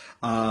stash.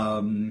 I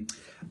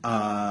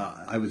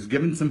was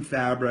given some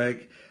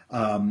fabric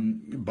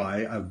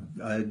by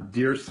a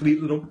dear,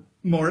 sweet little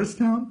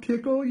Morristown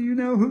pickle. You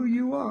know who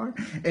you are.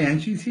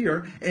 And she's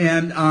here.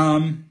 And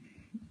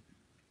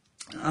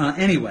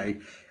anyway,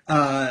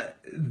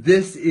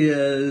 this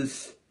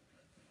is...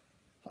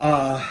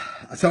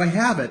 so I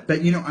have it,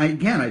 but you know, I've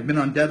been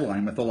on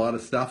deadline with a lot of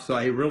stuff, so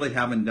I really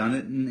haven't done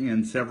it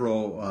in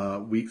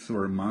several weeks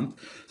or a month.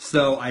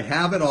 So I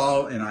have it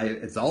all, and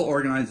it's all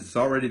organized. It's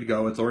all ready to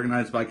go. It's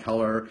organized by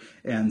color,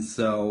 and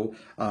so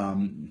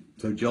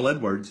so Jill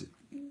Edwards,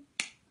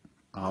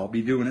 I'll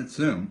be doing it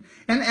soon.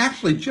 And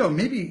actually, Joe,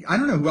 maybe I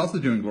don't know who else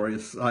is doing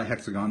glorious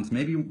hexagons.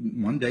 Maybe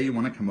one day you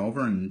want to come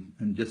over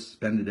and just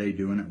spend a day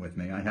doing it with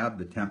me. I have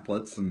the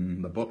templates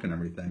and the book and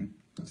everything.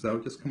 So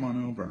just come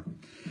on over.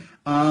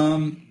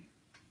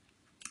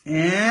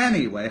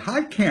 Anyway,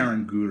 hi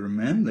Karen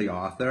Guterman, the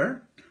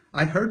author.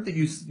 I heard that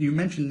you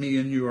mentioned me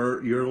in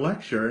your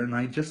lecture, and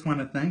I just want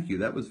to thank you.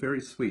 That was very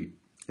sweet.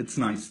 It's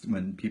nice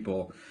when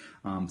people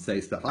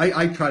say stuff.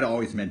 I try to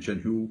always mention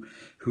who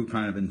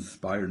kind of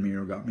inspired me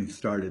or got me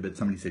started, but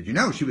somebody said, you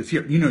know, she was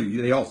here. You know,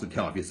 they also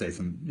tell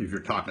if you're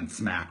talking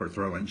smack or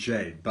throwing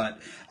shade,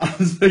 but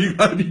so you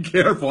got to be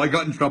careful. I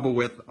got in trouble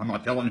with, I'm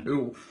not telling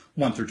who,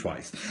 once or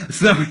twice.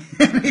 So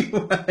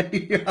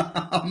anyway,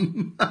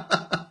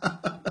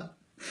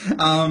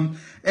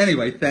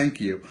 anyway,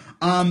 thank you.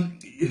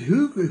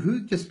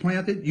 Who just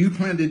planted? You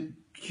planted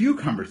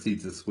cucumber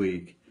seeds this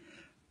week.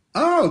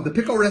 Oh, the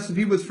pickle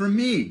recipe was from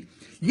me.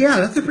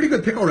 Yeah, that's a pretty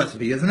good pickle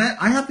recipe, isn't it?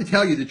 I have to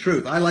tell you the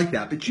truth. I like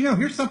that. But you know,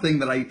 here's something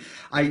that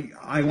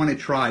I want to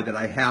try that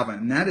I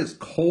haven't, and that is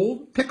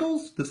cold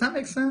pickles. Does that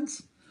make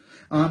sense?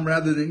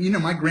 Rather than, you know,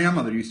 my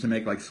grandmother used to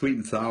make like sweet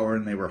and sour,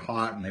 and they were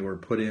hot, and they were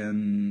put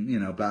in, you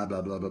know, blah,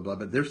 blah, blah, blah, blah.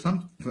 But there's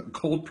some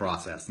cold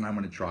process, and I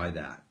want to try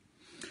that.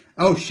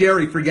 Oh,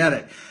 Sherry, forget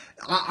it.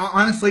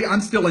 Honestly, I'm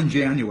still in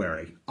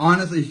January.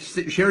 Honestly,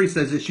 Sherry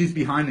says that she's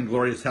behind in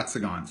Glorious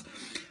Hexagons.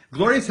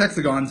 Glorious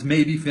Hexagons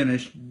may be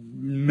finished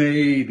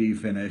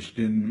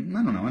in,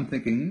 I don't know, I'm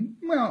thinking,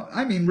 well,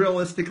 I mean,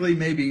 realistically,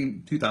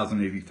 maybe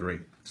 2083.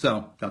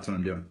 So that's what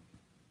I'm doing.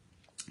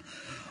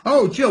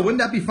 Oh, Jill, wouldn't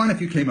that be fun if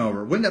you came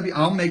over? Wouldn't that be,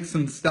 I'll make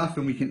some stuff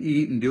and we can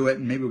eat and do it,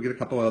 and maybe we'll get a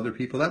couple of other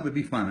people. That would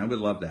be fun. I would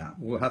love that.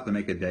 We'll have to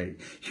make a date.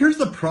 Here's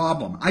the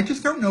problem. I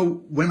just don't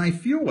know when I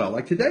feel well.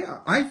 Like today,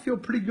 I feel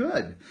pretty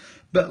good.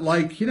 But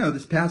like, you know,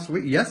 this past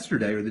week,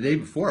 yesterday or the day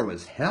before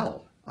was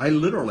hell. I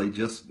literally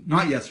just,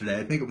 not yesterday,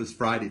 I think it was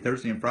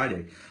Thursday and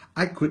Friday,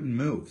 I couldn't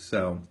move.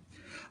 So,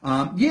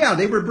 yeah,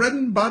 they were bread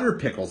and butter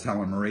pickles,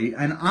 Helen Marie,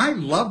 and I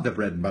love the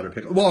bread and butter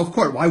pickles. Well, of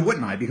course, why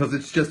wouldn't I? Because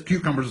it's just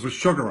cucumbers with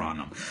sugar on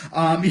them.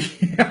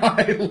 Yeah,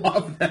 I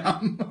love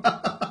them.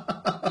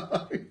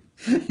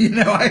 You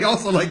know, I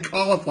also like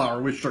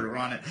cauliflower with sugar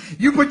on it.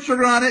 You put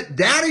sugar on it,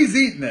 Daddy's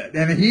eating it,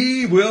 and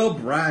he will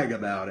brag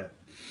about it.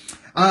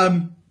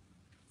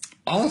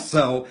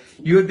 Also,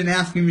 you had been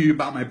asking me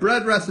about my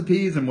bread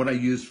recipes and what I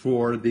used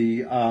for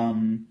the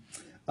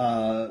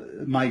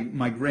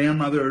my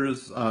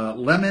grandmother's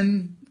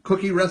lemon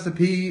cookie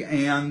recipe,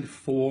 and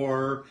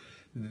for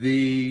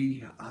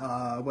the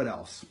what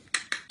else?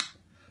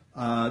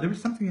 There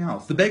was something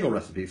else, the bagel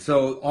recipe.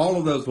 So all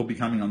of those will be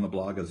coming on the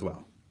blog as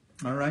well.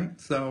 All right,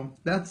 so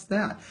that's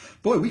that.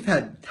 Boy, we've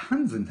had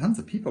tons and tons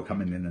of people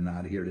coming in and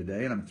out of here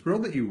today, and I'm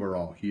thrilled that you were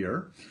all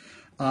here.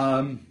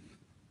 Again,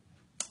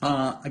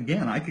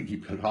 I could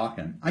keep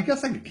talking. I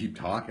guess I could keep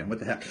talking. What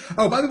the heck?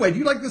 Oh, by the way, do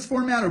you like this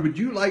format, or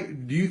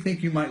do you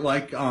think you might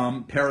like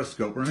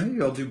Periscope? Or maybe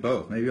I'll do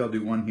both. Maybe I'll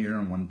do one here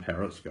and one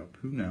Periscope.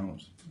 Who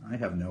knows? I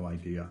have no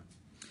idea.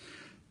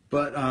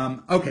 But,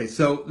 okay,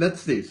 so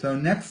let's see. So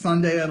next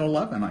Sunday at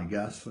 11, I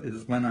guess,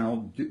 is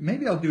when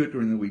maybe I'll do it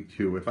during the week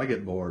too, if I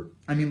get bored.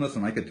 I mean,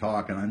 listen, I could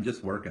talk, and I'm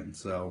just working,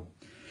 so.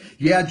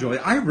 Yeah, Joy,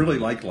 I really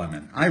like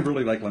lemon. I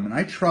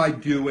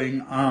tried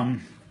doing,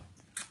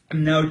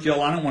 no,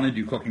 Jill, I don't want to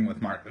do cooking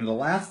with Mark. The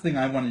last thing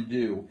I want to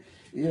do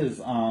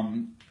is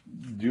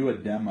do a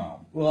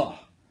demo. Ugh.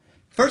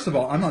 First of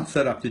all, I'm not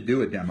set up to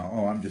do a demo.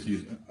 Oh, I'm just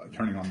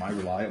turning on my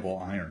reliable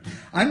iron.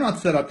 I'm not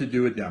set up to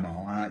do a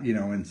demo,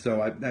 and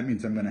so that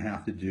means I'm going to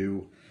have to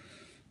do,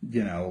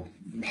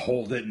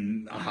 hold it,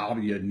 and how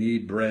do you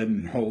knead bread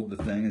and hold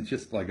the thing. It's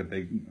just like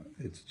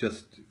it's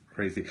just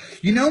crazy.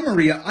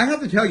 Maria, I have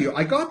to tell you,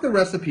 I got the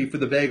recipe for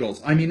the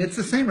bagels. I mean, it's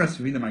the same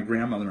recipe that my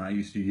grandmother and I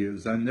used to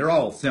use, and they're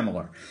all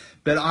similar.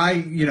 But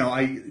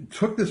I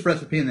took this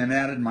recipe and then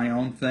added my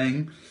own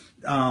thing.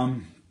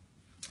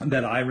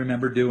 That I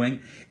remember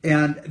doing,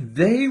 and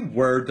they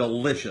were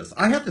delicious.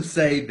 I have to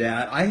say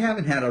that I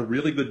haven't had a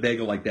really good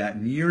bagel like that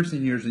in years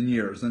and years and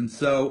years, and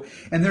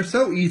they're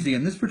so easy,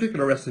 and this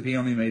particular recipe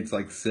only makes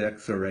like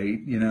 6 or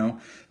 8,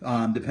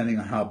 depending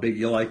on how big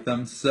you like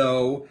them.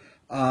 So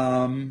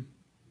I'll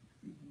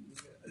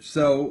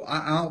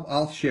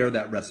share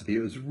that recipe.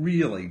 It was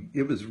really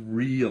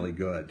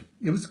good.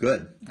 It was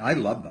good. I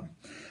love them.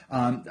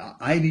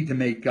 I need to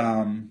make,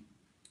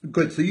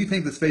 good. So you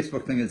think this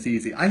Facebook thing is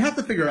easy? I have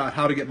to figure out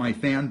how to get my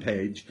fan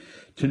page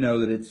to know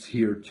that it's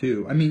here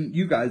too. I mean,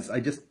 you guys,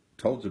 I just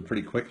told you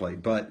pretty quickly,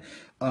 but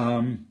I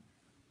don't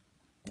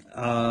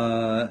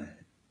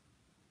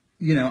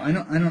know. I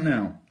don't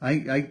know.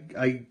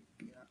 I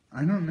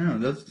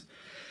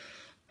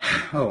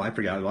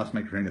forgot. I lost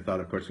my train of thought,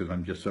 of course, because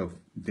I'm just so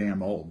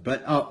damn old.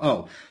 But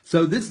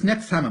so this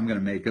next time I'm going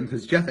to make them,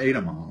 because Jeff ate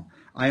them all.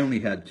 I only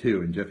had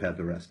 2, and Jeff had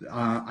the rest.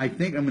 I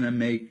think I'm going to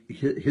make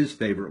his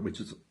favorite, which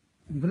is,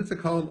 what is it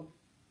called?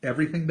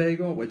 Everything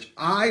bagel, which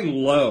I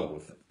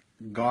loathe.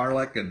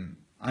 Garlic and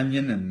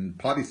onion and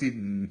poppy seed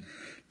and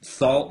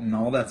salt and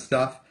all that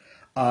stuff.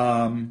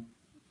 I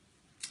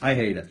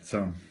hate it.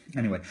 So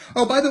anyway.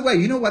 Oh, by the way,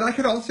 you know what? I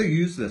could also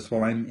use this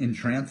while I'm in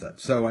transit.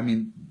 So, I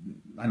mean,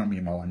 I don't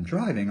mean while I'm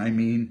driving. I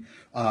mean,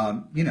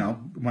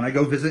 when I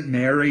go visit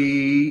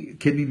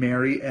Kidney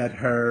Mary at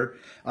her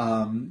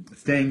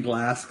stained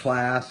glass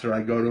class, or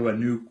I go to a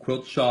new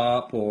quilt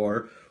shop,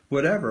 or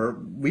whatever,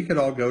 we could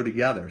all go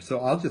together. So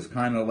I'll just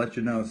kind of let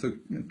you know. So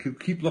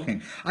keep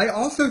looking. I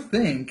also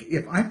think,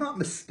 if I'm not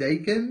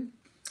mistaken,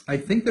 I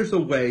think there's a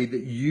way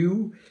that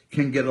you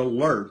can get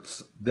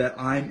alerts that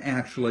I'm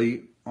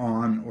actually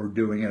on or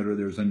doing it, or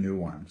there's a new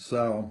one.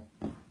 So,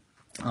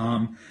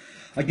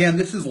 again,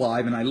 this is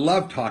live, and I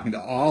love talking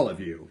to all of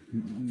you.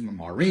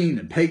 Maureen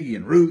and Peggy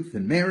and Ruth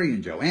and Mary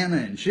and Joanna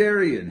and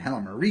Sherry and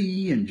Helen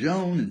Marie and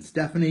Joan and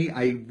Stephanie.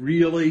 I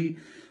really...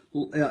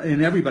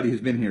 and everybody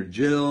who's been here,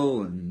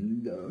 Jill and,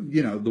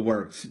 the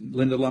works,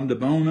 Linda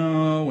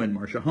Lumdabono and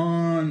Marcia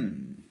Hahn,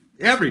 and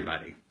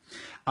everybody.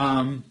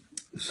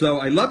 So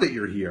I love that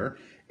you're here,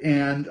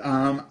 and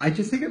I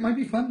just think it might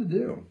be fun to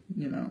do,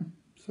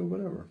 so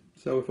whatever.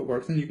 So if it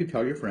works, then you could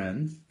tell your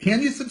friends.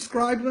 Can you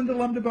subscribe, Linda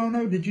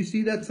Lumdabono? Did you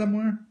see that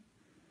somewhere?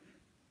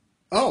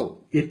 Oh,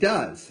 it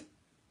does.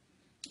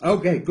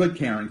 Okay, good,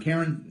 Karen.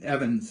 Karen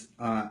Evans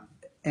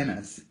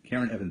Ennis.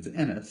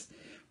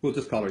 We'll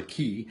just call her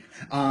Key.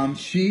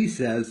 She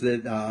says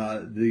that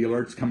the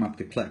alerts come up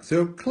to click.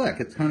 So click.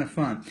 It's kind of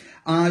fun.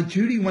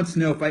 Judy wants to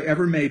know if I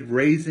ever made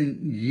raisin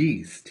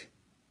yeast.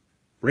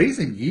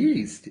 Raisin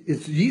yeast?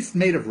 Is yeast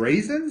made of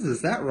raisins?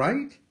 Is that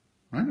right?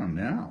 I don't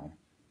know.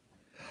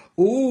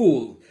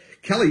 Ooh,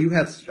 Kelly, you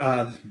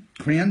have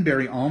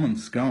cranberry almond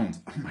scones.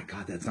 Oh my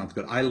God, that sounds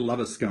good. I love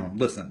a scone.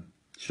 Listen,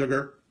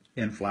 sugar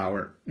and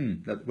flour.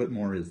 What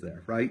more is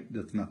there, right?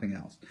 That's nothing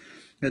else.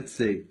 Let's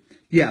see.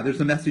 Yeah, there's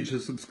a message to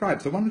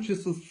subscribe. So why don't you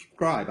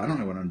subscribe? I don't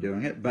know when I'm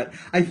doing it, but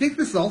I think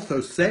this also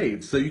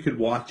saves, so you could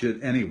watch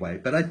it anyway.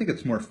 But I think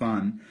it's more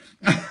fun.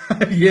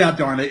 Yeah,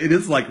 darn it. It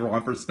is like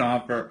Romper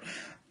Stomper.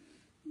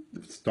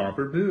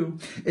 Stomper Boo.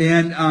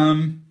 And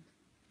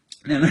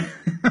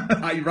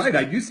right,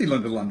 I do see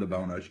Linda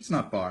Lumdabono. She's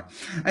not far.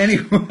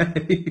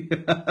 Anyway.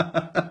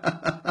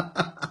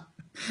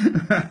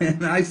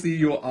 And I see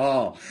you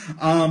all.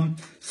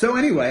 So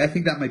anyway, I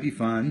think that might be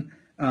fun.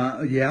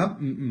 Yeah,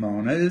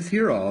 Mona is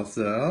here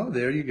also.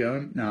 There you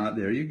go.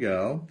 There you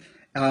go.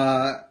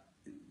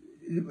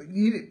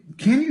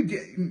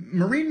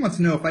 Maureen wants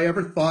to know if I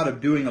ever thought of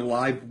doing a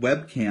live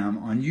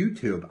webcam on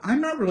YouTube.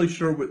 I'm not really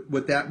sure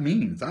what that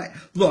means.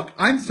 Look,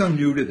 I'm so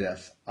new to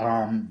this.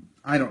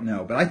 I don't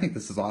know, but I think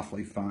this is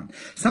awfully fun.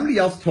 Somebody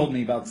else told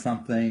me about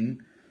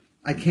something.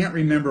 I can't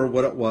remember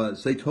what it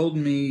was. They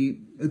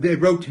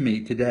wrote to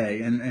me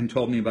today and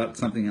told me about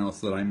something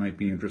else that I might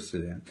be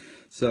interested in.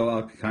 So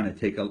I'll kind of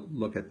take a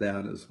look at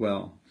that as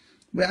well.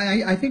 But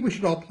I think we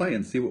should all play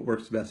and see what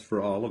works best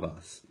for all of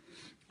us.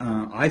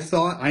 I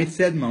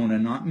said Mona,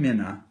 not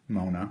Minna,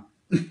 Mona.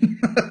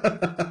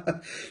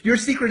 Your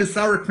secret is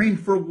sour cream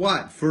for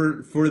what?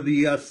 For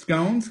the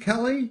scones,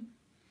 Kelly?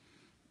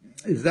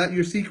 Is that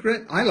your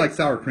secret? I like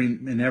sour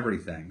cream in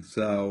everything.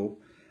 So,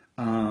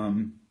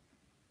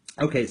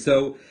 okay,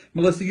 so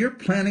Melissa, you're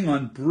planning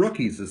on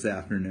brookies this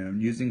afternoon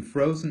using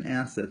frozen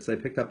assets. I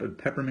picked up a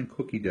peppermint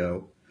cookie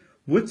dough.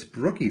 What's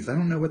brookies? I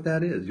don't know what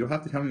that is. You'll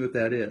have to tell me what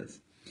that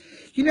is.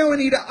 You know,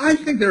 Anita, I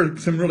think there are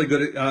some really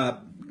good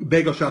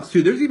bagel shops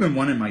too. There's even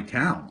one in my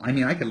town. I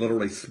mean, I could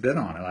literally spit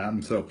on it.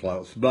 I'm so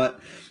close.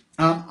 But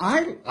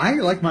I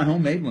like my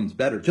homemade ones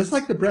better. Just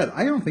like the bread.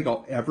 I don't think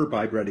I'll ever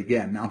buy bread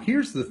again. Now,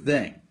 here's the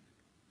thing.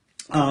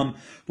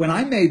 When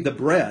I made the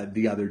bread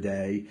the other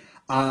day,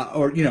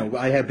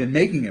 I have been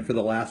making it for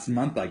the last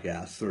month, I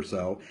guess, or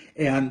so.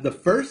 And the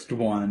first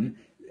one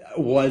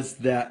was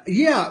that,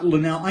 yeah,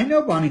 Linnell, I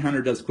know Bonnie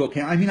Hunter does quilt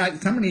cam. I mean,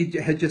 somebody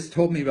had just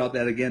told me about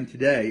that again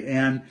today.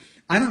 And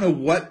I don't know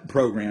what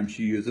program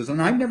she uses. And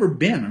I've never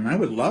been. And I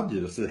would love to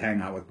just hang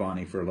out with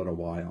Bonnie for a little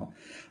while.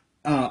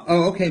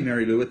 Okay,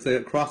 Mary Lou. It's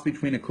a cross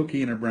between a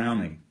cookie and a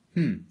brownie.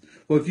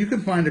 Well, if you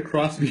can find a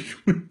cross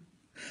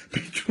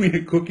between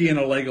a cookie and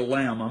a leg of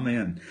lamb, I'm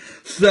in.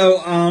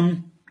 So,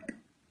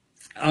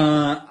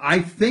 I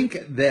think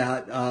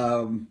that,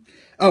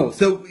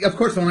 so of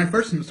course when I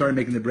first started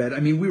making the bread, I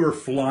mean, we were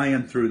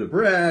flying through the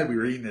bread. We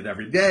were eating it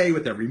every day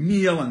with every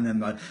meal, and then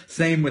the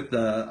same with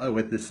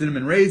the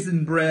cinnamon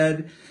raisin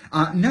bread.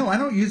 No, I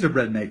don't use a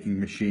bread making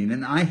machine,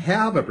 and I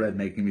have a bread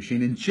making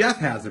machine, and Jeff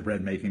has a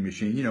bread making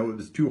machine. You know, it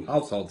was two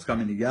households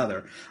coming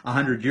together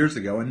 100 years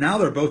ago, and now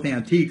they're both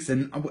antiques,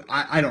 and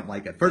I don't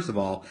like it. First of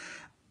all,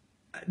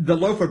 the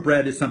loaf of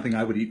bread is something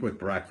I would eat with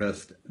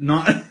breakfast.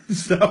 But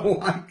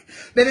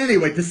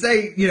anyway, to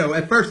say, you know,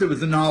 at first it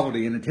was a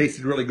novelty and it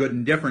tasted really good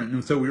and different.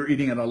 And so we were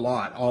eating it a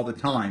lot all the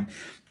time.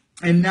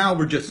 And now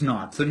we're just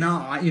not. So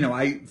now,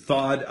 I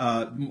thought,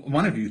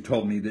 one of you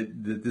told me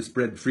that this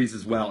bread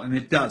freezes well, and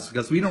it does,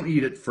 because we don't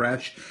eat it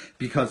fresh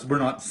because we're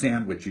not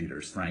sandwich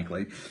eaters,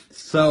 frankly.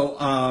 So,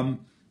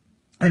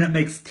 and it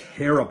makes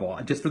terrible,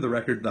 just for the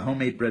record, the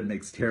homemade bread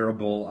makes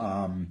terrible,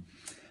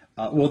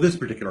 this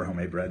particular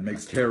homemade bread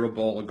makes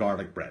terrible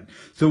garlic bread.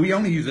 So we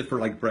only use it for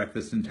like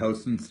breakfast and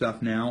toast and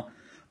stuff now.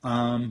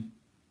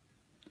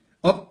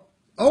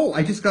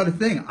 I just got a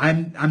thing.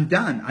 I'm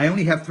done. I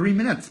only have 3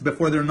 minutes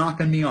before they're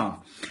knocking me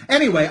off.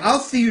 Anyway, I'll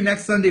see you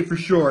next Sunday for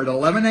sure at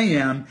 11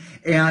 a.m.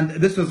 And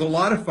this was a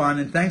lot of fun.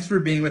 And thanks for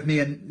being with me.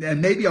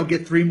 And maybe I'll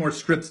get 3 more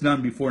strips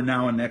done before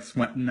now and next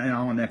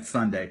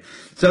Sunday.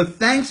 So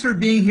thanks for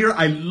being here.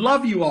 I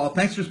love you all.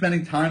 Thanks for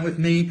spending time with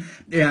me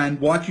and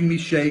watching me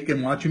shake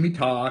and watching me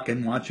talk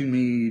and watching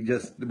me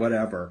just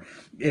whatever.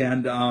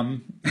 And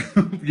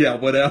yeah,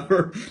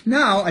 whatever.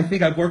 Now I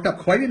think I've worked up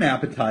quite an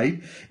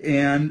appetite,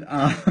 and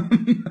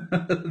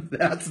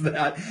that's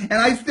that. And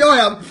I still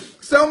have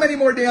so many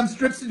more damn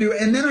strips to do,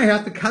 and then I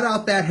have to cut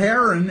out that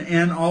hair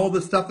and all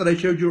the stuff that I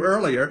showed you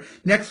earlier.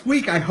 Next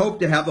week I hope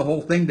to have the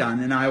whole thing done,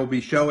 and I will be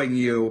showing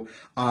you.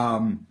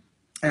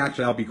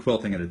 Actually, I'll be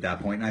quilting it at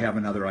that point, and I have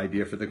another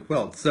idea for the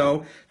quilt.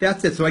 So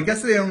that's it. So I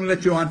guess they only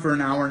let you on for an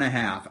hour and a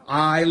half.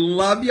 I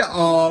love you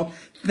all.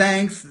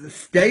 Thanks.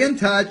 Stay in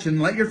touch and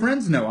let your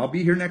friends know. I'll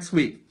be here next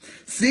week.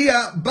 See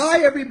ya.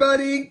 Bye,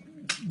 everybody.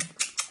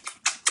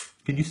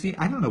 Can you see?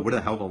 I don't know where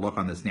the hell to look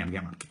on this damn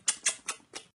camera.